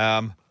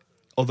 Yeah.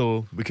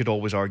 Although we could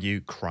always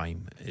argue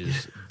crime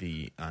is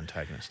the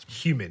antagonist.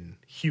 Human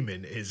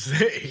is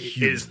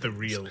the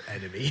real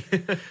enemy.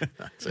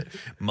 That's it.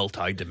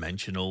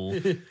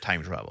 Multi-dimensional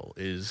time travel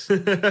is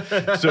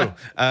so.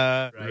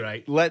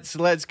 Right.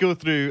 Let's go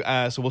through.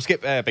 So we'll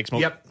skip Big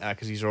Smoke Yep.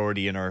 because he's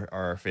already in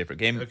our favorite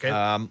game.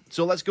 Okay.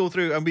 So let's go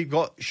through, and we've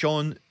got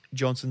Sean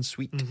Johnson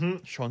Sweet.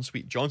 Sean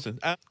Sweet Johnson.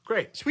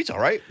 Great. Sweet's all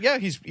right. Yeah,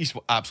 he's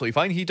absolutely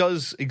fine. He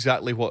does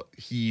exactly what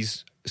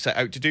he's set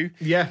out to do.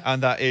 Yeah.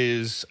 And that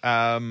is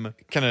kind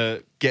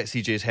of get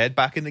CJ's head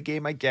back in the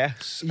game, I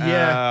guess.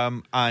 Yeah.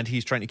 And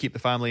he's trying to keep the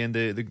family and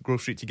the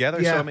Grove Street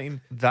together. Yeah. So I mean,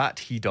 that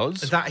he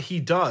does.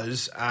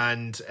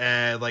 And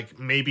like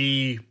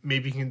maybe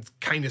you can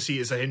kind of see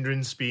it as a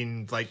hindrance,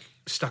 being like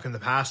stuck in the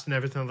past and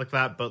everything like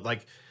that. But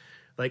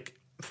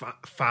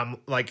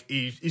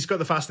he's got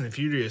the Fast and the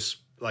Furious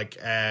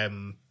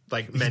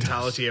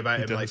mentality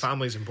about him. Like,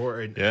 family's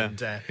important. Yeah. And,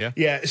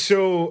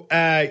 So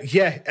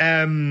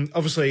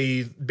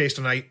obviously based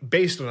on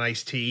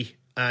Ice-T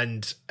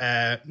and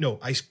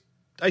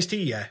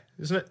Ice-T, yeah,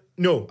 isn't it?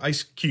 No,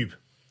 Ice Cube.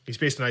 He's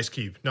based on Ice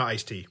Cube, not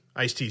Ice-T.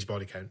 Ice-T's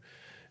body count.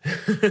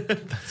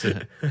 That's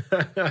it.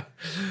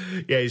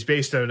 Yeah, he's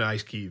based on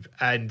Ice Cube,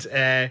 and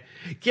I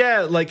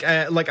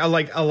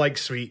like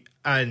Sweet,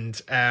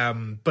 and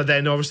but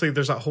then obviously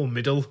there's that whole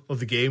middle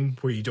of the game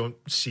where you don't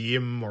see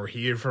him or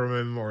hear from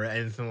him or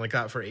anything like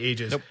that for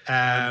ages. Nope.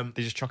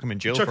 They just chuck him in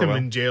jail.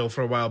 In jail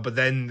for a while, but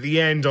then the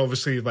end,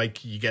 obviously,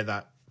 like you get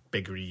that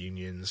big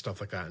reunion and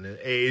stuff like that, and it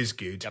is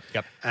good.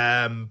 Yep.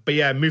 But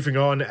yeah, moving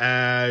on.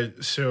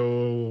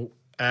 So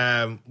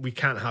we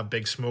can't have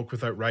Big Smoke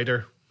without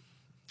Ryder.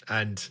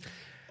 And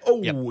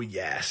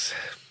yes,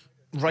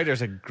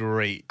 Ryder's a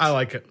great I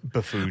like it.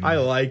 buffoon. I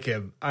like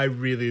him. I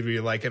really,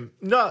 really like him.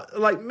 Not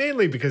like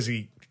mainly because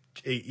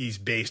he's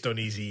based on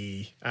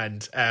Easy,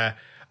 and I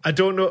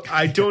don't know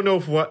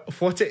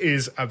what it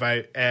is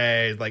about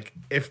like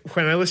if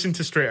when I listen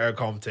to Straight Outta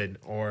Compton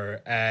or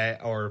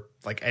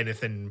like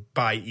anything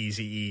by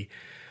Eazy-E,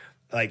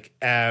 like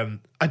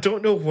I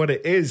don't know what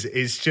it is.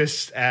 It's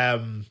just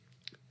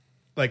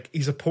like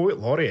he's a poet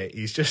laureate.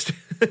 He's just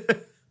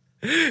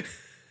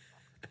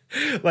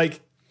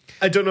like,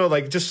 I don't know,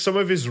 like just some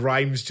of his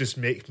rhymes just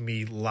make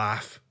me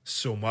laugh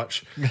so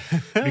much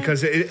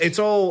because it's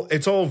all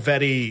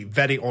very,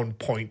 very on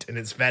point, and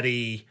it's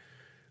very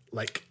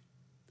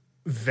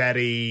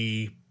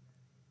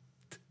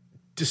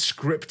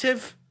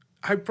descriptive.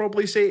 I'd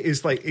probably say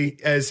is like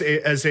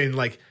as in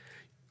like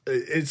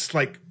it's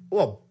like,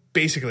 well,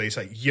 basically it's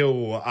like,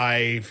 yo,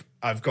 I've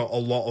got a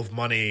lot of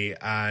money,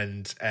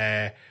 and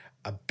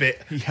a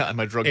bit. Yeah, I'm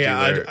a drug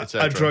dealer,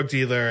 etc. A drug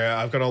dealer.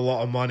 I've got a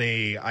lot of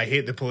money. I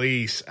hate the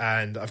police,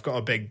 and I've got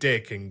a big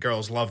dick, and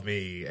girls love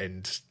me,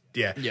 and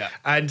yeah.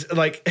 And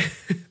like,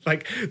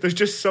 like there's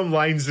just some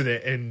lines in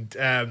it,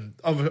 and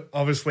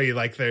obviously,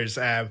 like there's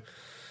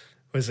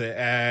was it?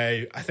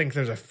 I think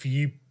there's a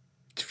few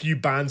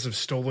bands have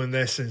stolen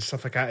this and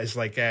stuff like that. Is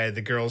like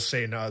the girls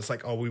saying, "Oh, it's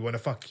like, oh, we want to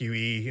fuck you,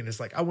 E," and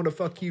it's like, "I want to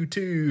fuck you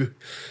too."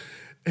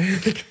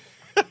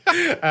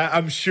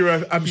 I'm sure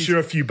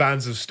a few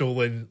bands have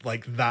stolen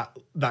like that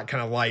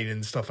kind of line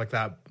and stuff like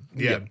that.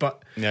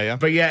 But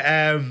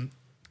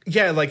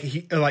like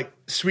he like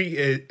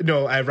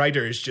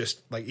Ryder is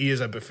just like, he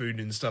is a buffoon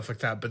and stuff like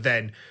that. But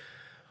then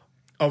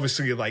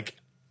obviously like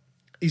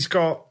he's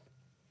got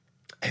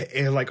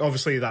like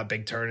obviously that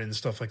big turn and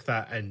stuff like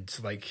that, and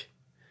like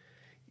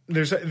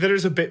there's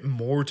a bit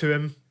more to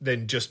him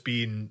than just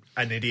being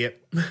an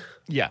idiot.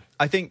 Yeah,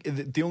 I think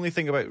the only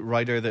thing about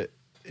Ryder that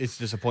is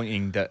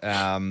disappointing that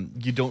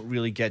you don't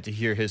really get to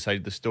hear his side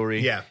of the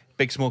story. Yeah.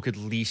 Big Smoke at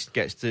least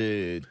gets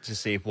to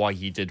say why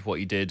he did what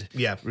he did.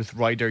 Yeah. With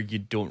Ryder, you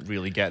don't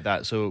really get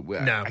that. So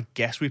No. I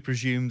guess we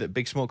presume that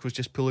Big Smoke was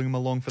just pulling him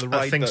along for the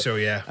ride. I think so,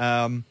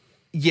 yeah.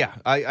 Yeah,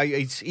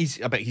 I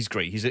bet he's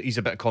great. He's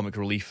a bit of comic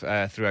relief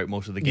throughout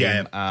most of the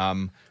game. Yeah.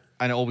 And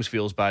it always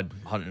feels bad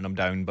hunting him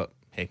down, but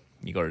hey,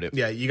 you got to do it.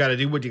 Yeah, you got to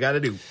do what you got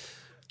to do.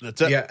 That's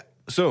it. Yeah.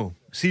 So,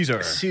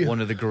 Caesar, one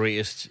of the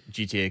greatest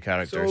GTA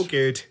characters. So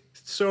good.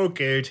 So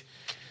good.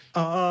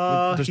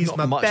 There's He's not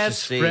my much to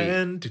best say.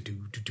 friend.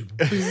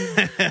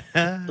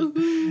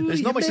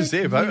 There's not much to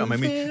say about him. I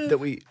mean, that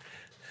we...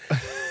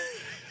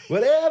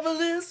 Whatever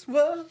this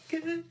world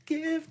can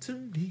give to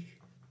me,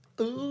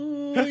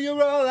 ooh,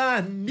 you're all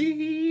I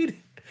need.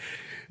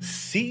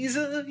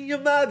 Caesar, you're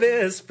my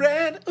best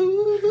friend.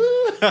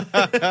 Ooh.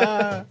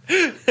 I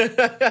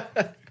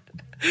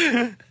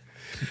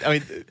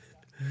mean,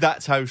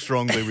 that's how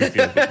strongly we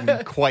feel.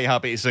 I'm quite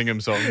happy to sing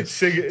him songs.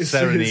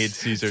 Serenade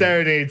Caesar.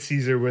 Serenade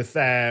Caesar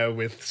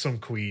with some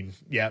Queen.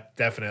 Yeah,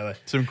 definitely.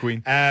 Some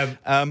Queen.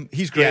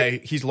 He's great. Yeah.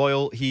 He's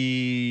loyal.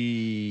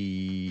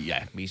 He's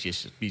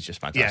just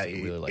fantastic.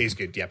 Yeah, I really like he's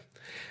him. good. Yeah.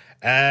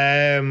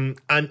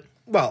 And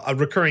well, a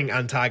recurring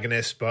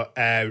antagonist, but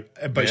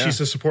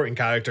she's a supporting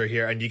character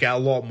here, and you get a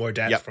lot more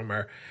depth from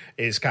her.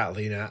 Is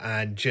Catalina,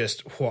 and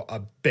just what a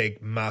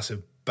big,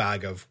 massive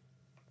bag of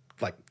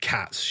like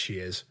cats she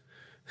is.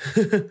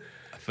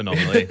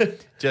 Phenomenally.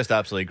 Just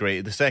absolutely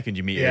great. The second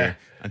you meet her,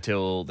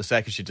 until the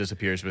second she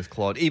disappears with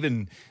Claude,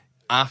 even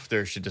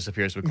after she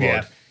disappears with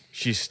Claude,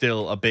 she's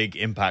still a big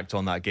impact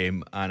on that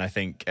game, and I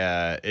think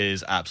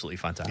is absolutely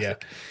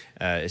fantastic.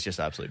 It's just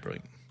absolutely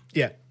brilliant.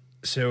 Yeah.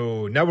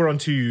 So now we're on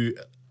to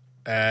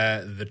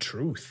the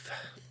truth.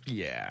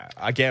 Yeah.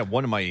 Again,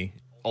 one of my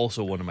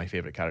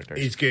favorite characters.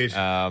 He's good.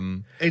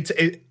 It's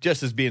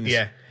just as being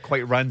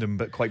quite random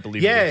but quite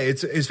believable. Yeah,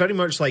 it's very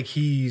much like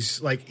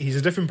he's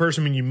a different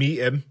person when you meet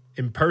him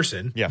in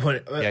person. Yeah.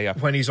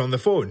 When he's on the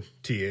phone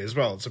to you as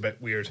well. It's a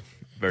bit weird.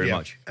 Very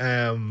much.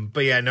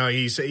 But yeah, no,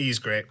 he's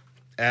great.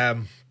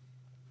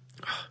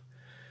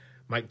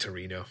 Mike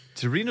Torino.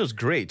 Torino's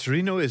great.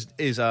 Torino is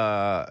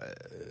a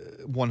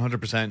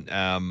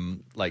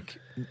 100% like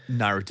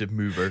narrative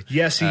mover.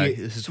 Yes,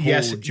 his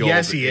whole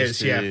job he is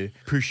to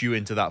push you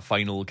into that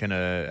final kind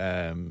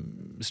of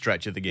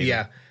stretch of the game.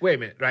 Yeah. Wait a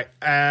minute. Right.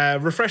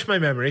 Refresh my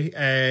memory.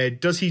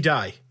 Does he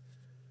die?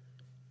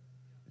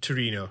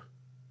 Torino.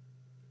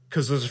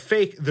 Because there's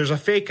a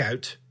fake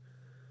out.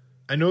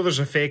 I know there's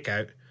a fake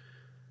out,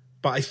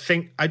 but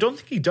I don't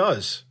think he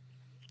does.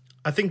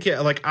 I think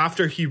like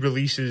after he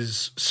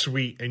releases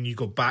Sweet and you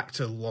go back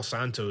to Los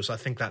Santos, I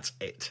think that's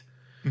it.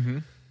 Mm-hmm.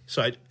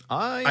 So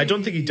I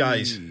don't think he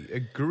dies.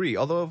 Agree.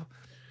 Although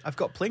I've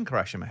got plane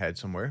crash in my head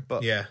somewhere,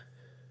 but yeah.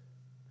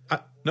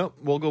 No,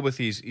 we'll go with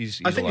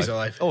he's I think he's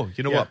alive. Oh,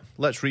 you know what?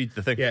 Let's read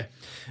the thing. Yeah.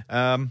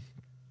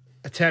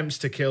 Attempts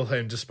to kill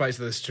him. Despite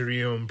this,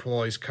 Torino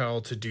employs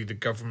Carl to do the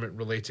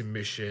government-related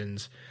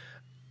missions,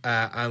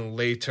 and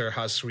later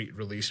has Sweet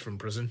released from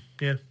prison.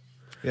 Yeah.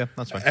 Yeah,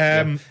 that's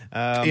fine.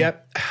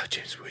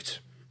 James Woods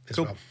as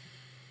cool. well.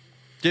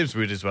 James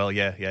Wood as well.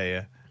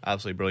 Yeah.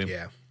 Absolutely brilliant.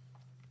 Yeah.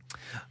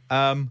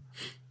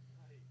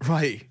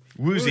 Right.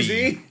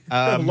 Woozy.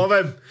 Love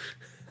him.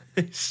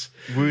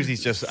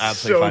 Woozy's just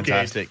absolutely so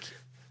fantastic.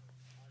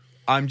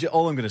 All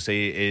I'm going to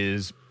say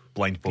is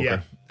blind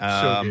poker.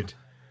 Yeah, so good.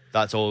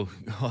 That's all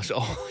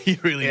you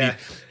really need.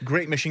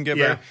 Great mission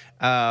giver.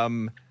 Yeah.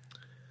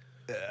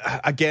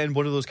 Again,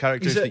 one of those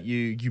characters that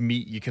you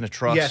meet, you kind of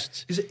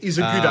trust. Yeah, he's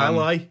a good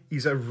ally.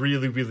 He's a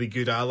really, really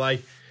good ally.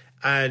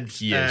 And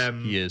he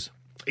is.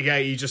 Yeah,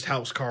 he just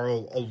helps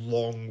Carl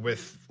along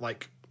with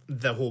like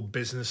the whole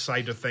business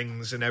side of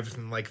things and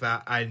everything like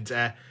that.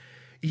 And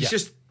he's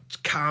just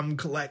calm,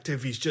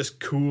 collective. He's just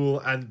cool,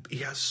 and he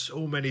has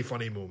so many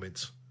funny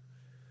moments.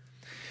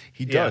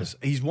 He does.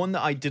 He's one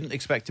that I didn't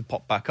expect to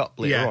pop back up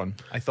later on.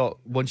 I thought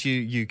once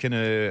you kind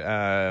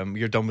of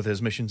you're done with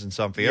his missions in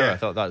San Fierro, I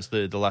thought that's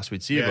the last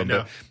we'd see of him.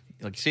 No. But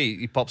like you see,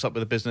 he pops up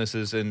with the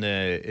businesses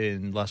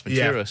in Las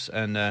Venturas,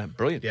 and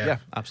brilliant. Yeah,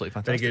 absolutely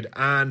fantastic. Very good.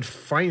 And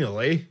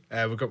finally,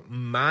 we've got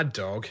Mad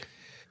Dog.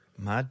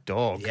 Mad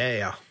Dog.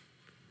 Yeah.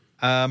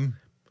 Um,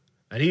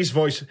 And he's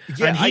voiced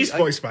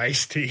by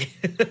Ice-T.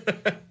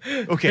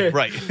 okay,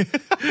 right.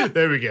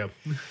 There we go.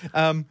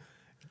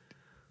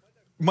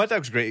 Mad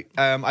Dog's great.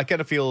 I kind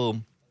of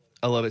feel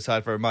a little bit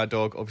sad for Mad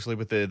Dog, obviously,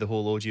 with the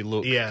whole OG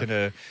look kind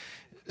of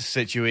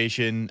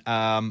situation.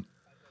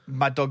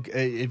 Mad Dog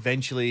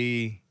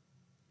eventually...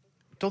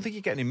 Don't think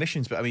you get any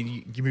missions, but I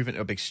mean, you move into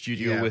a big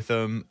studio with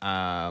him.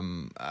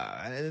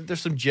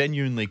 There's some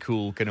genuinely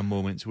cool kind of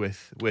moments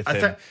with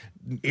him.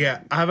 I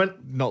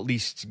haven't. Not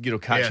least,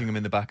 catching him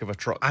in the back of a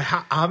truck. I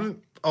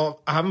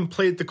haven't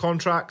played the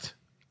contract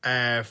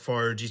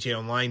for GTA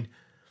Online.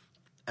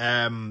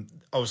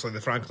 Obviously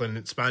the Franklin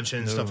expansion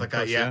and stuff like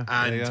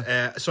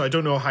that. So I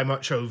don't know how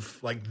much of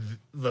like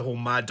the whole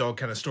Mad Dog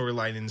kind of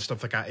storyline and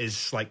stuff like that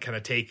is like kind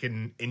of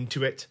taken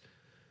into it.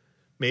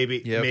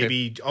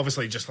 Maybe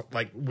obviously just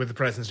like with the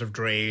presence of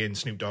Dre and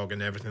Snoop Dogg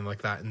and everything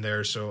like that in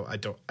there. So I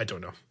don't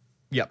know.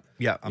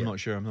 I'm not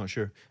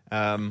sure.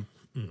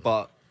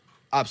 But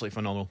absolutely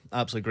phenomenal,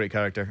 absolutely great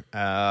character.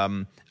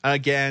 And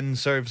again,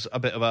 serves a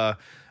bit of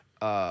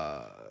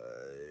a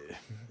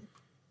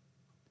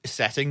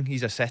setting.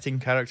 He's a setting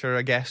character,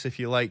 I guess, if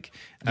you like.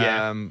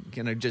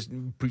 Just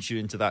puts you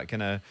into that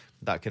kind of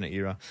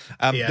era.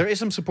 There is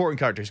some supporting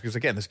characters because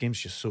again, this game's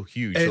just so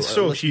huge. It's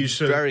so huge.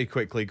 So very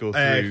quickly go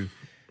through.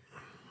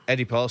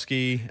 Eddie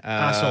Polsky,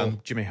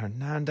 Jimmy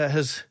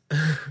Hernandez,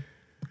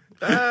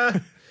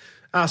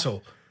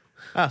 asshole,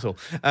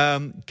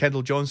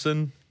 Kendall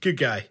Johnson, good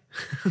guy,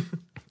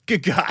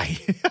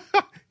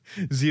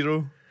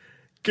 Zero,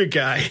 good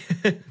guy.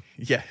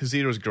 Yeah,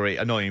 Zero's great,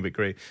 annoying but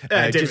great.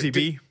 Jizzy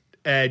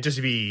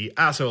B,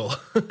 asshole.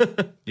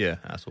 Yeah,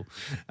 asshole.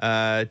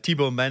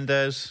 T-Bone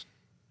Mendez,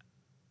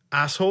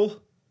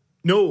 asshole.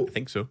 No, I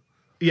think so.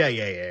 Yeah.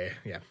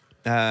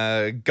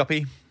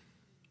 Guppy.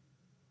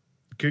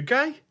 Good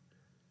guy?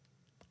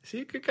 Is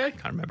he a good guy?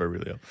 Can't remember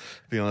really. I'll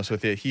be honest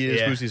with you. He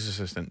is Boosie's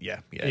assistant. Yeah,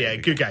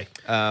 good guy.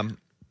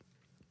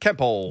 Kent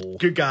Paul.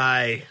 Good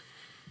guy.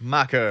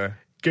 Macker.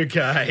 Good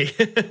guy.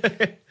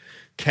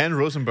 Ken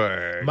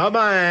Rosenberg. My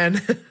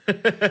man.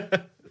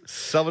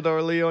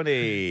 Salvador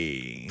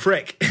Leone.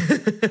 Prick.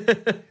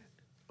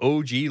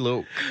 OG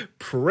Loke.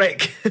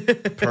 Prick.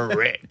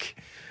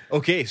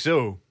 Okay,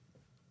 so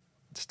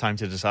it's time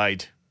to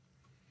decide.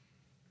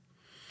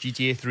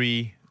 GTA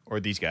 3 or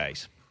these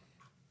guys?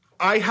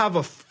 I have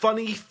a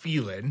funny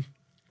feeling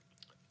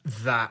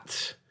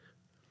that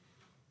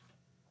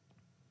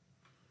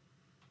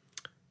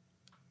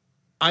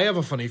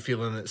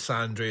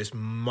San Andreas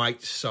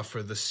might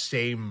suffer the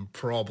same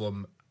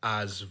problem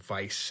as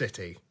Vice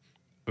City.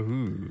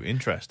 Ooh,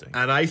 interesting.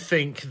 And I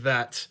think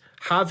that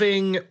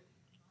having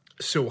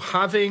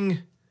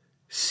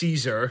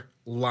Caesar,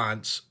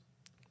 Lance,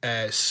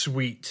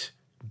 Sweet,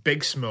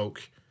 Big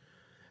Smoke,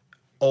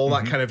 all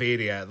that kind of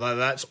area,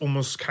 that's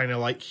almost kind of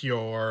like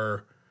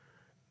your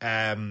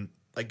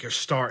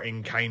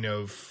starting kind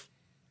of,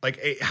 like,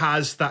 it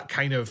has that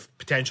kind of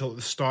potential at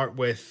the start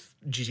with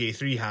GTA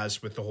 3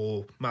 has with the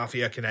whole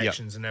mafia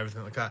connections and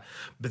everything like that.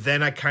 But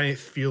then I kind of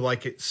feel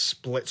like it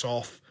splits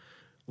off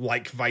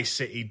like Vice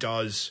City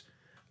does.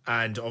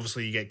 And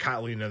obviously you get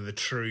Catalina the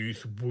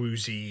Truth,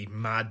 Woozy,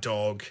 Mad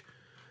Dog,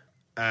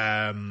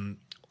 Zero,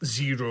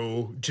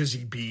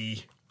 Jizzy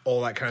B,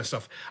 all that kind of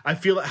stuff. I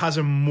feel it has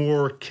a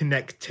more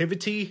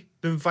connectivity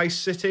than Vice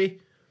City.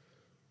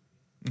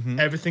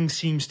 Everything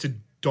seems to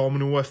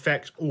domino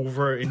effect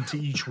over into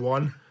each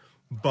one,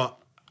 but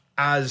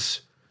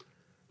as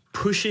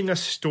pushing a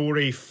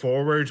story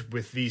forward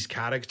with these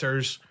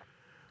characters,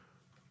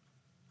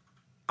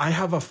 I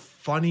have a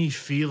funny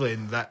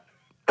feeling that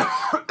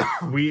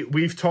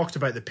we've talked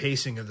about the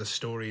pacing of the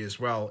story as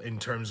well, in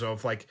terms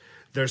of like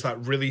there's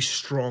that really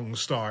strong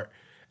start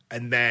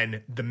and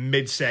then the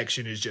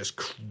midsection is just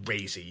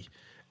crazy.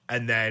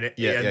 And then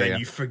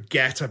you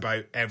forget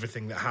about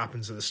everything that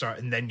happens at the start,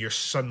 and then you're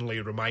suddenly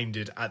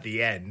reminded at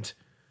the end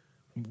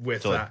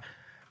with that.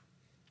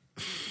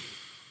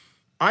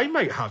 I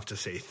might have to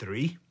say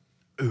 3.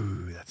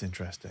 Ooh, that's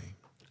interesting.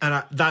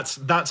 And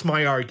that's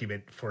my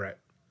argument for it.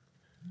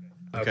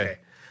 Okay.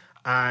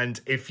 And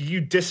if you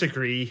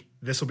disagree,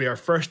 this will be our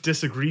first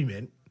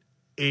disagreement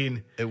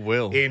in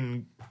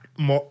Grand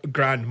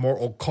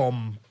Mortal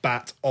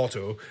Kombat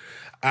Auto.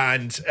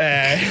 And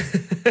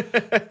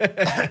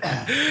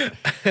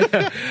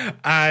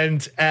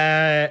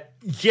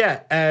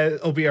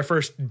it'll be our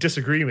first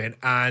disagreement,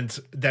 and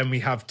then we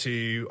have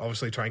to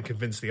obviously try and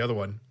convince the other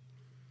one.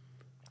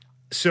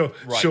 So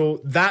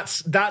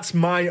that's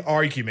my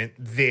argument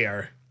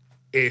there.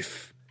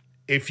 If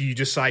you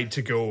decide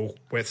to go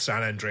with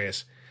San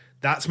Andreas,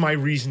 that's my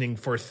reasoning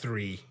for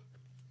 3.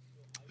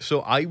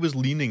 So I was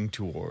leaning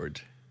toward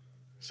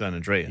San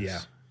Andreas. Yeah.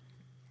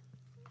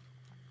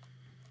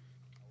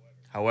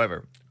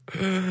 However,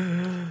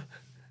 I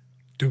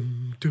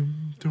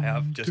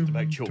have just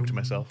about choked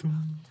myself.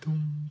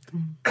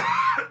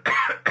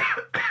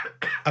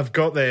 I've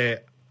got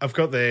the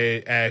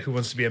Who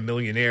Wants to Be a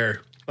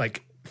Millionaire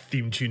like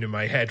theme tune in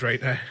my head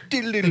right now.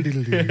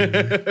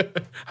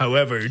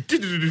 However,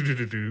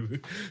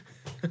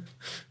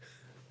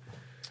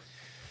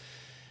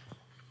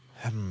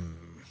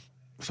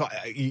 So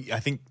I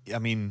think, I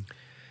mean,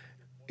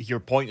 your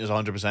point is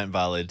 100%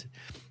 valid.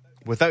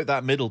 Without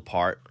that middle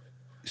part,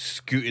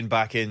 scooting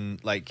back in,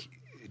 like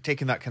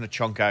taking that kind of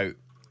chunk out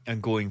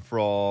and going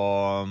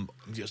from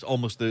just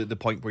almost the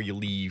point where you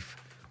leave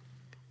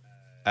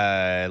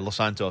Los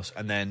Santos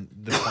and then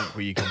the point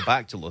where you come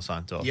back to Los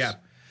Santos. Yeah.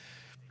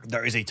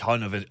 There is a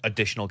ton of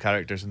additional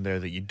characters in there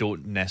that you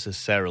don't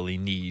necessarily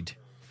need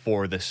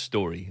for this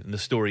story. And the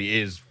story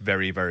is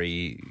very,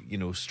 very,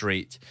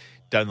 straight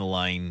down the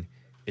line.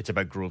 It's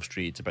about Grove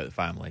Street. It's about the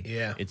family.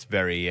 Yeah. It's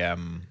very,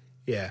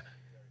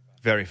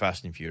 very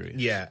Fast and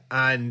Furious. Yeah.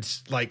 And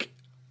like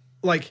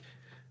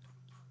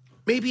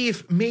maybe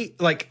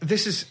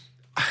this is,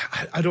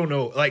 I don't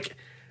know, like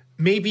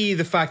maybe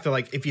the fact that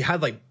like if you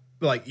had like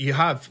you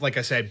have, like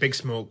I said, Big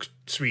Smoke,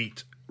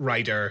 Sweet,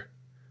 Ryder,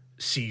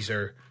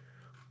 Caesar,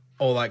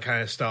 all that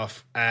kind of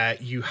stuff.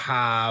 You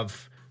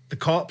have the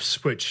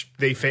cops, which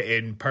they fit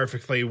in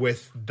perfectly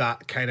with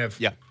that kind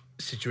of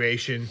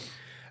situation.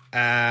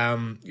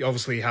 You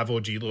obviously have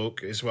OG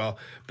Loke as well,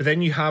 but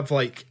then you have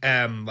like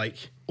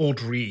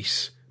Old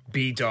Reese,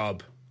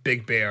 B-Dub,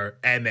 Big Bear,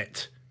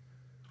 Emmett,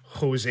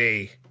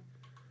 Jose,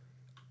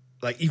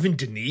 like even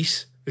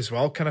Denise as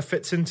well kind of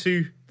fits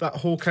into that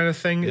whole kind of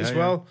thing as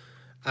well.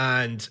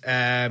 And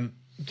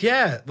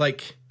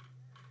like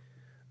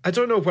I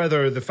don't know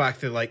whether the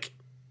fact that like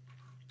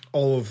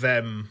all of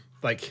them,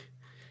 like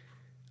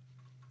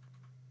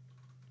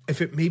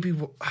if it maybe,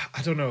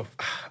 I don't know,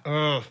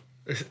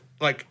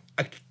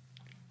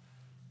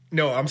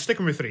 no, I'm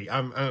sticking with 3.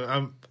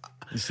 I'm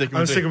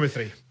sticking with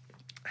 3.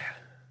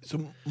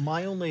 So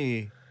my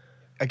only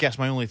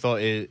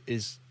thought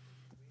is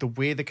the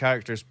way the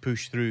characters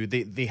push through.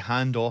 They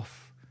hand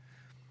off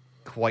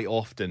quite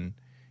often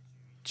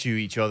to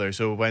each other.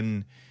 So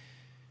when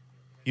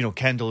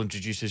Kendall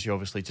introduces you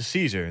obviously to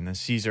Caesar, and then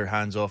Caesar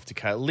hands off to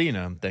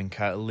Catalina, then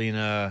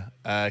Catalina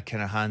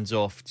kind of hands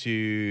off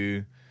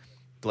to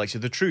the likes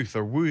of The Truth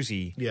or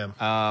Woozy. Yeah.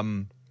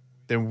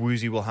 Then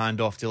Woozy will hand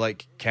off to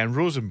like Ken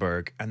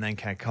Rosenberg, and then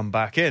kind of come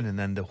back in, and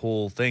then the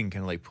whole thing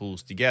kind of like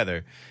pulls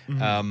together.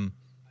 Mm-hmm.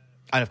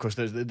 And of course,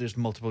 there's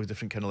multiple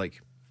different kind of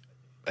like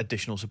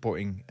additional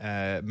supporting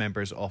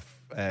members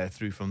off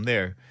through from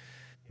there.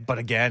 But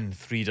again,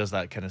 3 does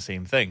that kind of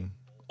same thing,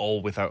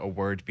 all without a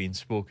word being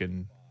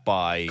spoken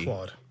by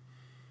Claude.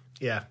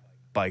 Yeah.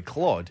 By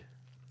Claude.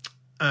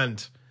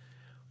 And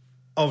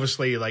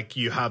obviously, like,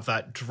 you have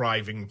that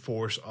driving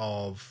force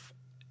of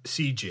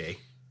CJ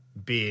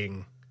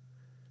being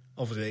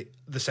obviously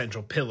the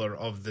central pillar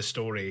of the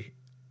story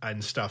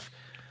and stuff.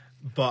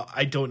 But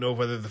I don't know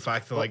whether the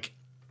fact that, like,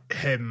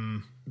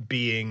 him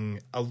being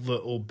a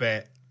little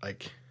bit,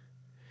 like,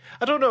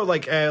 I don't know,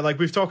 like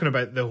we've talking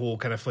about the whole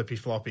kind of flippy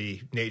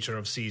floppy nature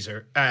of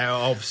Caesar,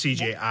 of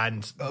CJ,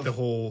 and the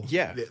whole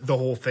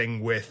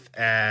thing with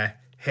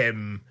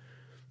him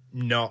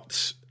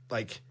not,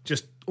 like,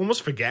 just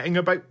almost forgetting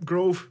about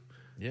Grove.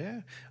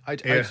 Yeah,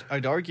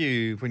 I'd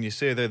argue when you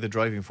say they're the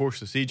driving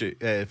force of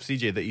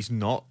CJ, that he's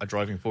not a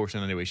driving force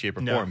in any way, shape,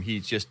 or form.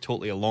 He's just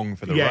totally along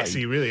for the ride. Yes,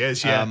 he really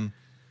is. Yeah.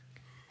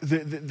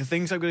 The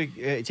things I'm going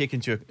to take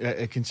into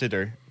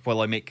consider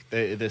while I make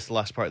this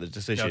last part of the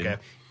decision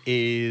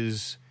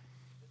is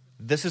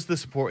this is the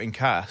supporting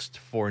cast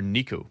for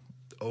Nico.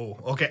 Oh,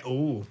 okay.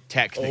 Oh,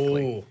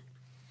 technically. Oh.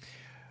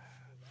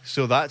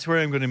 So that's where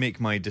I'm going to make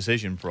my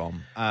decision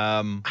from.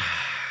 And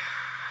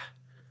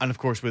of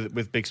course,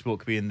 with Big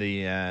Smoke being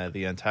the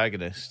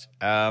antagonist.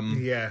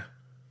 Yeah.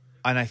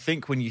 And I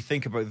think when you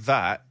think about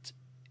that,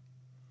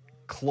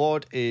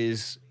 Claude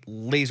is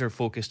laser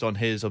focused on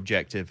his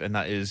objective, and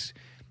that is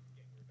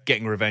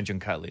getting revenge on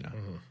Catalina.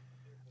 Mm-hmm.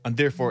 And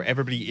therefore,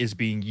 everybody is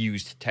being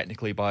used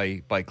technically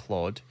by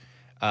Claude,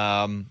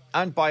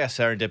 and by a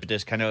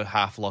serendipitous kind of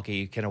half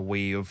lucky kind of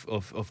way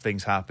of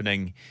things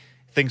happening.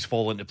 Things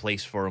fall into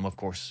place for him, of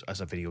course,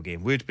 as a video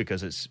game would,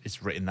 because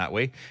it's written that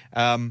way.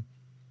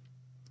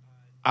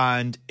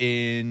 And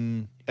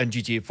in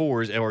GTA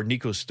 4's or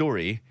Nico's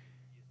story,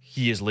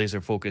 he is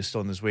laser focused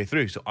on his way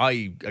through. So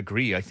I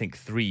agree. I think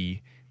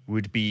 3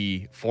 would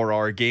be, for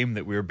our game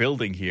that we're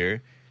building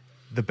here,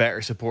 the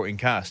better supporting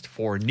cast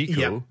for Nico.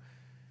 Yep.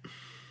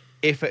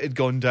 If it had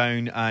gone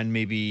down and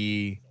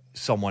maybe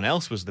someone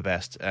else was the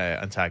best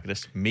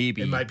antagonist,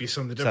 maybe it might be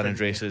something different.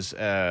 San Andreas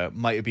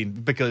might have been,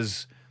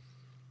 because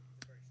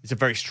it's a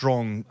very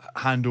strong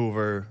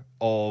handover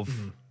of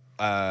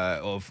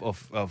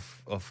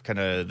kind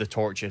of the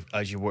torch,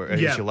 as you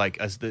like,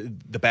 as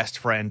the best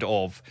friend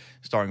of,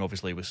 starring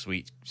obviously with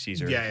Sweet,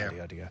 Caesar,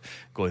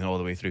 going all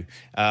the way through.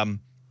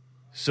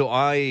 So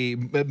I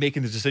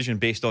making the decision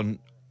based on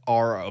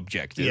our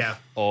objective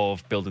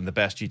of building the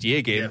best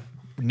GTA game. Yeah.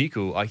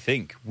 Nico, I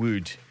think,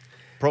 would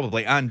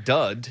probably and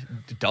did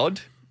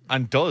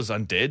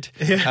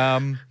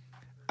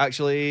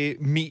actually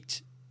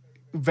meet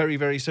very,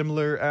 very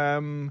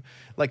similar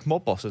like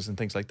mob bosses and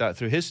things like that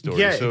through his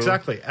story. Yeah,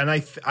 exactly. And I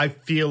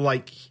feel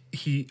like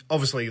he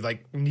obviously,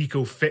 like,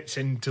 Nico fits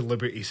into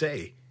Liberty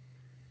City.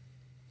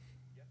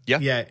 He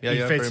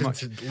fits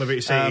into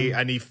Liberty City,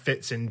 and he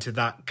fits into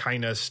that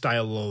kind of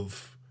style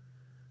of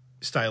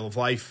style of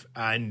life.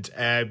 And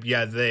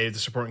the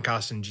supporting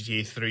cast in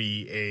GTA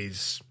 3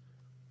 is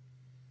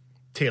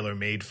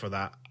tailor-made for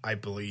that, I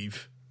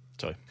believe.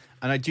 So,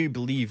 and I do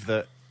believe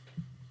that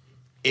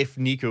if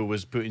Nico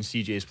was put in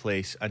CJ's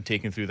place and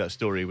taken through that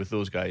story with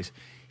those guys,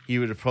 he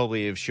would have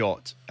probably have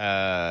shot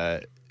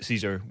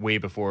Caesar way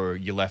before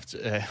you left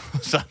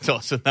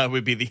Santos, and that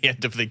would be the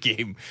end of the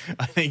game.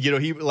 I think he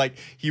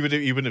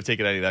wouldn't have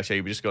taken any of that shit.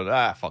 He would just go,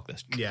 fuck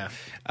this,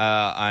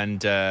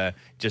 and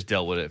just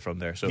dealt with it from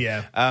there. So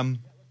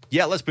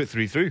let's put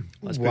 3 through.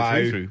 Let's put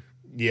 3 through.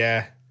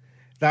 Yeah,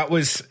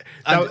 that's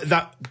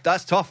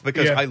tough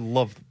because I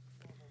love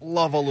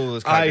all of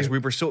those characters. We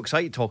were so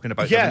excited talking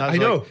about them. Yeah, I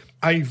know.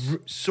 I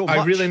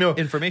really know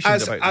information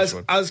about this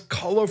one. As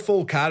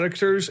colourful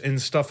characters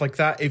and stuff like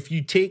that. If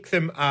you take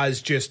them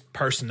as just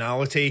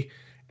personality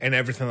and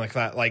everything like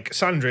that, like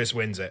San Andreas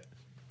wins it.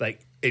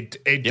 Like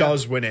it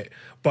does win it.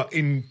 But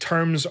in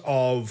terms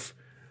of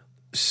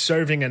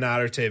serving a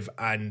narrative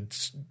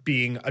and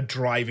being a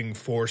driving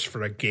force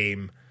for a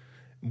game,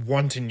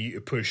 wanting you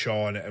to push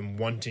on and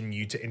wanting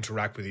you to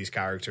interact with these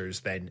characters,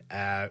 then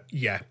I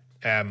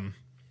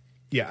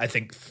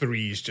think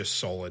 3 is just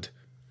solid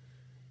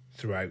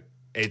throughout.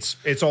 It's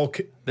all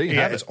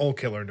it's all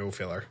killer, no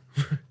filler.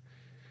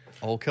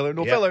 All killer,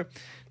 no filler.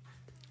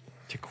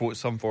 To quote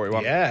Sum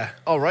 41. Yeah.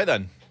 All right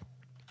then.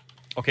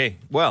 Okay.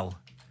 Well,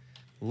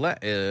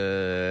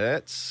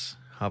 let's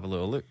have a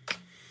little look.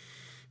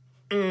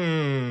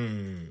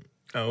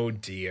 Oh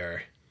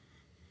dear.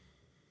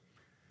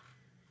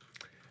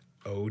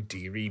 Oh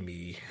dearie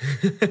me.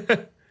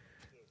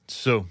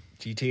 So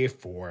GTA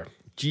 4.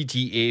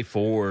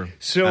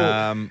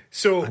 So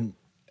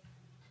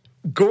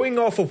going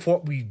off of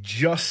what we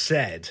just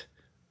said,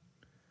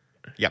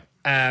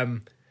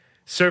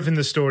 serving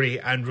the story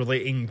and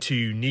relating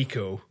to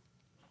Nico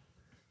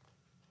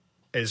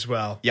as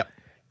well. Yep.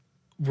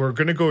 We're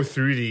going to go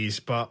through these,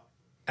 but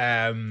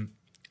and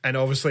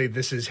obviously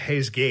this is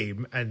his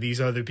game and these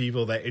are the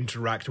people that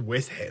interact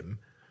with him.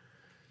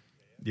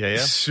 Yeah.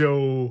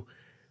 So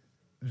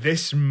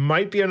this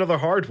might be another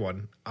hard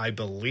one, I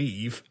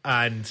believe.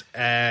 And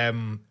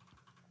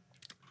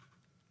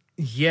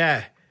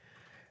yeah.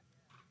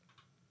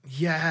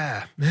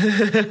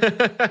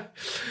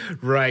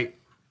 Right.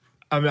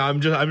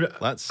 I'm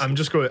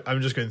just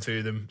going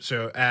through them.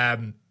 So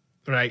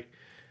right.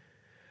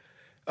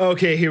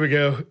 Okay, here we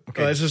go.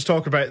 Okay. Let's just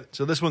talk about.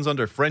 So this one's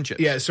under friendships.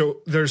 Yeah,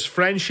 so there's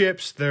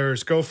friendships,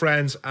 there's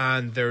girlfriends,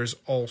 and there's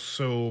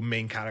also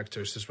main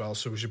characters as well.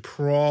 So we should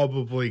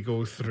probably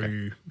go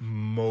through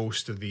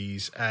most of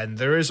these. And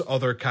there is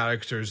other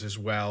characters as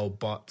well,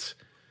 but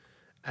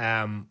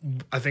I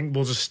think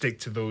we'll just stick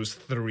to those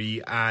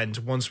 3. And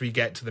once we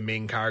get to the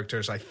main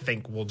characters, I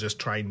think we'll just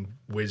try and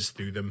whiz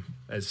through them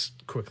as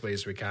quickly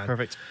as we can.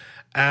 Perfect.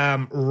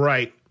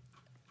 Right.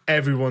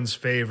 Everyone's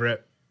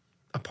favorite,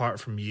 apart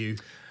from you.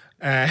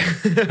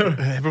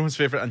 Everyone's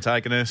favorite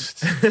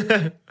antagonist.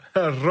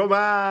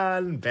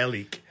 Roman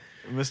Bellic.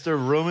 Mr.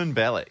 Roman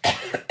Bellic.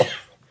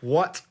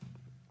 What?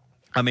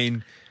 I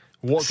mean,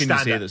 what can you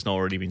say Standout. that's not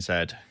already been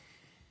said?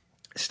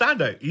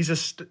 Standout.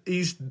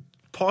 He's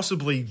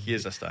possibly... He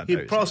is a standout.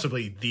 He's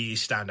possibly the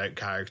standout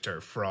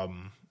character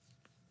from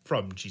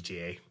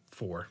GTA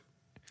 4.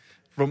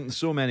 From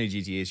so many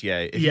GTAs,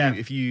 yeah.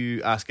 If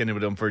you ask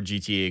anyone for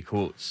GTA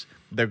quotes,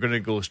 they're going to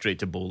go straight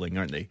to bowling,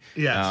 aren't they?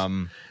 Yes,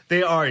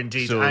 they are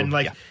indeed. So, and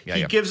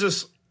he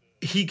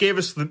gave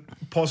us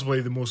possibly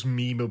the most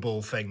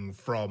memeable thing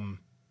from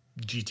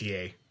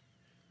GTA.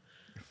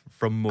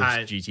 From most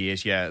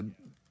GTAs, yeah.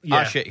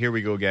 Yeah. Shit, here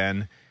we go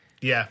again.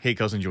 Yeah. Hey,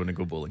 cousin, do you want to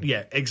go bowling?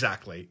 Yeah,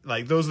 exactly.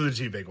 Like, those are the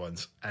 2 big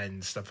ones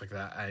and stuff like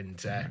that.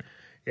 And,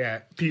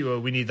 people,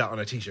 we need that on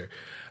a t-shirt.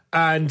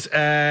 And,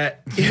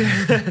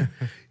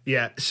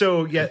 yeah,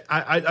 so,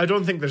 I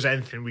don't think there's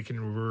anything we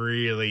can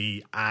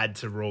really add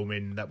to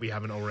Roman that we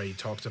haven't already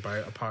talked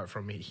about, apart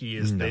from he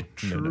is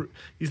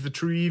he's the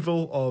true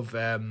evil of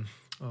Grand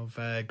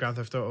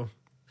Theft Auto.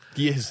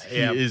 He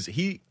is.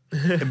 He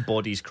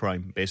embodies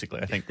crime,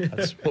 basically. I think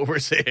that's what we're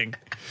saying.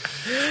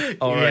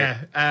 All right.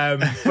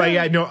 But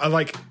yeah, no, I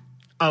like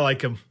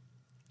him.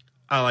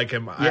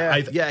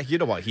 Yeah, you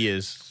know what? He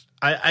is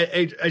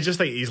I just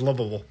think he's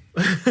lovable.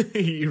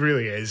 He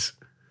really is.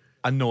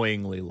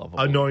 annoyingly lovable.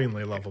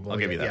 I'll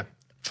give you that.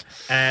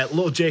 Yeah.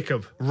 Little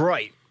Jacob.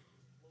 Right.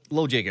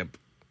 Little Jacob.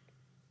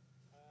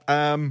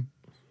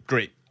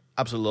 Great.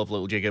 Absolutely love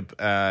Little Jacob.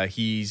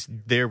 He's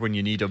there when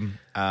you need him.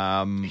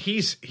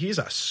 He's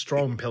a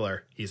strong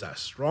pillar. He's a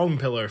strong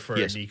pillar for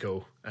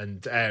Nico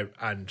and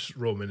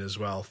Roman as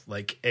well.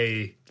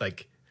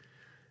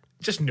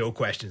 Just no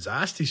questions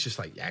asked. He's just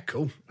like, yeah,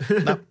 cool.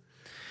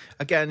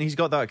 Again, he's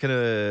got that kind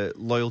of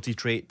loyalty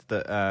trait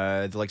that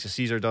the likes of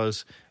Caesar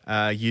does.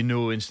 You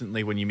know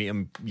instantly when you meet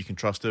him, you can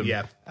trust him.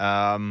 Yeah.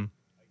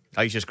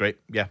 He's just great.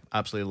 Yeah,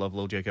 absolutely love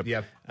Little Jacob.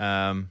 Yeah.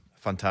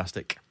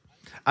 Fantastic.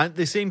 And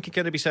the same can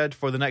kind of be said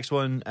for the next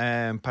one,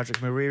 Patrick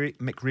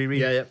McReary.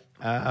 Yeah.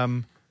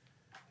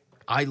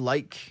 I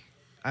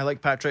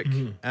like Patrick.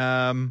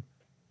 Mm-hmm.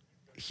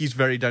 He's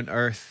very down to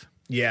earth.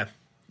 Yeah.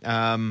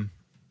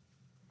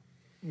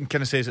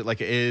 kind of says it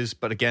like it is,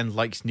 but again,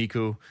 likes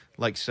Nico,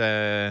 likes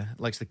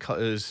the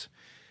cutter's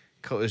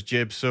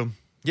jib. So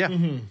yeah,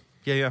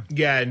 yeah.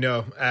 Yeah,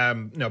 no,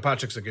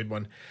 Patrick's a good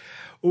one.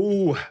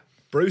 Ooh,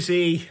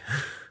 Brucey.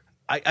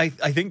 I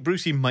think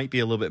Brucey might be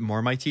a little bit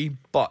more my tea,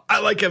 but I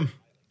like him.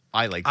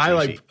 I like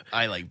Brucey.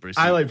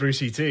 I like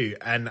Brucey too,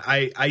 and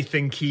I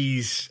think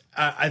he's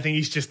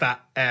just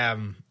that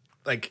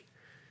like,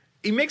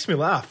 he makes me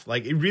laugh.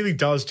 Like, he really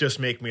does just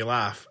make me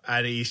laugh,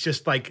 and he's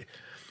just like,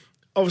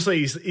 obviously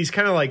he's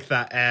kind of like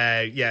that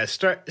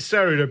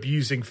steroid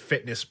abusing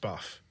fitness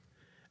buff,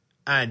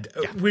 and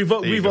we've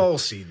all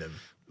seen them.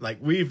 Like,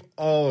 we've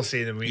all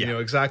seen him. We know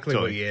exactly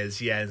what he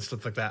is, and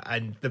stuff like that.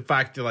 And the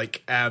fact that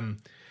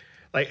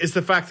it's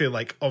the fact that,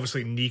 like,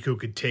 obviously Nico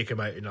could take him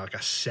out in like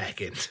a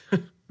second.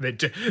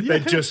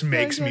 that just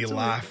makes me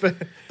laugh.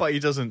 But he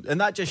doesn't,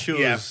 and that just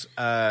shows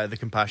the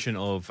compassion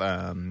of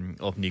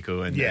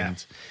Nico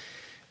and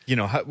you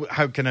know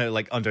how kind of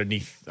like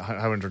underneath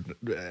how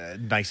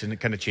nice and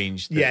kind of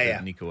changed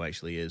that Nico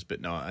actually is. But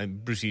no,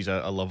 Brucey's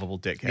a lovable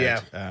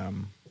dickhead. Yeah,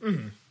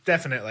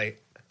 definitely.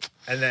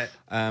 And then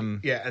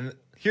and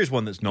here's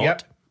one that's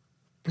not.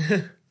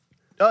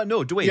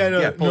 No, Dwayne. Yeah,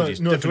 no, apologies.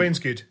 No, Dwayne's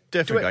good.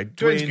 Different guy.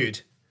 Dwayne's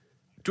good.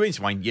 Dwayne's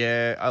fine.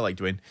 Yeah, I like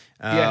Dwayne.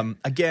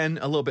 Again,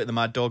 a little bit of the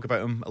mad dog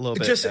about him. A little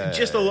bit. Just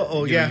a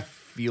little. I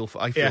feel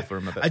for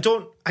him a bit. I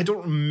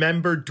don't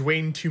remember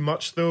Dwayne too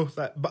much though.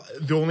 But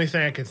the only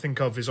thing I can think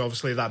of is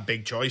obviously that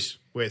big choice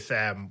with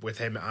him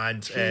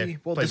and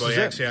Playboy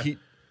X. Yeah.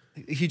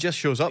 He just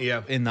shows up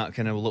in that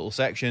kind of little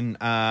section,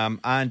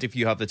 and if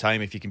you have the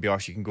time, if you can be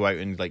arsed, you can go out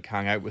and like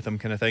hang out with him,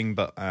 kind of thing.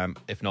 But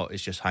if not,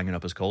 it's just hanging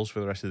up his calls for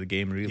the rest of the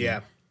game, really.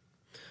 Yeah.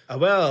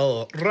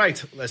 Well,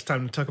 right. It's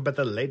time to talk about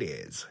the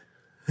ladies.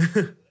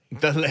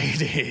 The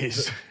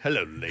ladies.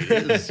 Hello,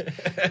 ladies.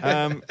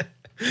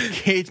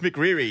 Kate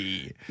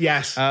McCreary.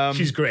 Yes,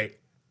 she's great.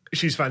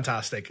 She's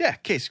fantastic. Yeah,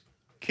 Kate's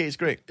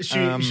great. She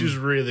was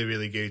really,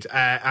 really good,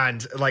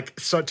 and like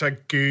such a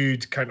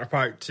good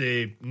counterpart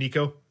to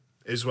Nico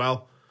as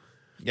well.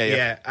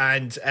 Yeah,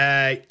 and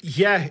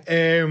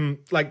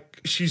like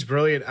she's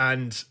brilliant,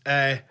 and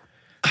I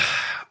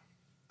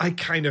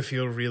kind of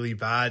feel really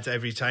bad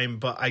every time,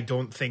 but I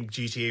don't think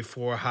GTA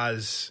 4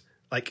 has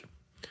like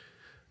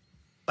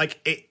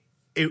it.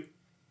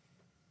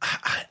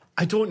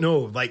 I don't know.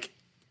 Like,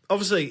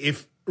 obviously,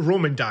 if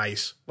Roman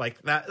dies,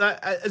 like that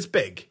it's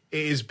big.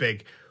 It is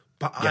big,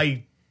 but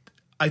I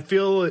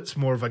feel it's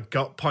more of a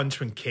gut punch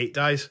when Kate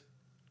dies.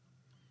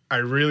 I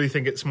really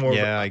think it's more.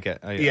 I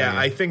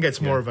think it's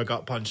more of a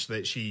gut punch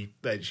that she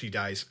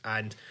dies,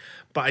 but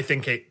I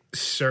think it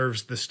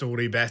serves the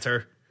story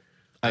better.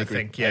 I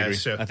think.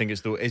 So I think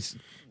it's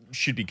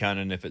should be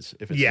canon if it's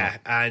not.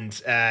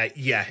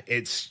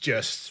 It's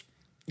just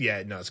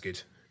it's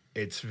good.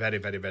 It's very,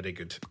 very, very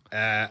good.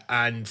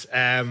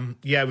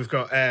 We've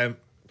got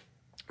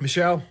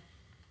Michelle,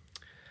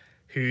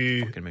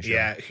 who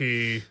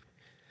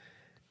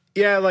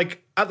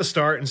like at the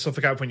start and stuff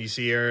like that, when you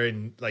see her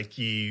and like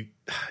you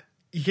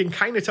can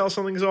kind of tell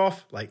something's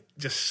off, like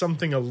just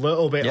something a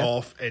little bit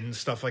off and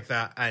stuff like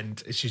that,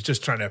 and she's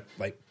just trying to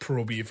like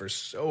probe you for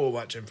so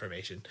much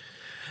information,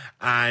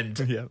 and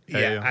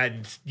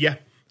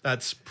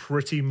that's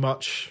pretty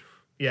much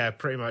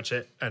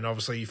it. And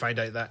obviously you find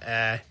out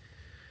that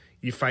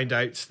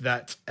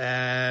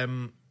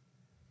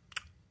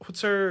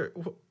what's her?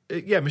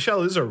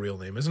 Michelle is her real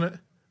name, isn't it?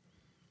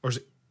 Or is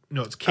it?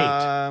 No, it's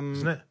Kate,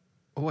 isn't it?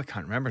 Oh, I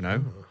can't remember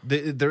now.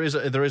 There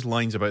is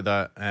lines about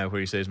that where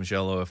he says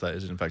Michelle. Oh, if that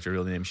is in fact her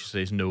real name, she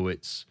says no.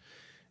 It's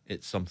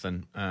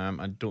something.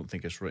 I don't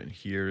think it's written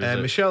here.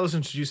 Michelle is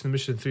introduced in the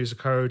mission 3 as a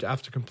coward.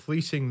 After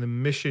completing the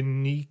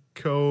mission,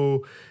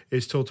 Nico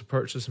is told to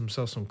purchase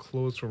himself some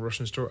clothes from a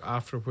Russian store.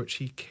 After which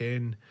he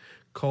can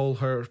call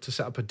her to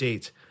set up a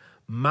date.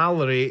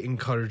 Mallory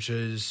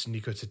encourages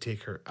Nico to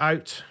take her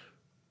out.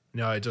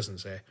 No, it doesn't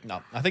say.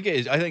 No, I think it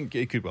is. I think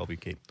it could well be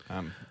Kate.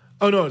 Oh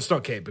no, it's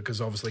not Kate,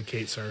 because obviously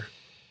Kate's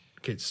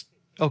Kate.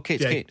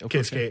 Kate.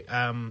 Kate's Kate.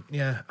 I'm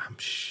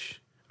sure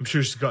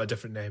she's got a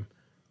different name.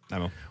 I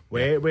know.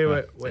 Wait.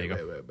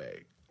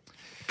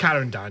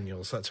 Karen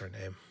Daniels, that's her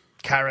name.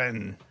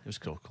 Karen. It was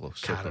close.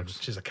 So Karen.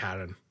 close. She's a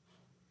Karen.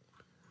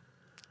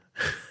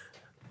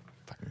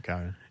 Fucking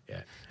Karen.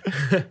 Yeah.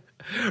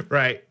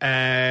 Right.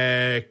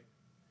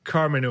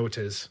 Carmen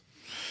Otis.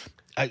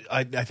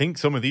 I think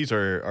some of these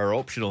are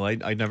optional. I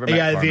never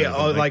met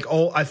Carmen,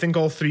 I think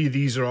all three of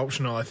these are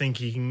optional. I think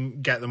you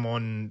can get them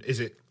on. Is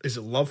it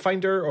Love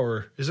Finder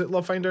or is it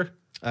Love Finder?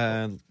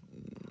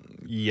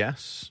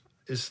 Yes.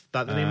 Is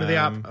that the name of the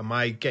app? Am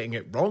I getting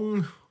it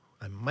wrong?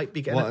 I might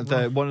be getting it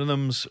wrong. One of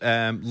them's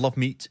Love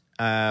Meet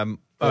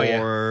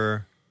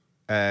or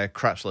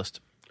Craps List.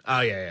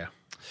 Oh yeah.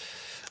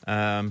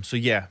 So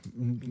yeah,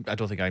 I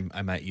don't think I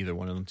met either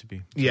one of them to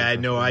be. Yeah,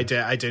 no, I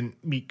didn't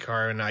meet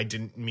Karen. I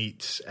didn't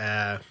meet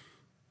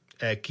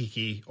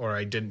Kiki, or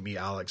I didn't meet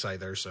Alex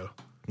either. So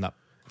no,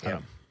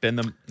 bin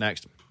them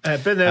next.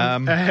 Bin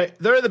them.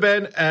 They're in the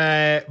bin.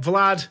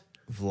 Vlad.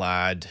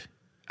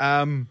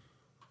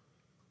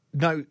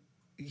 Now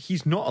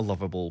he's not a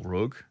lovable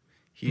rogue.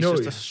 He's No,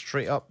 just yeah. a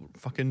straight up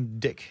fucking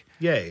dick.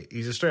 Yeah,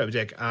 he's a straight up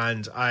dick,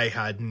 and I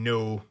had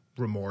no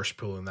remorse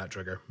pulling that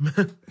trigger.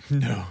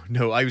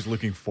 No, I was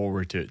looking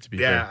forward to it, to be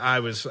Yeah, fair.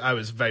 I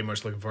was very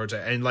much looking forward to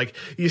it, and like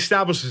he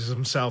establishes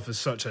himself as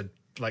such a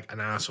like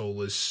an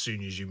asshole as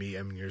soon as you meet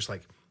him. And you're just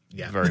like,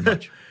 yeah, Very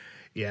much.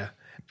 yeah,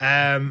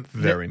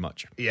 Very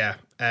much. yeah.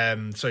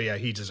 So yeah,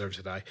 he deserves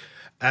to die.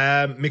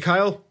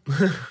 Mikhail,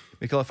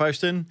 Mikaela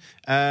Faustin,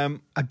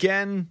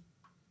 again,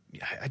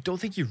 I don't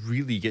think you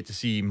really get to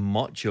see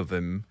much of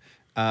him.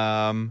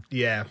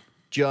 yeah,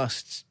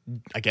 Just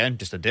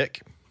a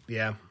dick.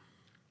 yeah,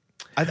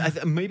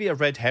 Maybe a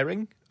red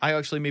herring. I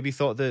actually maybe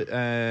thought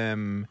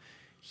that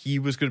he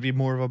was going to be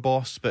more of a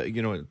boss, but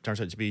it turns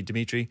out to be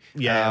Dimitri.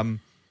 Yeah.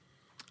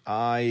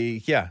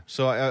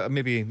 So I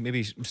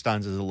maybe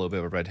stands as a little bit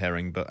of a red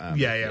herring, but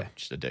Yeah.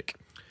 just a dick.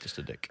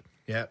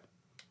 yeah.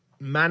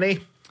 Manny,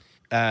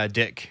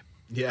 Dick.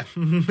 yeah,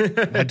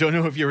 I don't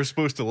know if you were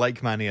supposed to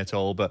like Manny at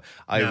all, but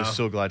I No. was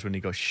so glad when he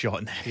got shot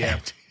in the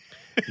head.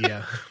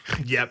 yeah,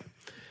 yep,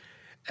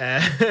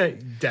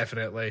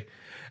 definitely.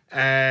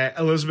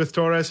 Elizabeth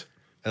Torres,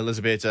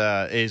 Elizabeth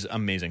is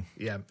amazing.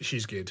 yeah,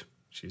 she's good.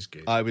 She's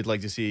good. I would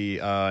like to see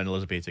an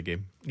Elizabeth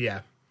game.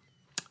 Yeah.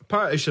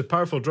 She's a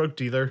powerful drug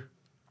dealer.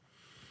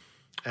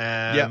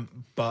 Yeah.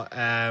 But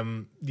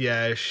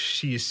yeah,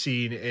 she's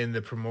seen in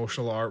the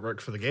promotional artwork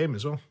for the game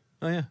as well.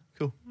 Oh yeah,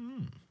 cool.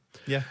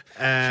 Yeah,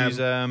 she's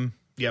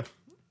Yep.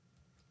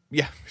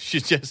 yeah,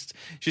 she's just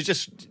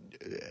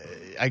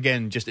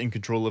again just in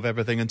control of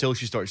everything until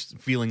she starts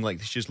feeling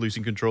like she's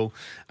losing control,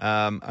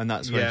 and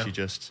that's when Yeah. she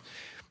just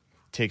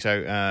takes out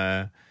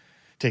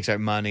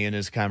Manny and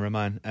his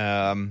cameraman.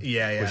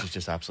 Yeah. Which is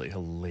just absolutely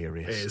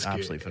hilarious. It is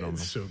Absolutely good.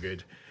 phenomenal. It's so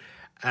good.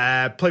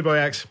 Playboy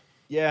X.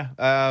 Yeah,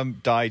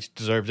 died,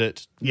 deserved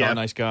it. Yeah. Not a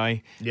nice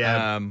guy.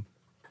 Yeah.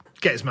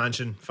 Get his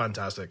mansion.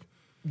 Fantastic.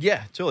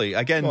 Yeah, totally.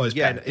 Again, Well, his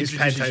yeah, his introduces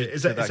penthouse. you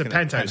It's to a that kind of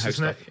penthouse, isn't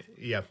stuff. it?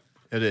 Yeah.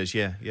 It is,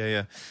 yeah.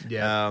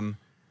 Yeah.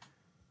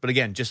 But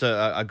again, just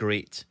a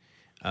great,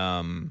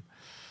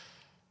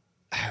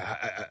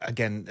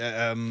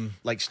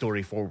 like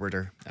story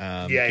forwarder.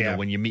 Yeah.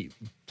 When you meet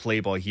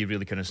Playboy, he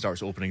really kind of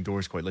starts opening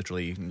doors quite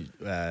literally to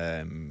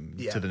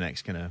the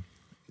next kind of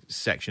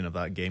section of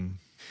that game.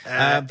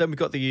 Then we've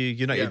got the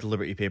United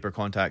Liberty Paper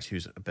contact,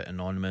 who's a bit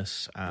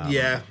anonymous.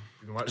 Yeah.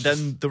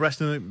 Then the rest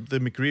of the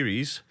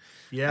McCrearys,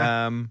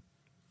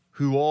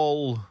 who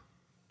all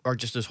are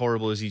just as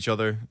horrible as each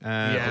other.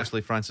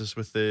 Obviously, Francis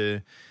with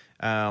the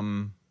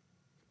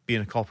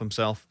being a cop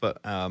himself,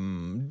 but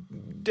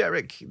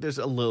Derek, there's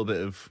a little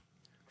bit of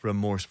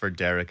remorse for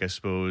Derek, I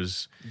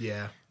suppose.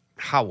 Yeah.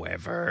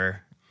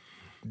 However,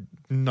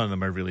 none of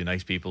them are really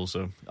nice people,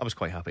 so I was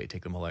quite happy to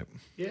take them all out.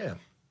 Yeah.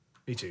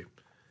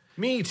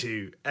 Me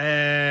too.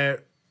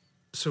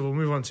 So we'll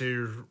move on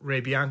to Ray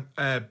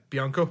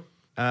Bianco.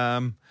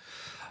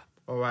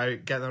 Oh, I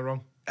get that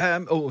wrong?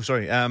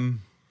 Sorry.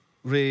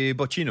 Ray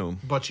Boccino.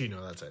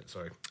 Boccino, that's it.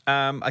 Sorry.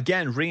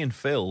 Again, Ray and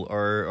Phil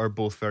are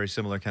both very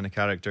similar kind of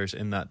characters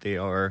in that they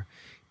are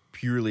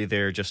purely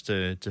there just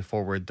to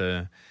forward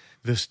the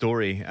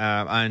story,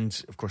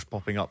 and of course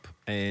popping up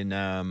in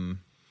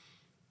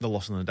The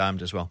Lost and the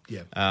Damned as well.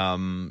 Yeah.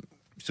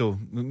 So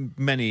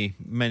many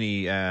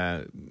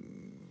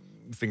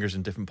fingers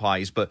in different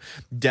pies, but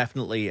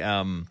definitely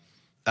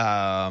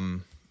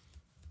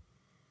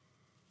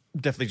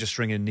definitely just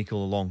stringing Nico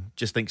along.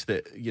 Just thinks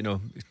that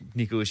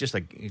Nico is just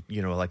like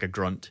like a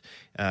grunt.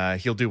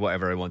 He'll do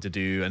whatever I want to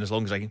do, and as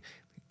long as I can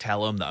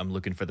tell him that I'm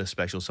looking for this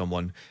special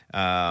someone,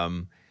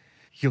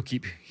 he'll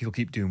keep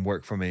doing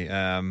work for me.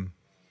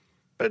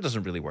 But it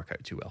doesn't really work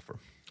out too well for him.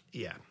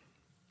 Yeah.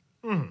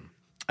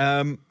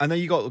 And then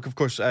you got, of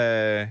course,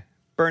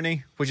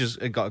 Bernie, which has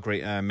got a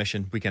great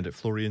mission. Weekend at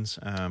Florian's.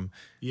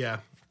 Yeah.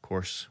 Of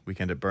course,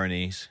 Weekend at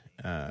Bernie's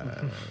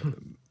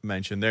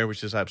mentioned there,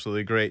 which is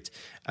absolutely great.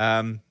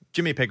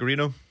 Jimmy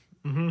Pecorino,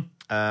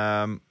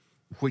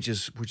 which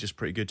is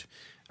pretty good.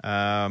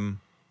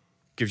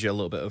 Gives you a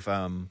little bit of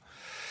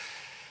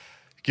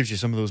gives you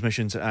some of those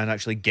missions and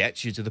actually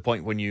gets you to the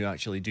point when you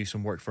actually do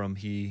some work for him.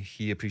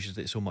 He appreciates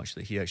it so much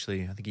that I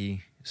think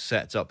he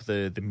sets up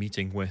the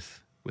meeting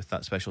with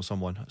that special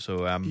someone.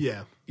 So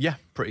yeah,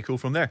 pretty cool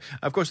from there.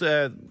 Of course,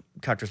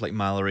 characters like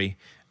Mallory.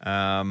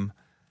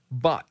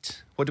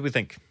 But what do we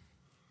think?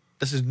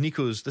 This is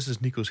Nico's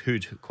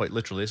hood, quite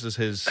literally. This is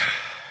his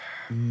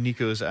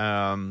Nico's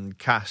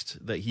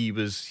cast that he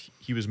was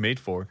made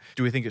for.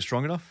 Do we think it's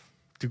strong enough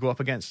to go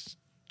up against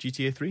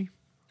GTA 3?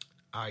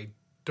 I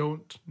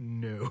don't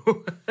know.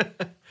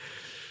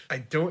 I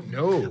don't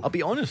know. I'll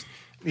be honest.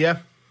 Yeah.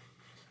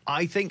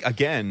 I think,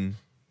 again,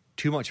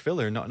 too much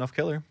filler, not enough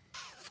killer.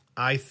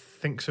 I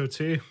think so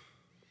too.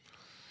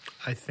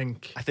 I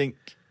think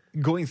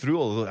going through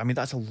all of those, I mean,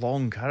 that's a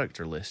long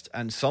character list,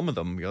 and some of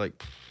them, you're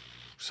like,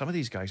 some of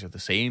these guys are the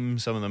same,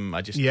 some of them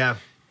I just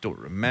don't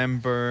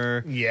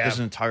remember. Yeah. There's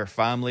an entire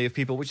family of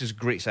people, which is a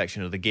great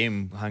section of the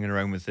game, hanging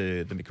around with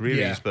the McCrearys,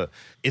 Yeah. but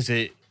is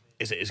it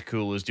as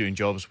cool as doing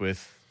jobs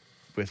with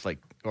like,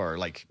 or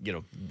like,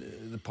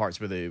 the parts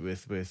with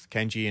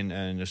Kenji and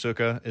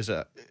Ahsoka?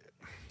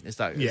 Is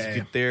that Yeah, as yeah.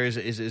 good there? Is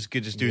it as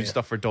good as doing Yeah.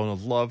 stuff for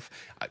Donald Love?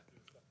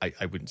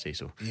 I wouldn't say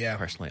so. Yeah.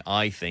 Personally,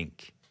 I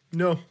think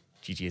No.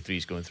 GTA 3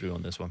 is going through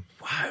on this one.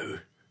 Wow.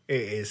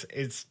 It is.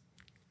 It's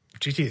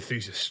GTA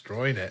 3's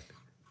destroying it.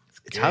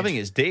 It's having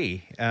its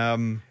day.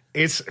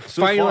 It's So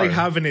finally far.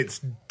 having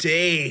its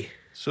day.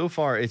 So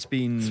far, it's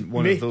been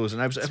one ma- of those,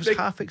 and I was make-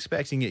 half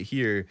expecting it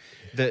here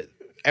that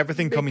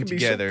everything coming making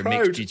me so together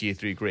makes proud. GTA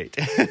 3 great.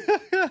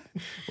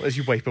 Well, as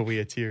you wipe away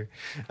a tear,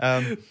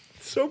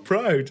 So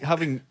proud.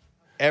 having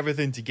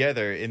everything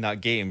together in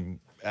that game,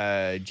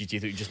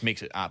 GTA 3 just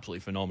makes it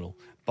absolutely phenomenal.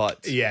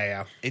 But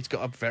Yeah. it's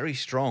got a very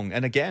strong,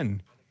 and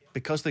again,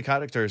 because the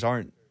characters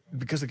aren't,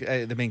 because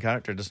the main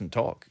character doesn't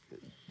talk,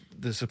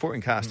 the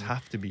supporting cast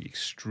have to be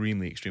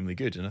extremely, extremely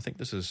good, and I think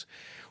this is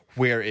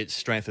where its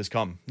strength has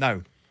come.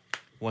 Now,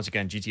 once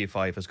again, GTA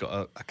 5 has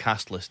got a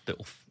cast list that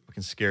will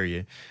fucking scare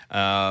you.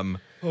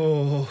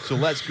 So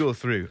let's go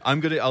through.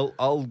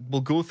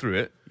 We'll go through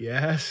it.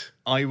 Yes.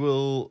 I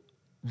will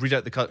read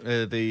out the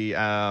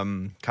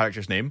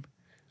character's name,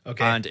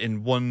 Okay. and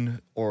in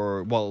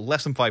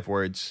less than 5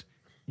 words,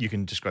 you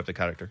can describe the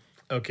character.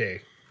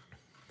 Okay.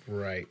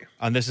 Right.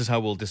 And this is how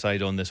we'll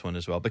decide on this one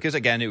as well. Because,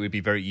 again, it would be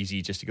very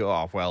easy just to go,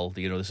 oh, well,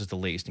 this is the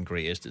latest and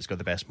greatest. It's got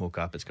the best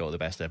mocap. It's got the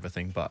best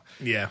everything. But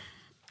Yeah.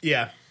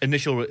 Yeah.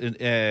 initial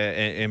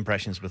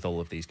impressions with all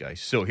of these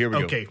guys. So here we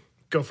go. Okay.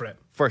 Go for it.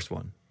 First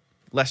one,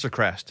 Lester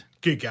Crest.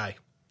 Good guy.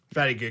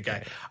 Very good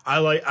guy.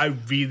 I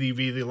really,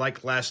 really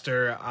like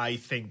Lester. I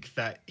think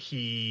that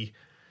he's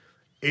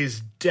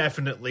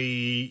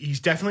definitely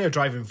a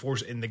driving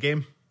force in the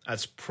game.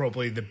 That's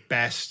probably the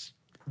best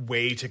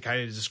way to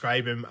kind of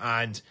describe him.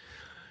 And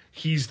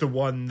he's the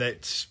one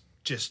that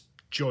just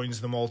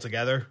joins them all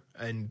together.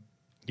 And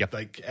Yep.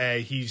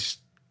 he's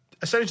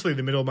essentially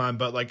the middleman,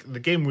 but the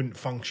game wouldn't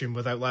function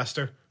without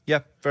Lester. Yeah,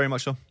 very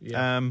much so.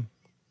 Yeah.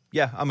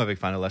 Yeah, I'm a big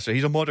fan of Lester.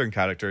 He's a modern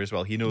character as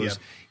well. He knows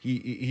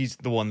Yeah. he's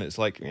the one that's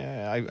like,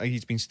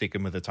 he's been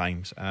sticking with the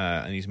times,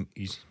 and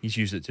he's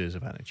used it to his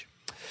advantage.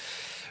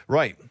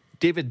 Right,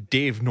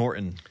 Dave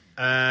Norton.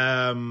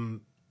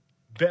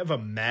 Bit of a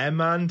meh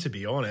man, to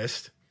be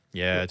honest.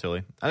 Yeah,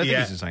 totally. And I think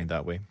Yeah. he's designed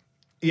that way.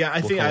 Yeah, I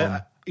We'll think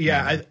call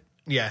him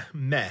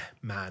meh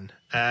man.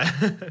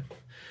 I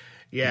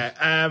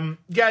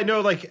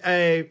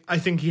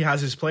think he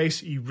has his place.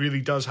 He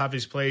really does have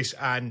his place,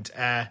 and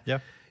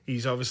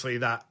he's obviously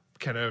that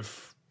kind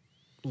of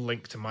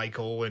link to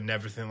Michael and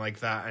everything like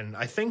that. And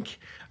I think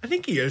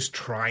he is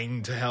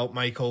trying to help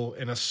Michael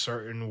in a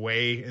certain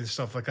way and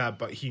stuff like that,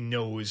 but he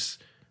knows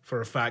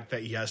for a fact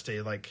that he has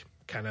to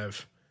kind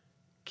of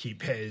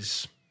keep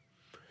his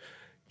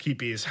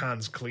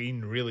hands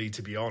clean, really,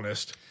 to be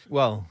honest.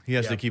 Well, he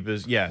has Yeah. to keep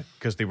his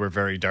because they were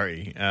very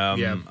dirty.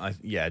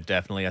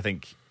 Definitely. I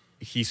think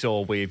he saw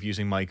a way of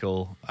using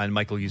Michael, and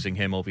Michael using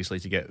him, obviously,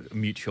 to get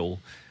mutual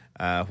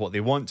what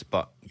they want.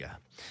 But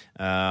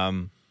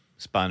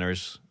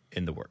spanners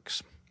in the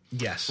works.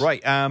 Yes.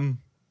 Right.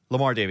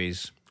 Lamar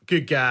Davies,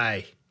 Good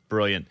guy.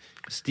 brilliant.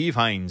 Steve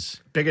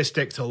Hines, Biggest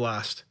dick to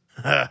last.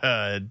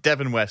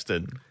 Devin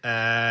Weston.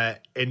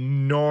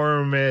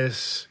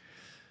 Enormous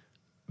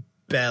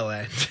bell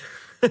end.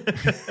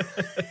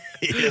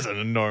 He is an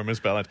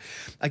enormous bellend.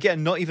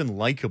 Again, not even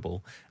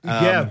likable.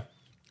 Yeah.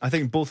 I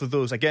think both of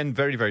those, again,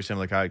 very, very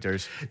similar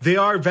characters. They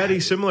are very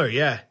similar,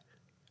 yeah.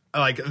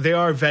 They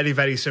are very,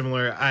 very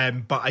similar.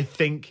 But I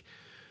think,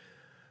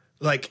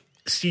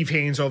 Steve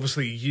Haynes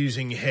obviously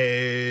using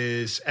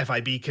his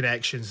FIB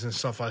connections and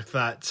stuff like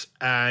that,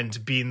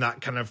 and being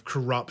that kind of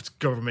corrupt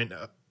government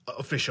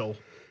official,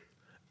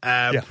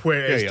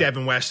 whereas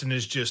Devin Weston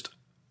is just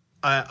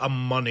a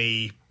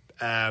money-powered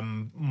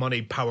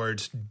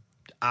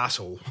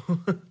asshole.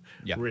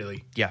 Yeah.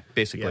 Really. Yeah,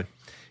 basically.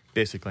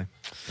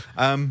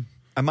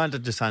 Amanda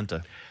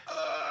DeSanta.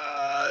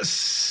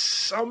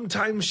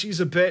 Sometimes she's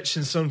a bitch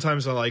and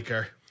sometimes I like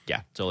her.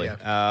 Yeah, totally.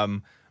 Yeah.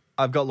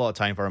 I've got a lot of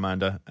time for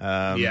Amanda.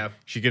 Yeah.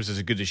 She gives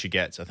as good as she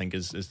gets, I think,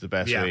 is the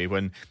best Yeah. way.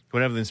 When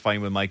everything's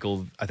fine with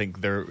Michael, I think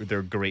they're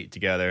great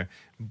together.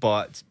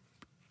 But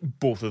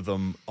both of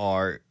them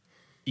are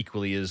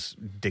equally as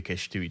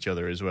dickish to each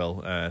other as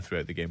well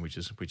throughout the game, which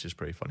is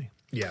pretty funny.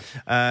 Yeah.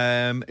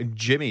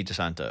 Jimmy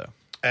DeSanta.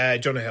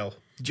 Jonah Hill.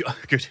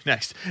 Good.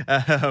 Next.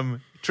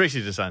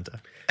 Tracy DeSanta.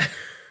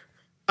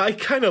 I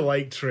kind of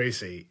like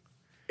Tracy.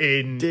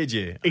 Did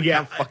you? I Yeah.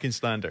 can't fucking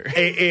stand her.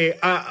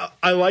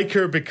 I like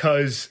her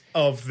because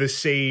of the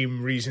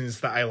same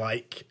reasons that I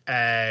like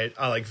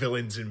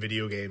villains in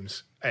video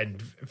games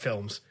and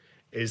films.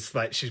 Is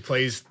that she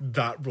plays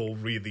that role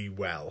really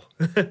well.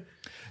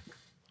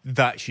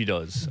 That she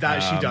does. She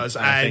does,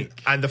 I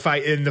and the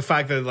fact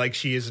that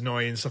she is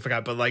annoying and stuff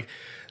like that. But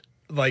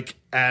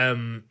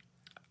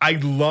I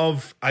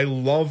love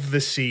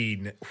the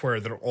scene where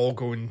they're all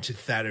going to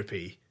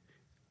therapy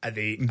at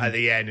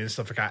the end and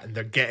stuff like that, and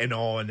they're getting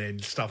on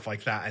and stuff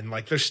like that, and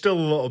there's still a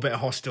little bit of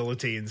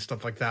hostility and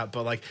stuff like that,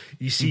 but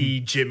you see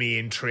Jimmy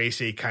and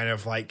Tracy kind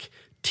of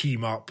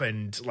team up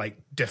and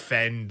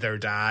defend their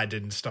dad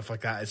and stuff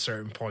like that at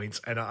certain points,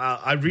 and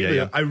I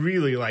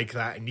really like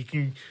that, and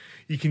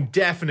you you can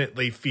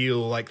definitely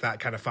feel like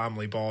that kind of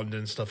family bond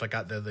and stuff like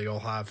that they all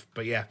have.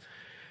 But yeah,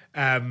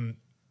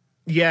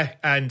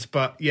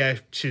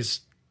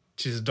 she's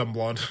a dumb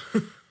blonde.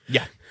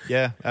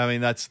 Yeah. I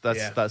mean,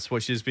 that's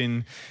what she's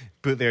been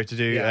put there to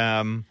do.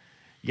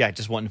 Yeah.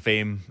 Just wanting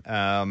fame.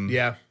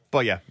 Yeah.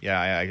 But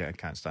I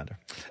can't stand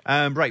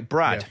her. Right,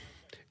 Brad. Yeah.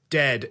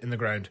 Dead in the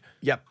ground.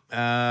 Yep.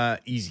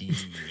 Easy.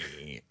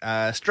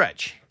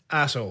 Stretch.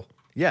 Asshole.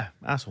 Yeah,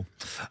 asshole.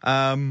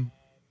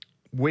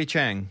 Wei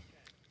Chang.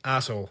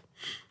 Asshole.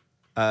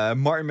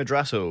 Martin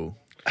Madrasso.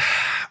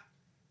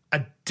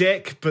 A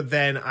dick, but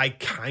then I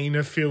kind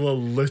of feel a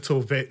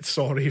little bit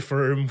sorry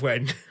for him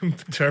when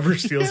Trevor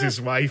steals his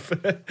wife.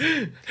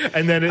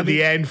 And then at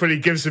the end, when he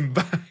gives her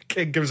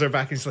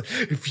back, he's like,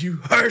 if you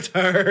hurt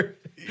her.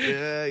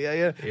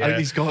 Yeah. I think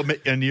he's got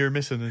an ear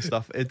missing and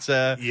stuff. It's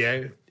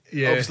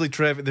Yeah. Obviously,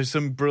 Trevor. There's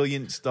some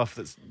brilliant stuff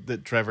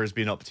that Trevor's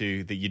been up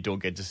to that you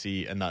don't get to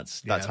see, and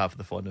that's half of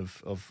the fun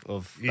of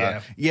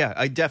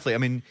I definitely. I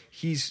mean,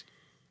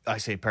 I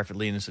say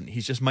perfectly innocent.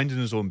 He's just minding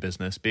his own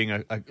business, being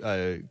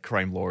a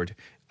crime lord,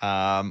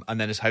 and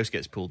then his house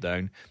gets pulled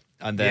down,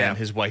 and then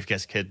his wife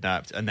gets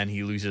kidnapped, and then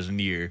he loses an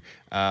ear.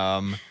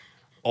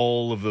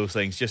 All of those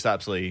things, just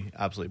absolutely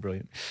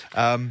brilliant.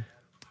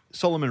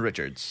 Solomon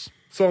Richards.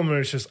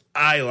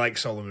 I like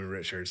Solomon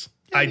Richards.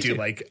 I do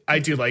like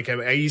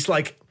him.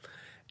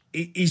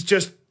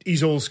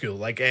 He's old school.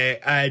 Like,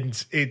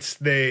 and it's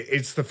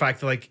the fact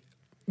that like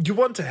you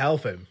want to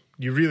help him.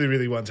 You really,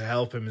 really want to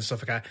help him and stuff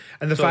like that.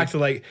 And the fact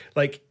that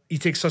like he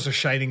takes such a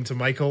shining to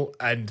Michael,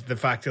 and the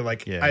fact that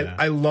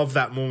I love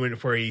that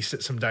moment where he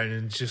sits him down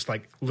and just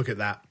like, look at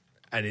that.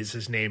 And it's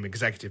his name,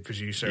 executive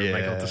producer,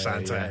 Michael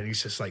DeSanta, and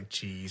he's just like,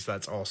 geez,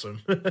 that's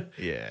awesome.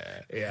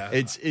 Yeah. Yeah.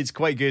 It's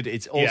quite good.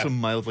 It's also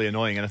mildly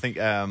annoying, and I think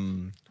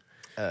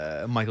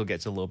Michael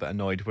gets a little bit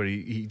annoyed where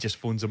he just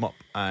phones him up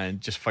and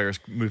just fires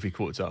movie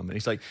quotes at him, and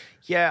he's like,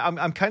 "Yeah,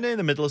 I'm kind of in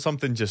the middle of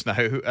something just now."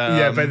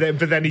 But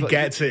then he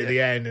gets it at the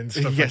end and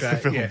stuff like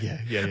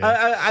that.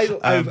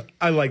 Yeah.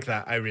 I like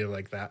that. I really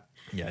like that.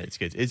 Yeah, it's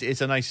good.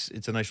 It's a nice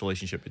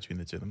relationship between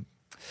the two of them.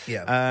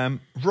 Yeah.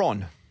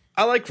 Ron.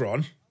 I like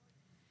Ron.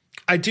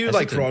 I do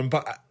like Ron,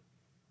 but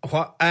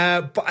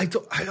I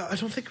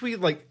don't think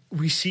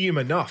we see him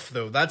enough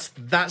though. That's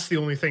the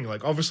only thing.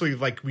 Like, obviously,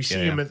 like we see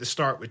him at the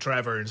start with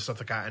Trevor and stuff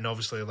like that, and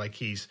obviously like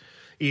he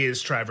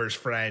is Trevor's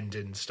friend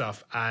and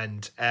stuff.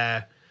 And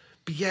but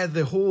yeah,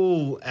 the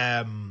whole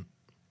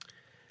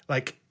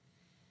like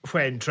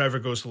when Trevor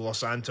goes to Los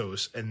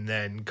Santos and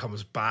then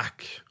comes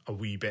back a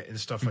wee bit and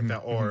stuff like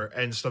that,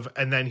 and stuff,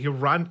 and then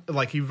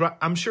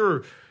I'm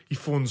sure he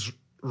phones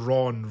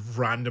Ron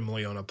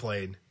randomly on a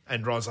plane.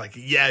 And Ron's like,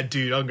 "Yeah,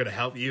 dude, I'm gonna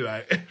help you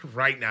out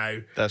right now."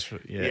 That's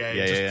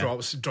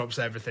drops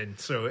everything.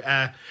 So,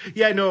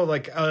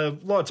 like a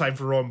lot of time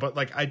for Ron, but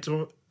like I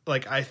don't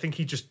like. I think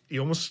he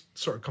almost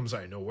sort of comes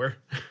out of nowhere.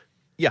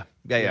 Yeah.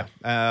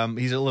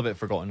 He's a little bit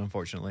forgotten,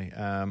 unfortunately,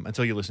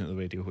 until you listen to the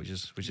radio, which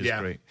is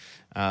great.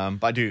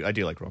 But I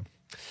do like Ron.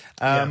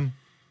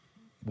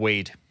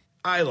 Wade.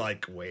 I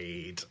like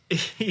Wade.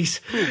 He's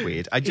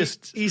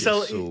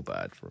so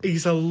bad for him.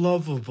 He's a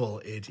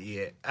lovable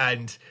idiot,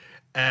 and.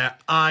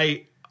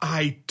 I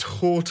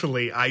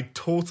totally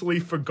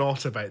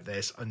forgot about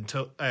this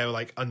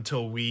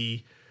until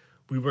we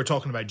were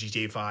talking about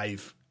GTA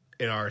 5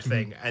 in our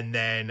thing, and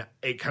then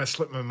it kind of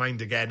slipped my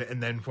mind again.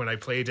 And then when I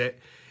played it,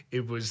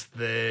 it was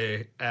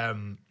the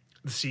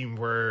scene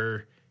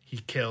where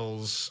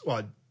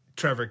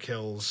Trevor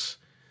kills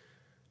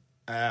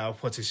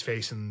what's his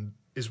face and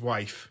his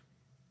wife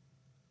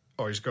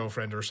or his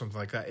girlfriend or something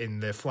like that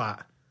in the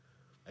flat.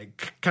 It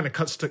kind of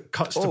cuts to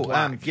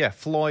black.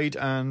 Floyd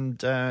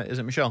and is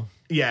it Michelle?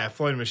 Yeah,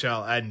 Floyd and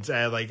Michelle, and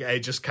it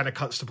just kind of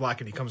cuts to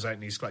black, and he comes out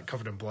and he's like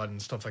covered in blood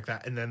and stuff like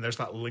that. And then there's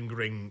that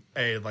lingering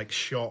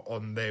shot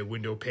on the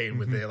window pane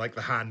with the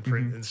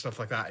handprint and stuff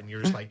like that, and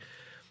you're just like,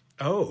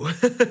 oh,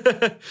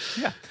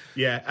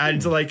 yeah,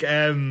 and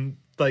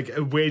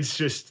Wade's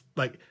just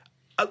like.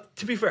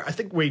 To be fair, I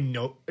think Wade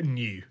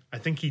knew. I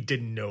think he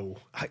didn't know.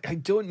 I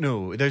don't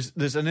know.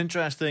 There's an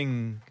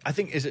interesting. I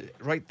think is it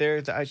right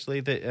there that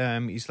actually that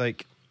he's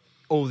like,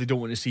 oh, they don't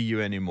want to see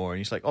you anymore, and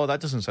he's like, oh, that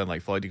doesn't sound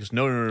like Floyd. He goes,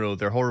 no,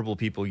 they're horrible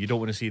people. You don't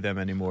want to see them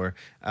anymore.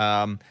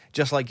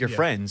 Just like your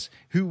friends.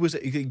 Who was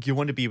it? You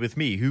want to be with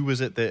me? Who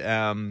was it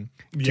that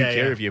took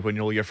care of you when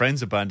all your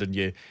friends abandoned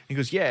you? And he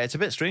goes, yeah, it's a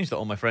bit strange that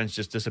all my friends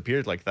just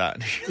disappeared like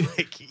that.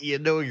 Like, you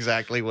know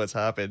exactly what's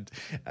happened.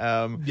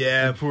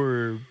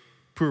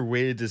 Poor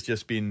Wade has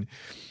just been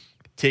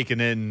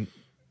taken in,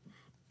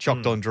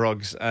 chucked on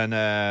drugs, and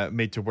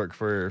made to work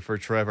for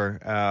Trevor.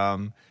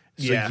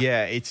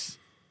 It's.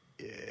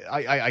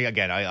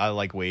 I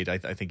like Wade. I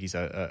think he's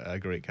a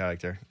great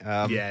character.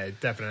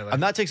 Definitely.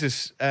 And that takes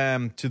us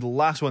to the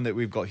last one that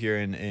we've got here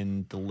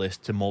in the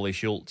list, to Molly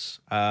Schultz.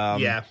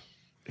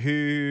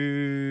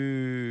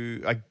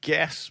 Who I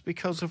guess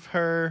because of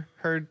her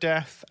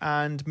death,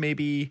 and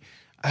maybe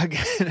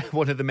again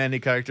one of the many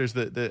characters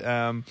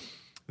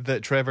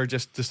that Trevor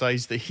just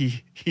decides that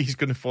he's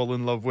going to fall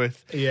in love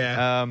with.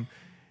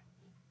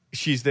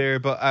 she's there,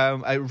 but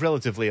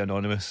relatively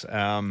anonymous.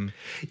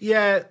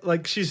 Yeah,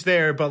 like she's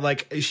there, but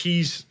like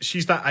she's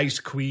that ice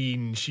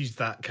queen. She's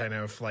that kind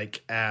of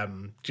like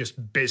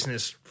just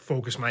business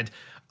focused mind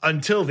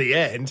until the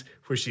end,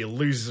 where she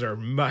loses her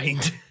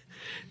mind.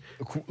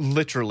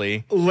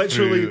 literally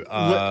Literally,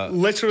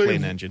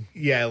 plane engine.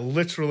 Yeah,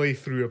 literally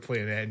through a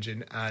plane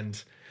engine,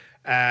 and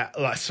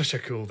that's such a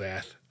cool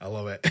death. I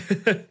love it.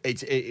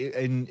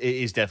 And it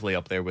is definitely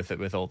up there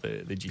with all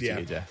the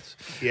GTA deaths.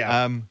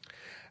 Yeah.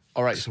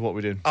 All right, so what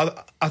we're doing?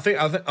 I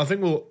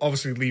think we'll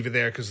obviously leave it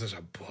there because there's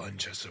a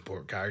bunch of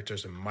support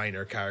characters and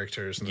minor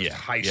characters and there's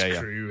heist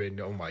crew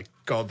and oh my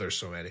god, there's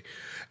so many.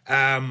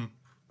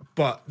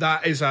 But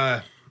that is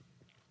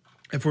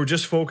if we're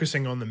just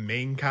focusing on the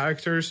main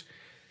characters,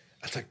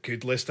 that's a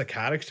good list of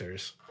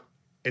characters.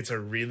 It's a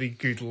really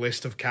good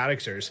list of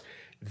characters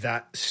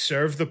that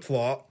serve the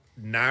plot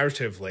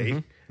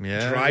narratively,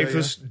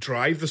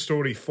 drive the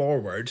story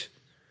forward,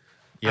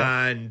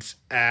 and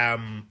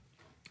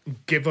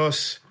give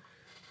us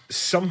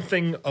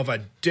something of a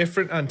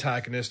different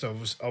antagonist.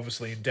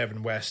 Obviously,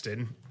 Devin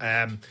Weston.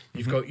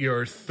 You've got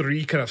your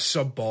three kind of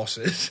sub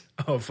bosses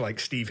of like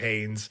Steve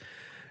Haynes,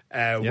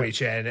 Wei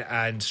Chen,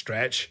 and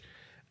Stretch,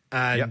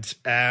 and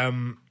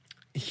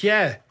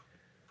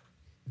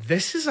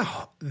this is a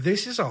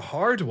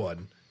hard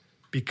one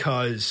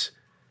because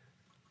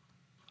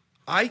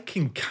I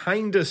could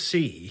kind of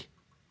see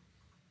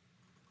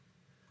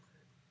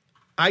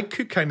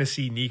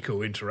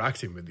Nico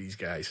interacting with these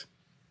guys.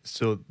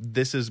 So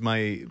this is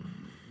my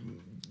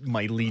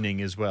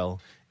leaning as well,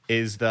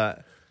 is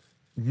that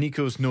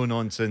Nico's no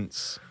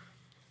nonsense,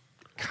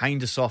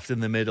 kind of soft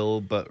in the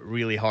middle, but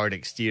really hard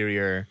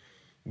exterior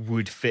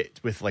would fit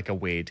with like a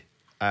Wade.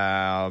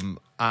 And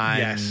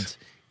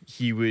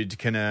he would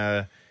kind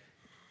of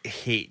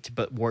hate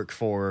but work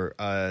for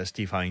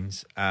Steve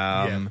Hines.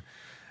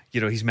 You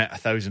know, he's met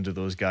 1,000 of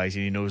those guys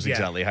and he knows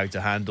exactly how to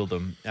handle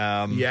them.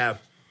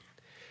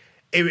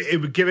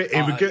 It would give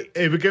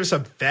us a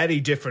very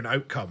different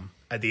outcome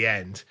at the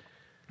end.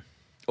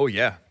 Oh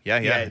yeah.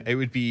 It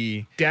would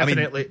be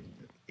definitely.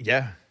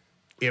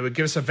 It would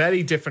give us a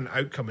very different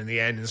outcome in the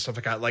end and stuff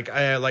like that.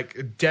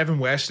 Like Devin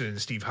Weston and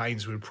Steve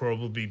Hines would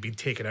probably be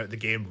taken out of the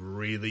game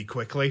really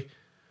quickly.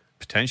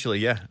 Potentially,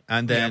 yeah.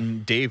 And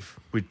then Dave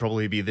would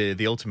probably be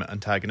the ultimate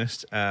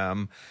antagonist,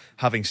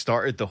 having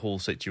started the whole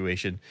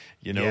situation,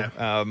 you know.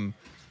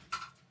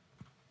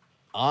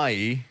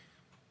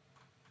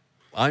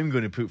 I'm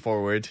going to put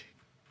forward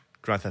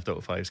Grand Theft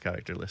Auto 5's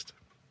character list.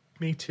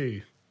 Me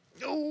too.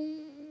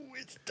 Oh,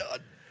 it's done.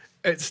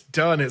 It's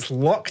done. It's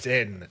locked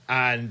in.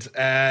 And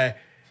I'm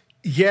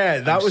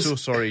so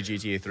sorry,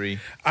 GTA 3.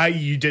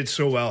 You did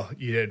so well.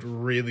 You did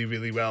really,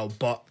 really well.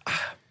 But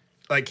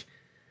like,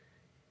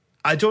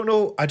 I don't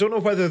know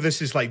whether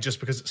this is like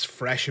just because it's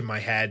fresh in my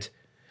head,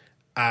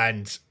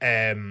 and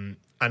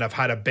I've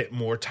had a bit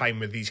more time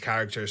with these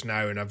characters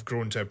now, and I've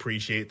grown to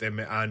appreciate them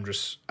and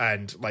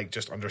like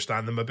just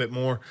understand them a bit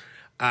more.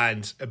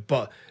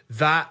 But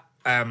that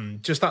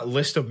just that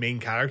list of main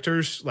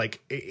characters,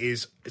 like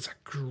it's a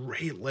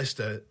great list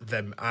of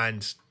them,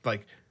 and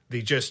like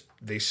they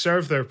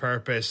serve their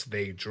purpose,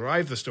 they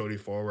drive the story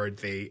forward,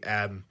 they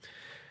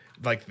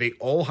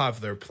all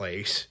have their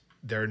place.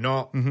 They're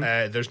not.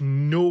 There's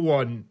no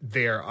one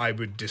there I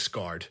would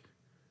discard.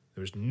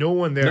 There's no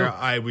one there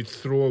I would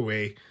throw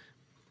away.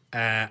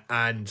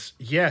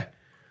 The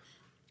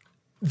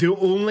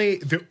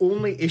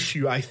only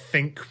issue I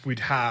think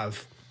we'd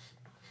have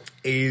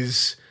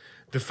is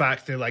the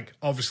fact that, like,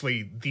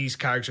 obviously these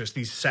characters,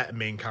 these set of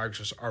main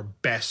characters, are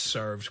best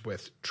served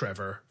with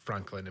Trevor,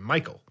 Franklin, and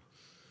Michael.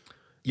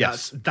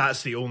 Yes,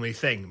 that's the only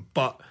thing.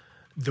 But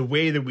the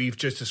way that we've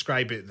just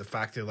described it, the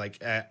fact that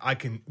like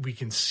we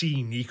can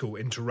see Nico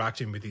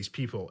interacting with these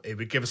people, it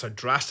would give us a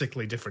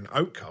drastically different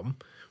outcome.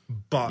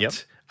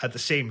 But at the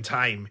same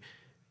time,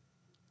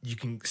 you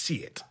can see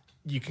it.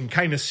 You can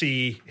kind of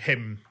see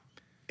him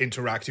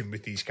interacting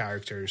with these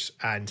characters,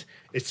 and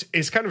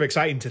it's kind of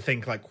exciting to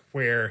think like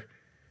where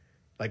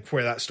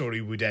that story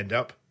would end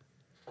up.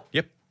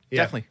 Yep,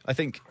 definitely. I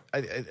think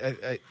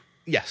I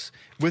yes,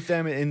 with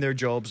them in their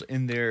jobs,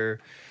 in their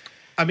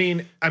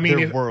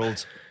their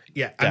world.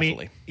 Yeah,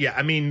 definitely.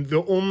 I mean,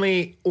 the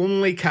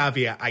only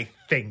caveat I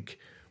think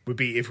would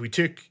be if we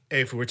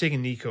were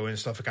taking Nico and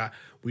stuff like that,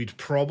 we'd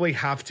probably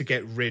have to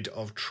get rid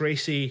of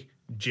Tracy,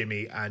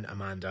 Jimmy, and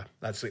Amanda.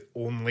 That's the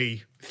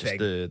only thing.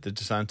 Just the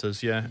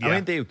DeSantis, yeah. I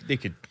mean, they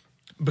could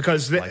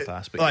because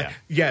bypass, but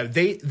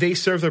they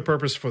serve their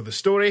purpose for the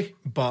story,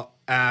 but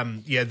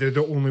they're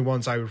the only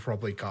ones I would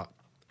probably cut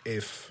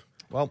if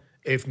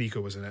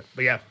Nico was in it.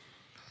 But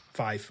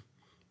 5.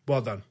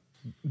 Well done.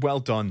 Well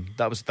done.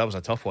 That was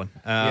a tough one.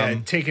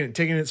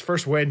 Taking its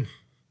first win.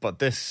 But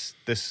this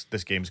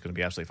game is going to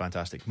be absolutely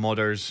fantastic.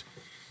 Modders,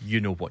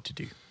 you know what to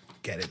do.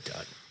 Get it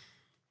done.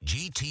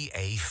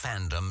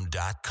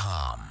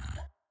 GTAfandom.com.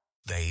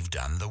 They've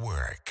done the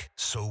work,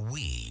 so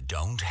we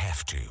don't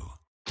have to.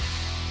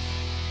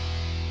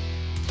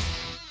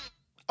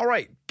 All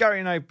right,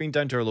 Gary and I have been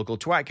down to our local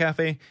Twat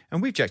Cafe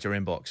and we've checked our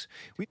inbox.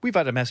 We've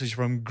had a message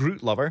from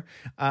Groot Lover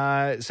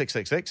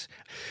 666,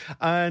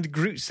 and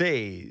Groot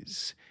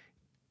says,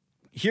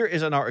 here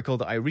is an article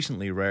that I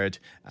recently read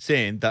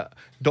saying that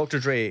Dr.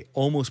 Dre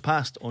almost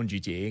passed on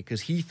GTA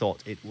because he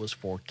thought it was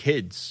for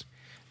kids.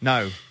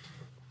 Now,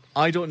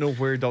 I don't know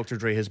where Dr.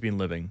 Dre has been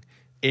living.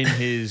 In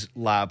his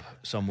lab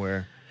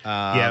somewhere,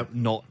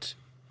 not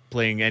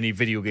playing any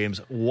video games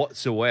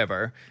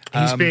whatsoever.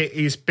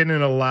 He's been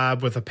in a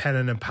lab with a pen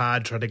and a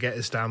pad trying to get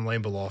his damn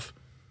label off.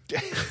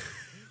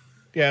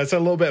 Yeah, it's a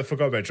little bit of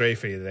forgot about Dre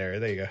for you there.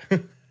 There you go.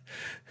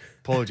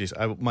 Apologies,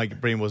 my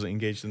brain wasn't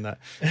engaged in that.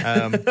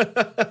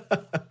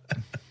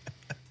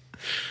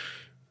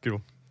 Good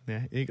one.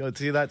 Yeah, you got to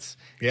see that's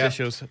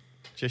just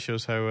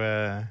shows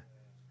how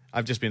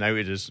I've just been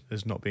outed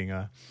as not being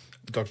a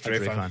Dr.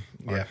 Dre fan.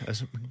 Yeah,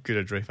 as good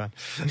a Dre fan.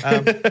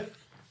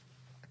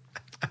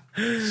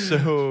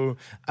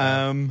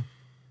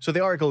 So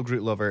the article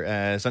Groot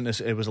Lover sent us,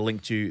 it was a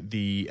link to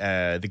the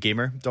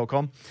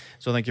thegamer.com.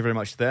 So thank you very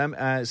much to them.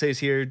 It says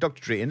here,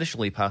 Dr. Dre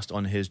initially passed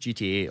on his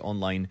GTA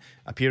Online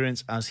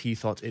appearance as he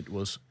thought it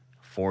was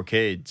for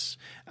kids.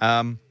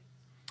 And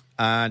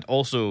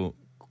also,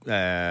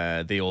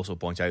 they also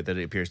point out that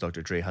it appears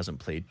Dr. Dre hasn't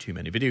played too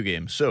many video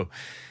games. So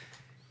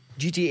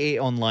GTA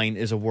Online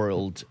is a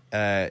world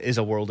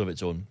of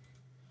its own.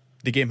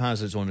 The game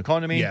has its own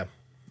economy,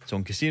 its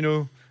own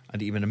casino,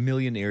 and even a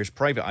millionaire's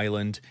private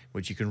island,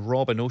 which you can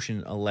rob an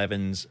Ocean's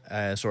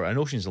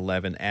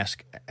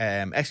 11-esque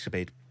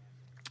escapade.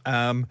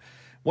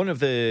 One of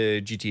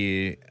the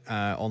GTA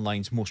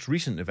Online's most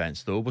recent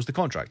events, though, was The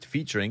Contract,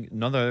 featuring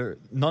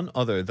none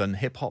other than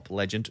hip-hop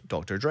legend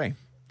Dr. Dre.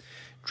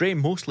 Dre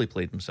mostly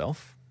played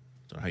himself.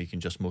 I don't know how you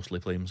can just mostly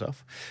play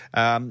himself.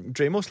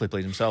 Dre mostly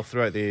played himself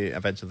throughout the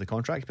events of The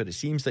Contract, but it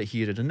seems that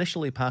he had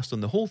initially passed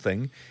on the whole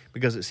thing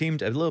because it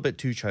seemed a little bit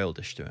too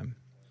childish to him.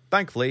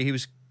 Thankfully, he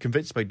was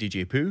convinced by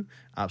DJ Pooh,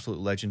 absolute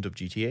legend of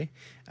GTA,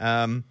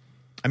 a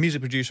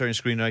music producer and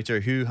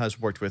screenwriter who has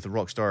worked with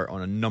Rockstar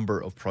on a number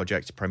of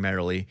projects,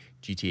 primarily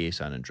GTA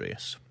San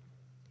Andreas.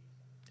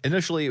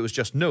 Initially, it was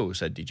just no,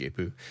 said DJ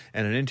Pooh,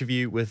 in an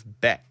interview with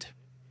Bet.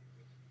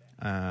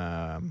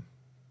 Cool.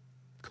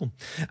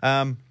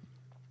 But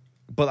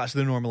that's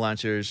the normal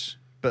answers.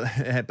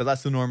 But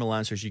that's the normal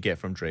answers you get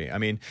from Dre. I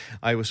mean,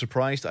 I was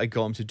surprised I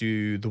got him to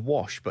do The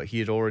Wash, but he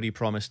had already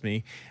promised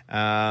me,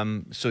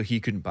 so he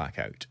couldn't back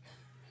out.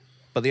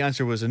 But the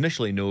answer was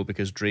initially no,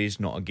 because Dre's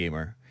not a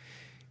gamer.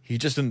 He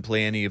just didn't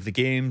play any of the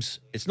games.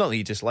 It's not that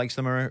he dislikes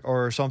them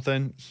or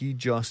something. He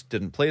just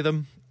didn't play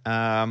them.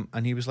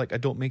 And he was like, I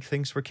don't make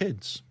things for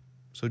kids.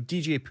 So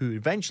DJ Pooh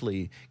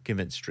eventually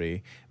convinced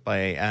Dre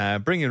by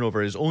bringing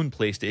over his own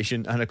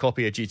PlayStation and a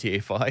copy of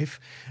GTA 5,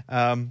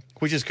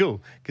 which is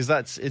cool,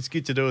 because it's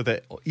good to know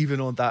that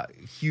even on that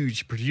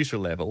huge producer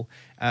level,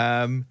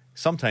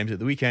 sometimes at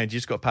the weekend you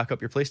just got to pack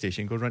up your PlayStation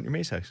and go run to your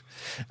mate's house.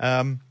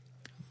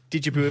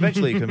 DJ Pooh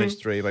eventually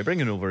convinced Dre by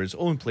bringing over his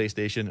own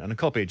PlayStation and a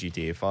copy of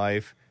GTA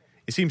 5.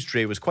 It seems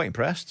Dre was quite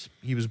impressed.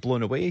 He was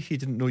blown away. He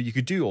didn't know you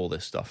could do all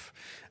this stuff.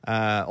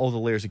 All the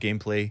layers of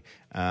gameplay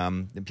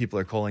that people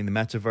are calling the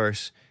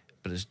metaverse,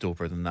 but it's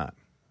doper than that.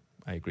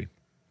 I agree.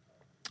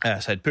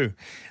 Said Pooh.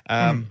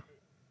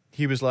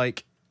 He was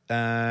like,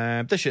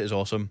 this shit is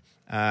awesome.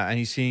 And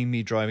he's seeing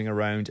me driving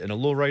around in a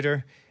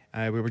lowrider.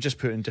 We were just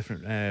putting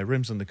different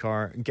rims on the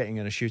car and getting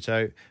in a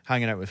shootout,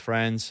 hanging out with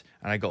friends,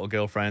 and I got a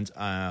girlfriend,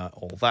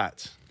 all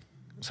that.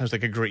 Sounds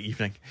like a great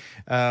evening.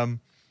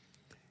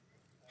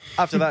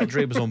 After that,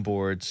 Dre was on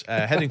board,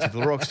 heading to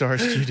the Rockstar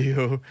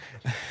studio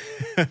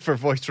for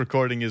voice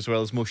recording as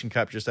well as motion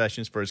capture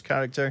sessions for his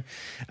character,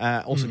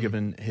 also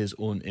giving his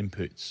own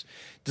inputs.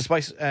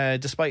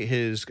 Despite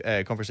his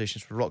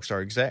conversations with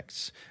Rockstar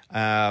execs,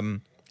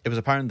 it was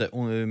apparent that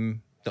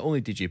the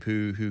only DJ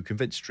Pooh who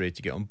convinced Dre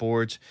to get on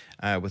board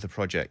with the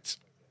project.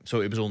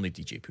 So it was only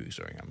DJ Pooh,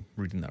 sorry, I'm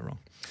reading that wrong.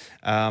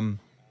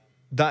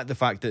 The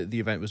fact that the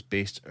event was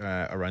based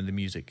around the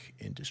music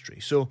industry.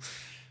 So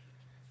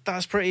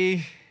that's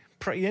pretty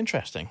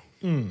interesting.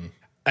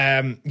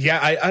 I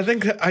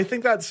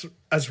think that's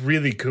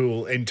really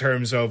cool in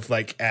terms of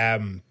like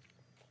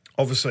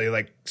obviously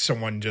like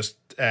someone just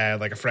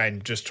like a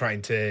friend just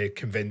trying to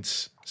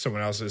convince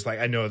someone else is like,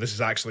 I know this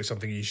is actually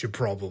something you should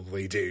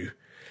probably do.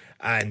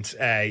 And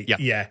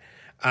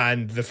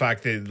and the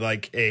fact that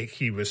like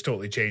he was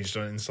totally changed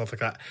on it and stuff like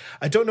that.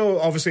 I don't know,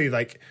 obviously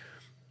like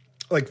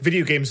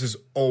video games has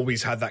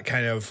always had that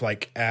kind of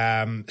like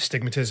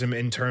stigmatism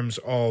in terms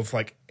of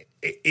like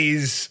it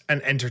is an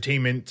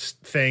entertainment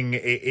thing.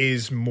 It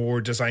is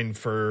more designed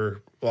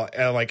for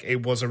like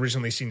it was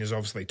originally seen as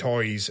obviously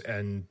toys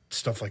and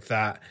stuff like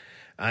that,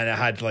 and it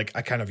had like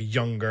a kind of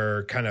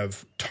younger kind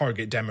of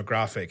target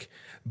demographic.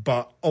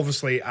 But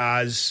obviously,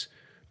 as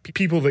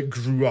people that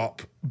grew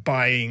up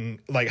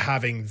buying, like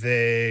having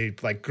the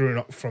like growing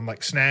up from like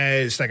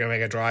SNES, Sega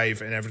Mega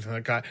Drive, and everything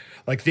like that,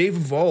 like they've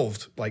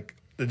evolved, like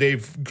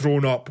they've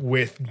grown up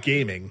with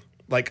gaming.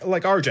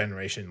 Like our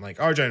generation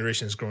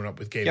has grown up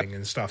with gaming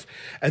and stuff.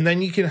 And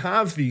then you can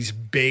have these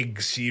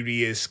big,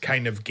 serious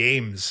kind of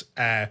games,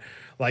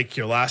 like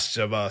your Last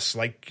of Us,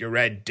 like your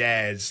Red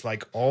Dead's,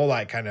 like all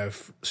that kind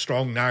of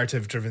strong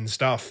narrative driven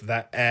stuff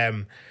that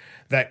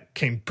that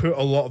can put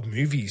a lot of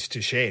movies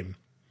to shame,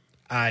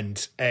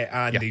 and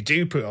they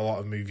do put a lot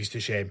of movies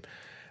to shame,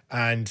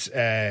 and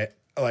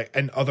like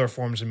in other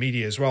forms of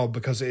media as well,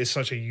 because it is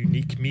such a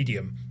unique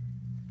medium.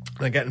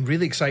 And I'm getting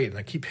really excited, and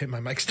I keep hitting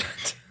my mic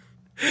stand.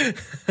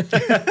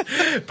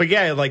 But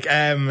yeah, like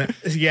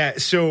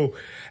so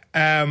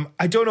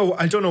I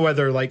don't know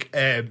whether like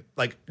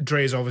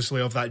Dre's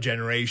obviously of that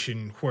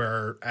generation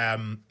where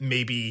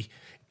maybe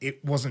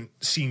it wasn't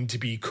seen to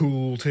be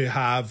cool to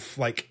have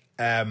like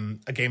a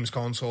games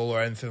console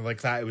or anything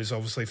like that. It was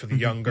obviously for the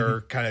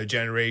younger kind of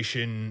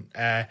generation,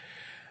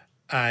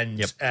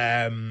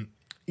 maybe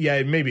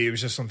it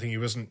was just something he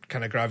wasn't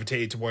kind of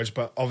gravitated towards.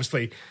 But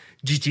obviously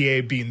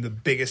GTA being the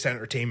biggest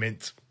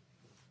entertainment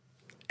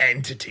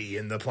entity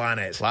in the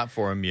planet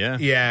platform, he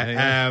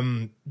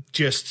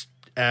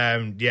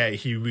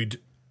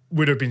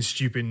would have been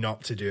stupid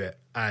not to do it.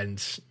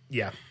 And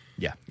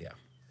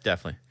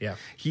definitely. Yeah.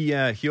 He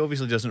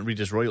obviously doesn't read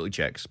his royalty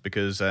checks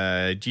because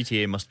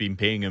GTA must have been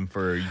paying him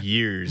for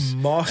years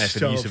for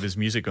the use of his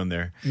music on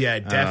there. Yeah,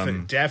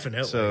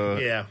 definitely. So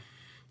yeah.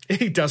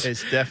 He does.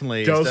 It's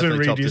definitely doesn't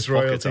read his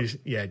royalties.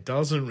 Yeah,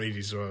 doesn't read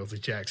his royalty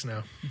checks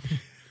now.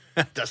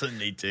 Doesn't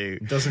need to.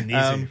 Doesn't need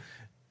to.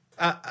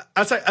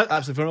 That's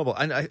absolutely phenomenal.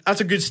 And that's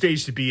a good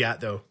stage to be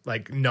at, though.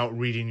 Like not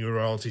reading your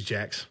royalty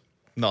checks,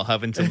 not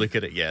having to look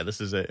at it. Yeah,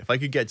 this is it. If I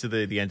could get to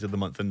the end of the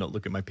month and not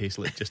look at my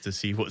payslip just to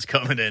see what's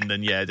coming in,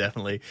 then yeah,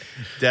 definitely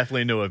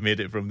know I've made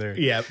it from there.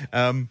 Yeah.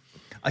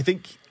 I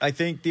think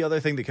the other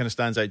thing that kind of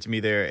stands out to me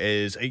there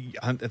is I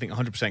think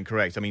 100%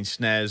 correct. I mean,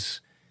 SNES,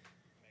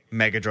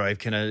 Mega Drive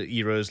kind of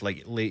eras,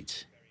 like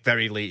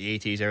very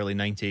late 80s, early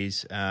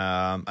 90s,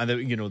 and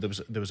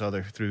there was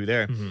other through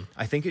there. Mm-hmm.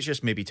 I think it's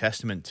just maybe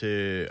testament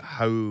to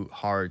how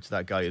hard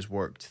that guy has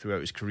worked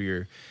throughout his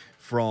career,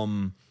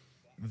 from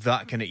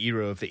that kind of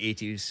era of the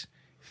 80s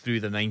through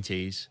the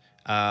 90s,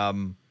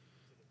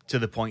 to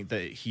the point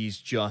that he's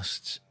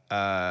just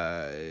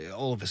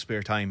all of his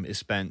spare time is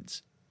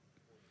spent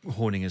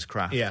honing his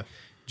craft,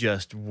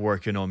 just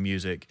working on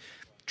music,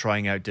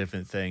 trying out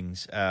different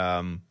things,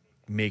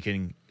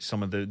 making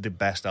some of the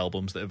best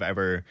albums that have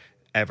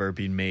ever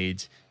been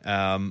made,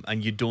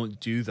 and you don't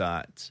do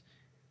that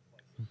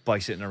by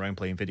sitting around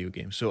playing video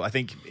games. So I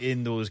think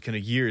in those kind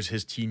of years,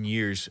 his teen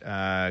years,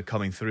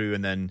 coming through,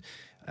 and then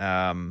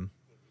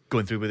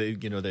going through with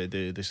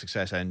it, the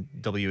success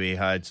NWA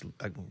had,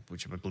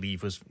 which I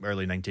believe was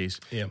early 90s,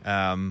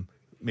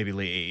 maybe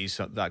late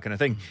 80s, that kind of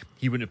thing,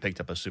 he wouldn't have picked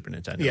up a Super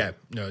Nintendo. Yeah,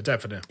 no,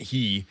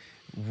 definitely.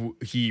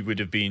 He would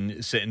have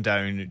been sitting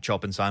down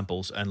chopping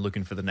samples and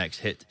looking for the next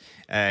hit,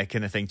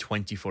 kind of thing,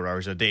 24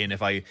 hours a day. And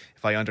if I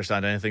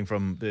understand anything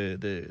from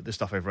the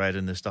stuff I've read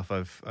and the stuff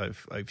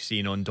I've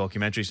seen on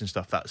documentaries and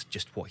stuff, that's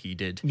just what he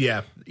did.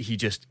 Yeah, he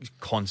just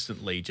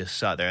constantly just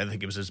sat there. I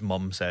think it was his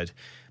mum said,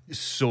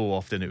 so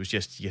often it was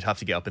just you'd have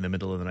to get up in the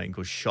middle of the night and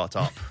go, shut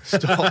up,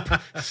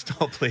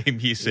 stop playing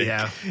music,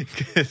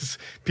 because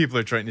people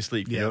are trying to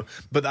sleep, you know.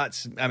 But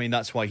that's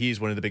why he's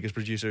one of the biggest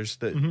producers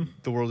that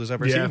the world has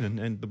ever seen,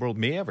 and the world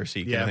may ever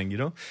see, kind of thing, you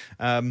know.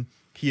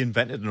 He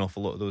invented an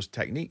awful lot of those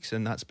techniques,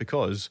 and that's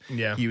because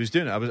he was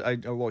doing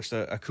it. I watched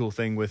a cool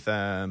thing with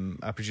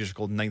a producer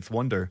called Ninth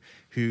Wonder,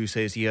 who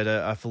says he had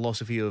a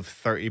philosophy of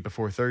 30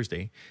 before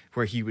Thursday,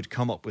 where he would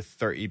come up with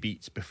 30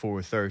 beats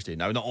before Thursday.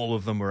 Now, not all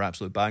of them were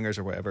absolute bangers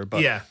or whatever,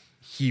 but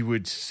he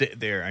would sit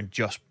there and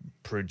just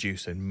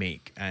produce and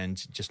make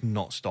and just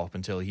not stop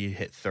until he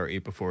hit 30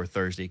 before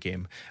Thursday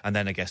came. And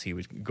then I guess he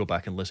would go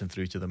back and listen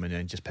through to them and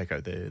then just pick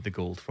out the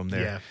gold from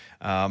there.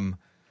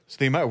 So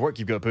the amount of work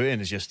you've got to put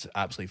in is just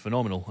absolutely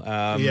phenomenal.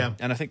 And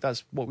I think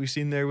that's what we've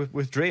seen there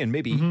with Dre. And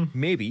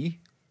maybe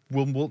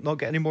we'll not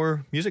get any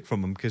more music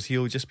from him because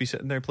he'll just be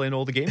sitting there playing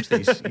all the games that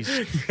he's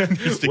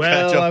needs to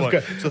catch up on.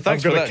 So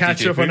thanks I've for got to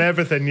catch up on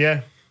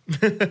everything,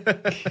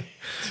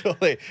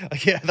 Totally.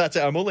 Yeah, that's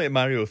it. I'm only at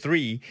Mario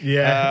 3.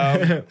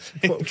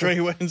 Dre,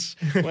 when's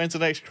the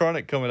next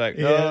Chronic coming out?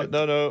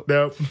 No.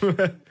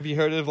 Have you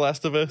heard of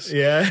Last of Us?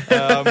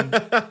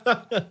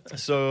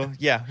 So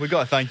yeah, we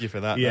got to thank you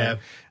for that,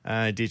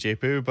 DJ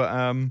Pooh. But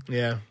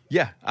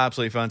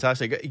absolutely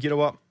fantastic. You know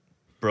what?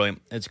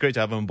 Brilliant. It's great to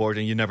have him on board,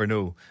 and you never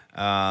know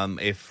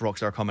if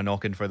Rockstar come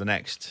knocking for the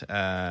next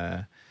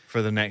kind of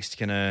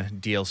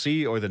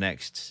DLC or the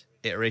next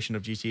iteration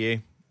of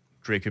GTA.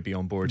 Dre could be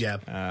on board.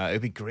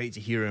 It'd be great to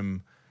hear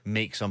him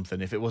make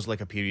something. If it was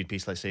like a period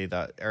piece, let's say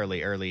that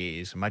early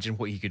 80s, imagine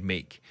what he could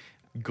make,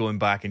 going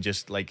back and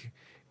just like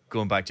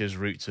going back to his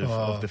roots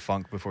of the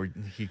funk before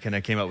he kind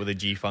of came up with a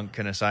G-funk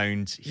kind of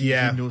sound. He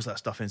knows that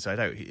stuff inside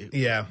out.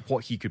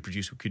 What he could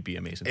produce could be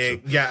amazing.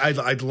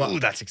 I'd love.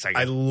 That's exciting.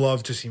 I'd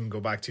love to see him go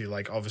back to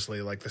like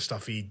obviously like the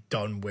stuff he'd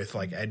done with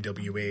like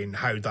NWA and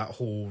how that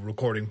whole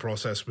recording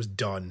process was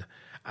done,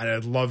 and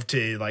I'd love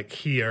to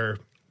hear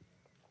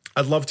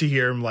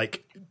him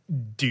like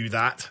do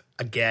that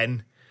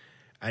again,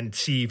 and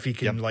see if he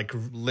can like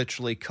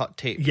literally cut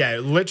tape. Yeah,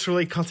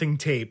 literally cutting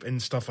tape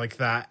and stuff like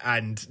that,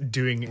 and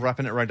doing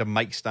Wrapping it around a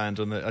mic stand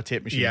on a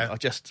tape machine.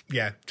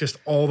 Yeah. Just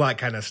all that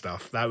kind of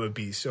stuff. That would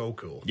be so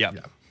cool. Yeah.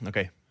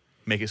 Okay.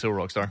 Make it so,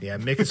 Rockstar. Yeah,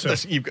 make it so.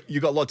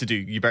 You've got a lot to do.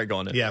 You better go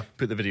on it. Yeah.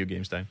 Put the video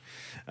games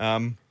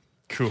down.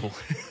 Cool.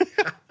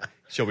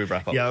 Shall we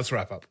wrap up? Yeah, let's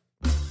wrap up.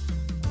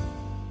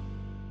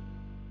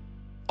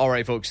 All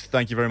right, folks.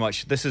 Thank you very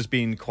much. This has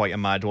been quite a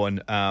mad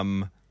one.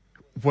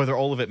 Whether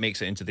all of it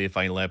makes it into the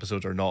final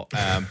episode or not,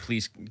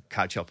 please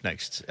catch up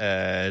next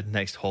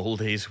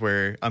holidays,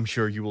 where I'm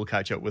sure you will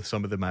catch up with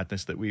some of the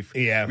madness that we've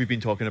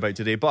been talking about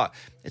today. But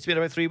it's been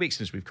about 3 weeks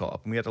since we've caught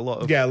up, and we had a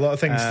lot of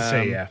things to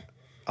say. Yeah,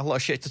 a lot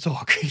of shit to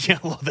talk.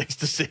 A lot of things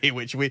to say,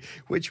 which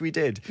we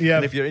did. Yeah.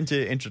 And if you're into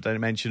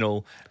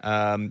interdimensional,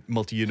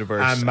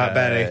 multi-universe and Matt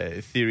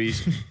Berry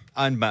theories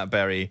and Matt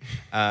Berry,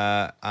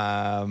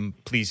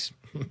 please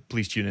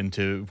tune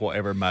into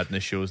whatever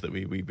madness shows that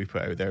we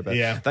put out there.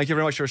 But thank you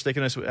very much for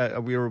sticking us.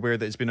 We were aware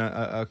that it's been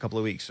a couple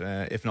of weeks,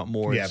 if not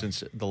more,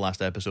 since the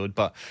last episode.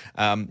 But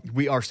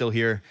we are still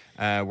here.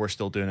 We're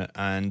still doing it.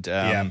 And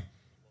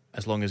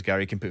as long as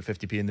Gary can put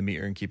 50p in the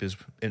meter and keep his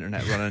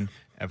internet running,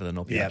 everything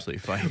will be absolutely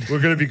fine. We're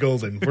going to be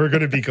golden. We're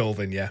going to be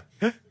golden, yeah.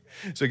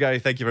 So, Gary,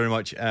 thank you very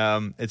much.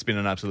 It's been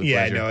an absolute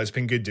pleasure. Yeah, no, it's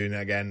been good doing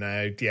it again.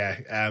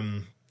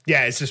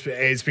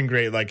 It's been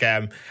great. Like,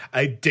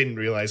 I didn't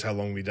realize how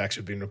long we'd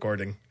actually been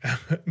recording,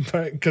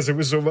 but because it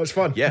was so much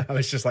fun. Yeah, I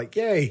was just like,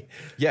 yay.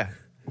 Yeah.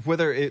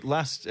 Whether it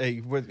lasts, I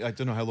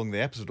don't know how long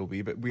the episode will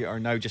be, but we are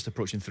now just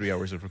approaching 3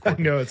 hours of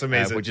recording. No, it's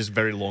amazing, which is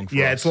very long for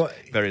us.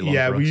 It's very long.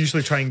 Yeah, for we us.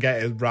 usually try and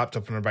get it wrapped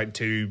up in about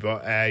 2,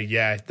 but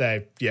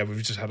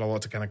we've just had a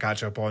lot to kind of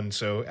catch up on.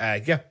 So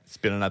it's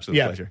been an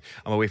absolute pleasure.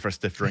 I'm away for a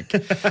stiff drink.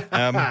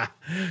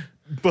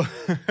 But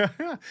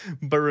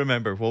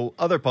remember,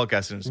 other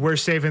podcasters, we're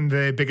saving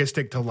the biggest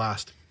stick till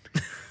last.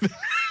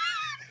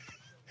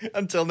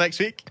 Until next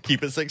week,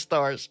 keep it 6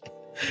 stars.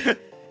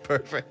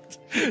 Perfect.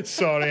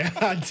 Sorry, I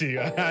had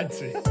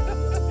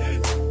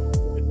to.